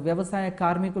మార్చారు, వ్యవసాయ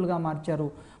కార్మికులుగా మార్చారు,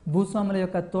 భూస్వాముల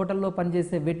యొక్క తోటల్లో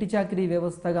పనిచేసే వెట్టి చాకిరీ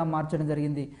వ్యవస్థగా మార్చడం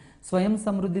జరిగింది. స్వయం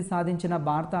సమృద్ధి సాధించిన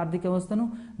భారత ఆర్థిక వ్యవస్థను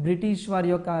బ్రిటిష్ వారి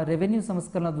యొక్క రెవెన్యూ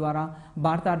సంస్కరణ ద్వారా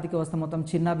భారత ఆర్థిక వ్యవస్థ మొత్తం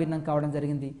చిన్నాభిన్నం కావడం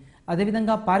జరిగింది.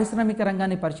 అదేవిధంగా పారిశ్రామిక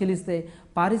రంగాన్ని పరిశీలిస్తే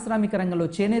పారిశ్రామిక రంగంలో,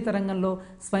 చేనేత రంగంలో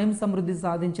స్వయం సమృద్ధి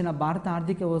సాధించిన భారత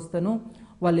ఆర్థిక వ్యవస్థను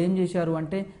వాళ్ళు ఏం చేశారు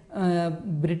అంటే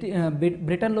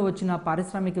బ్రిటన్లో వచ్చిన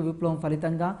పారిశ్రామిక విప్లవం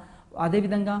ఫలితంగా,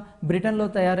 అదేవిధంగా బ్రిటన్లో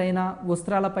తయారైన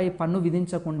వస్త్రాలపై పన్ను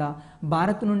విధించకుండా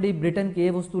భారత్ నుండి బ్రిటన్కి ఏ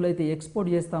వస్తువులైతే ఎక్స్పోర్ట్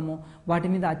చేస్తామో వాటి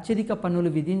మీద అత్యధిక పన్నులు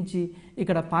విధించి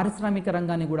ఇక్కడ పారిశ్రామిక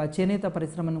రంగాన్ని కూడా చేనేత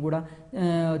పరిశ్రమను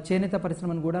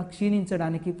కూడా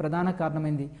క్షీణించడానికి ప్రధాన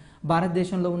కారణమైంది.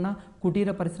 భారతదేశంలో ఉన్న కుటీర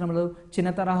పరిశ్రమలు, చిన్న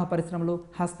తరహా పరిశ్రమలు,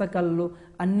 హస్తకళలు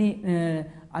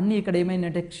అన్నీ ఇక్కడ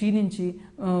ఏమైందంటే క్షీణించి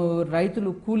రైతులు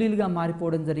కూలీలుగా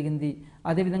మారిపోవడం జరిగింది.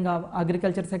 అదేవిధంగా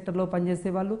అగ్రికల్చర్ సెక్టర్లో పనిచేసే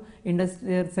వాళ్ళు,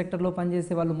 ఇండస్ట్రియల్ సెక్టర్లో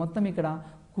పనిచేసే వాళ్ళు మొత్తం ఇక్కడ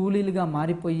కూలీలుగా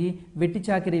మారిపోయి వెట్టి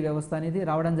చాకిరీ వ్యవస్థ అనేది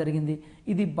రావడం జరిగింది.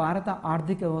 ఇది భారత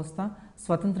ఆర్థిక వ్యవస్థ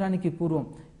స్వతంత్రానికి పూర్వం.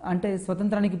 అంటే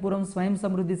స్వతంత్రానికి పూర్వం స్వయం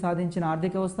సమృద్ధి సాధించిన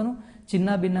ఆర్థిక వ్యవస్థను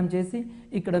చిన్నాభిన్నం చేసి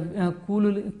ఇక్కడ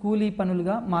కూలీ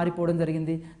పనులుగా మారిపోవడం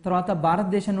జరిగింది. తర్వాత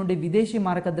భారతదేశం నుండి విదేశీ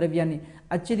మారక ద్రవ్యాన్ని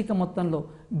అత్యధిక మొత్తంలో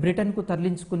బ్రిటన్కు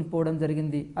తరలించుకుని పోవడం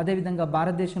జరిగింది. అదేవిధంగా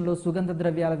భారతదేశంలో సుగంధ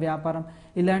ద్రవ్యాల వ్యాపారం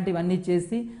ఇలాంటివన్నీ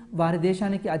చేసి వారి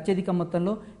దేశానికి అత్యధిక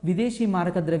మొత్తంలో విదేశీ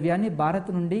మారక ద్రవ్యాన్ని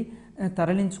భారత్ నుండి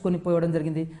తరలించుకొని పోవడం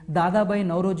జరిగింది. దాదాబాయి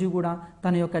నౌరోజీ కూడా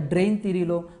తన యొక్క డ్రెయిన్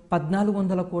థియరీలో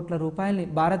 1400 కోట్ల రూపాయల్ని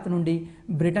భారత్ నుండి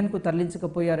బ్రిటన్కు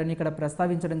తరలించకపోయారని ఇక్కడ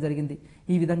ప్రస్తావించడం జరిగింది.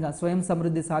 ఈ విధంగా స్వయం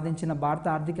సమృద్ధి సాధించిన భారత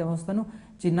ఆర్థిక వ్యవస్థను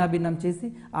చిన్నాభిన్నం చేసి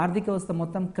ఆర్థిక వ్యవస్థ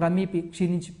మొత్తం క్రమేపీ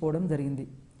క్షీణించిపోవడం జరిగింది.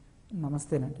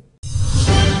 నమస్తేనండి.